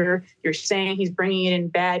prosecutor. You're saying he's bringing it in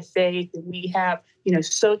bad faith. And we have,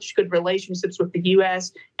 such good relationships with the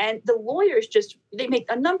U.S. And the lawyers they make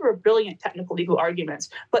a number of brilliant technical legal arguments,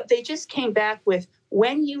 but they just came back with,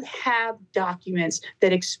 when you have documents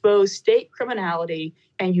that expose state criminality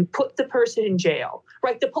and you put the person in jail,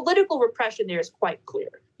 right? The political repression there is quite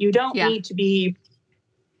clear. You don't need to be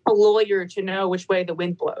a lawyer to know which way the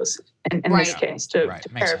wind blows. In this case, to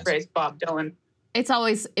paraphrase Bob Dylan. It's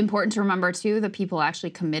always important to remember, too, the people actually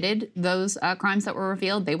committed those crimes that were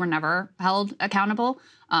revealed. They were never held accountable.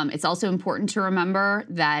 It's also important to remember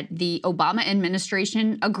that the Obama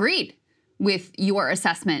administration agreed with your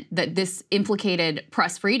assessment that this implicated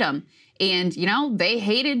press freedom. And, they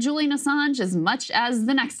hated Julian Assange as much as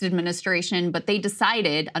the next administration, but they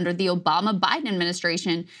decided under the Obama-Biden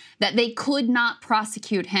administration that they could not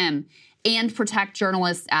prosecute him and protect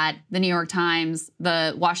journalists at the New York Times,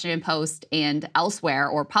 the Washington Post, and elsewhere,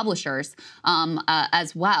 or publishers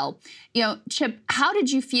as well. Chip, how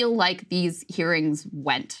did you feel like these hearings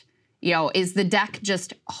went? Is the deck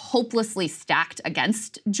just hopelessly stacked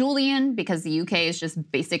against Julian because the UK is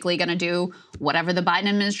just basically going to do whatever the Biden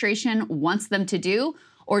administration wants them to do?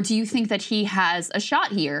 Or do you think that he has a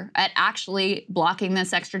shot here at actually blocking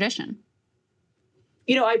this extradition?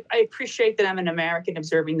 I appreciate that I'm an American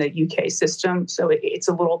observing the UK system, so it's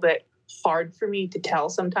a little bit hard for me to tell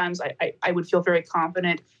sometimes. I would feel very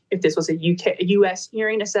confident if this was a U.S.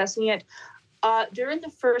 hearing assessing it. During the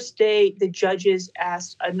first day, the judges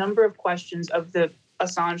asked a number of questions of the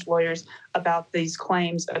Assange lawyers about these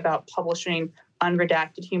claims about publishing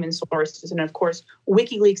unredacted human sources. And of course,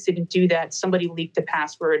 WikiLeaks didn't do that. Somebody leaked the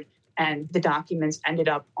password and the documents ended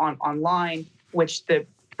up online, which the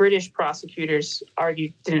British prosecutors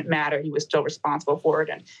argued didn't matter. He was still responsible for it.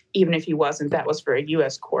 And even if he wasn't, that was for a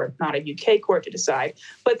U.S. court, not a UK court to decide.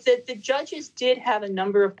 But the judges did have a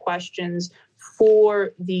number of questions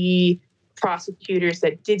for the prosecutors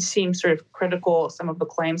that did seem sort of critical of some of the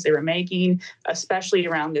claims they were making, especially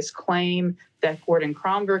around this claim that Gordon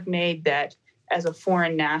Kromberg made that as a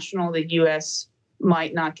foreign national, the U.S.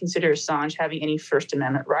 might not consider Assange having any First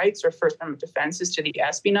Amendment rights or First Amendment defenses to the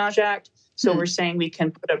Espionage Act. So we're saying we can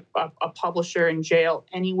put a publisher in jail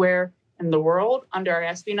anywhere in the world under our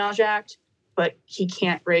Espionage Act, but he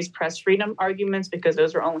can't raise press freedom arguments because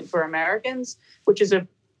those are only for Americans, which is a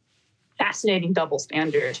fascinating double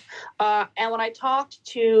standard. And when I talked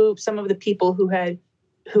to some of the people who had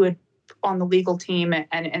on the legal team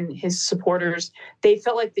and his supporters, they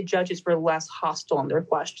felt like the judges were less hostile in their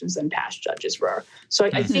questions than past judges were. So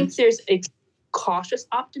I think there's a cautious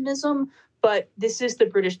optimism, but this is the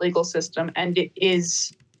British legal system, and it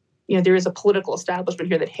is, there is a political establishment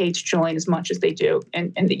here that hates Julian as much as they do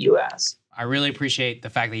in the U.S. I really appreciate the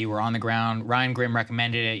fact that you were on the ground. Ryan Grimm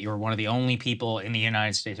recommended it. You were one of the only people in the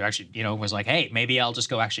United States who actually, was like, hey, maybe I'll just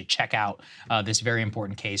go actually check out this very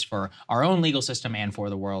important case for our own legal system and for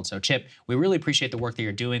the world. So, Chip, we really appreciate the work that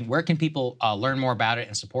you're doing. Where can people learn more about it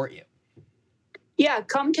and support you? Yeah,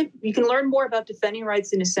 you can learn more about defending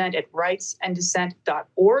rights in dissent at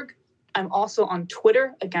rightsanddissent.org. I'm also on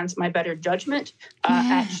Twitter against my better judgment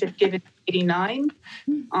at ShipGiven89.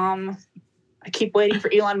 I keep waiting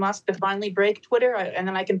for Elon Musk to finally break Twitter, and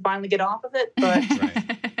then I can finally get off of it. But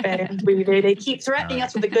they keep threatening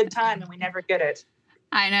us with a good time, and we never get it.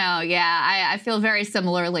 I know. Yeah, I feel very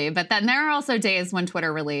similarly. But then there are also days when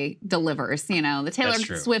Twitter really delivers. The Taylor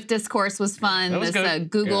Swift discourse was fun. Was this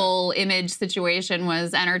Google image situation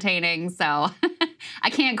was entertaining. So I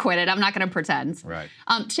can't quit it. I'm not going to pretend. Right.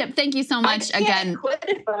 Chip, thank you so much I can't quit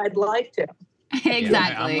it, but I'd like to.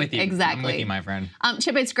 Exactly. I'm with you. Exactly. I'm with you, my friend.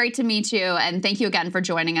 Chip, it's great to meet you. And thank you again for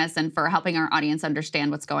joining us and for helping our audience understand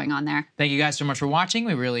what's going on there. Thank you guys so much for watching.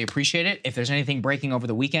 We really appreciate it. If there's anything breaking over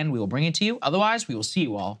the weekend, we will bring it to you. Otherwise, we will see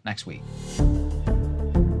you all next week.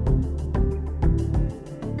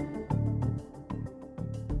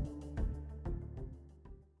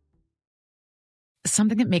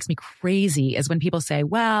 Something that makes me crazy is when people say,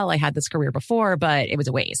 well, I had this career before, but it was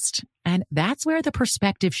a waste. And that's where the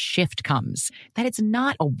perspective shift comes, that it's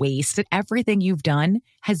not a waste, that everything you've done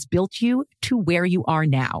has built you to where you are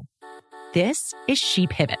now. This is She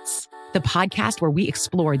Pivots, the podcast where we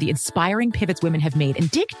explore the inspiring pivots women have made and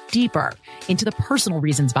dig deeper into the personal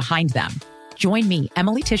reasons behind them. Join me,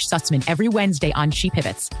 Emily Tish Sussman, every Wednesday on She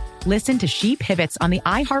Pivots. Listen to She Pivots on the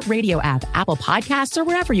iHeartRadio app, Apple Podcasts, or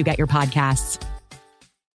wherever you get your podcasts.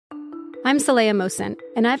 I'm Saleha Mohsen,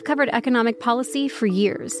 and I've covered economic policy for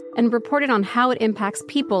years and reported on how it impacts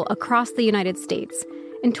people across the United States.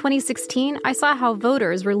 In 2016, I saw how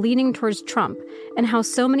voters were leaning towards Trump and how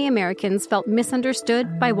so many Americans felt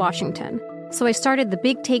misunderstood by Washington. So I started The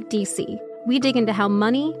Big Take DC. We dig into how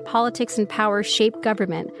money, politics, and power shape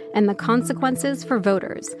government and the consequences for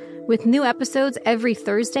voters. With new episodes every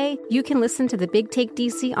Thursday, you can listen to The Big Take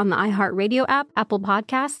DC on the iHeartRadio app, Apple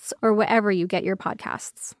Podcasts, or wherever you get your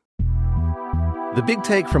podcasts. The Big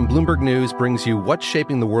Take from Bloomberg News brings you what's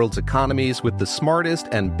shaping the world's economies with the smartest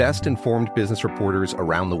and best-informed business reporters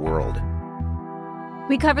around the world.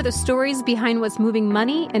 We cover the stories behind what's moving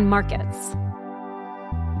money and markets.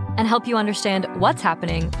 And help you understand what's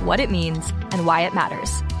happening, what it means, and why it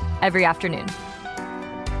matters. Every afternoon.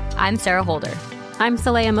 I'm Sarah Holder. I'm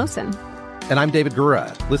Saleha Mohsen. And I'm David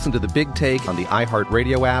Gura. Listen to The Big Take on the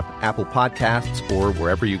iHeartRadio app, Apple Podcasts, or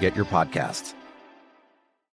wherever you get your podcasts.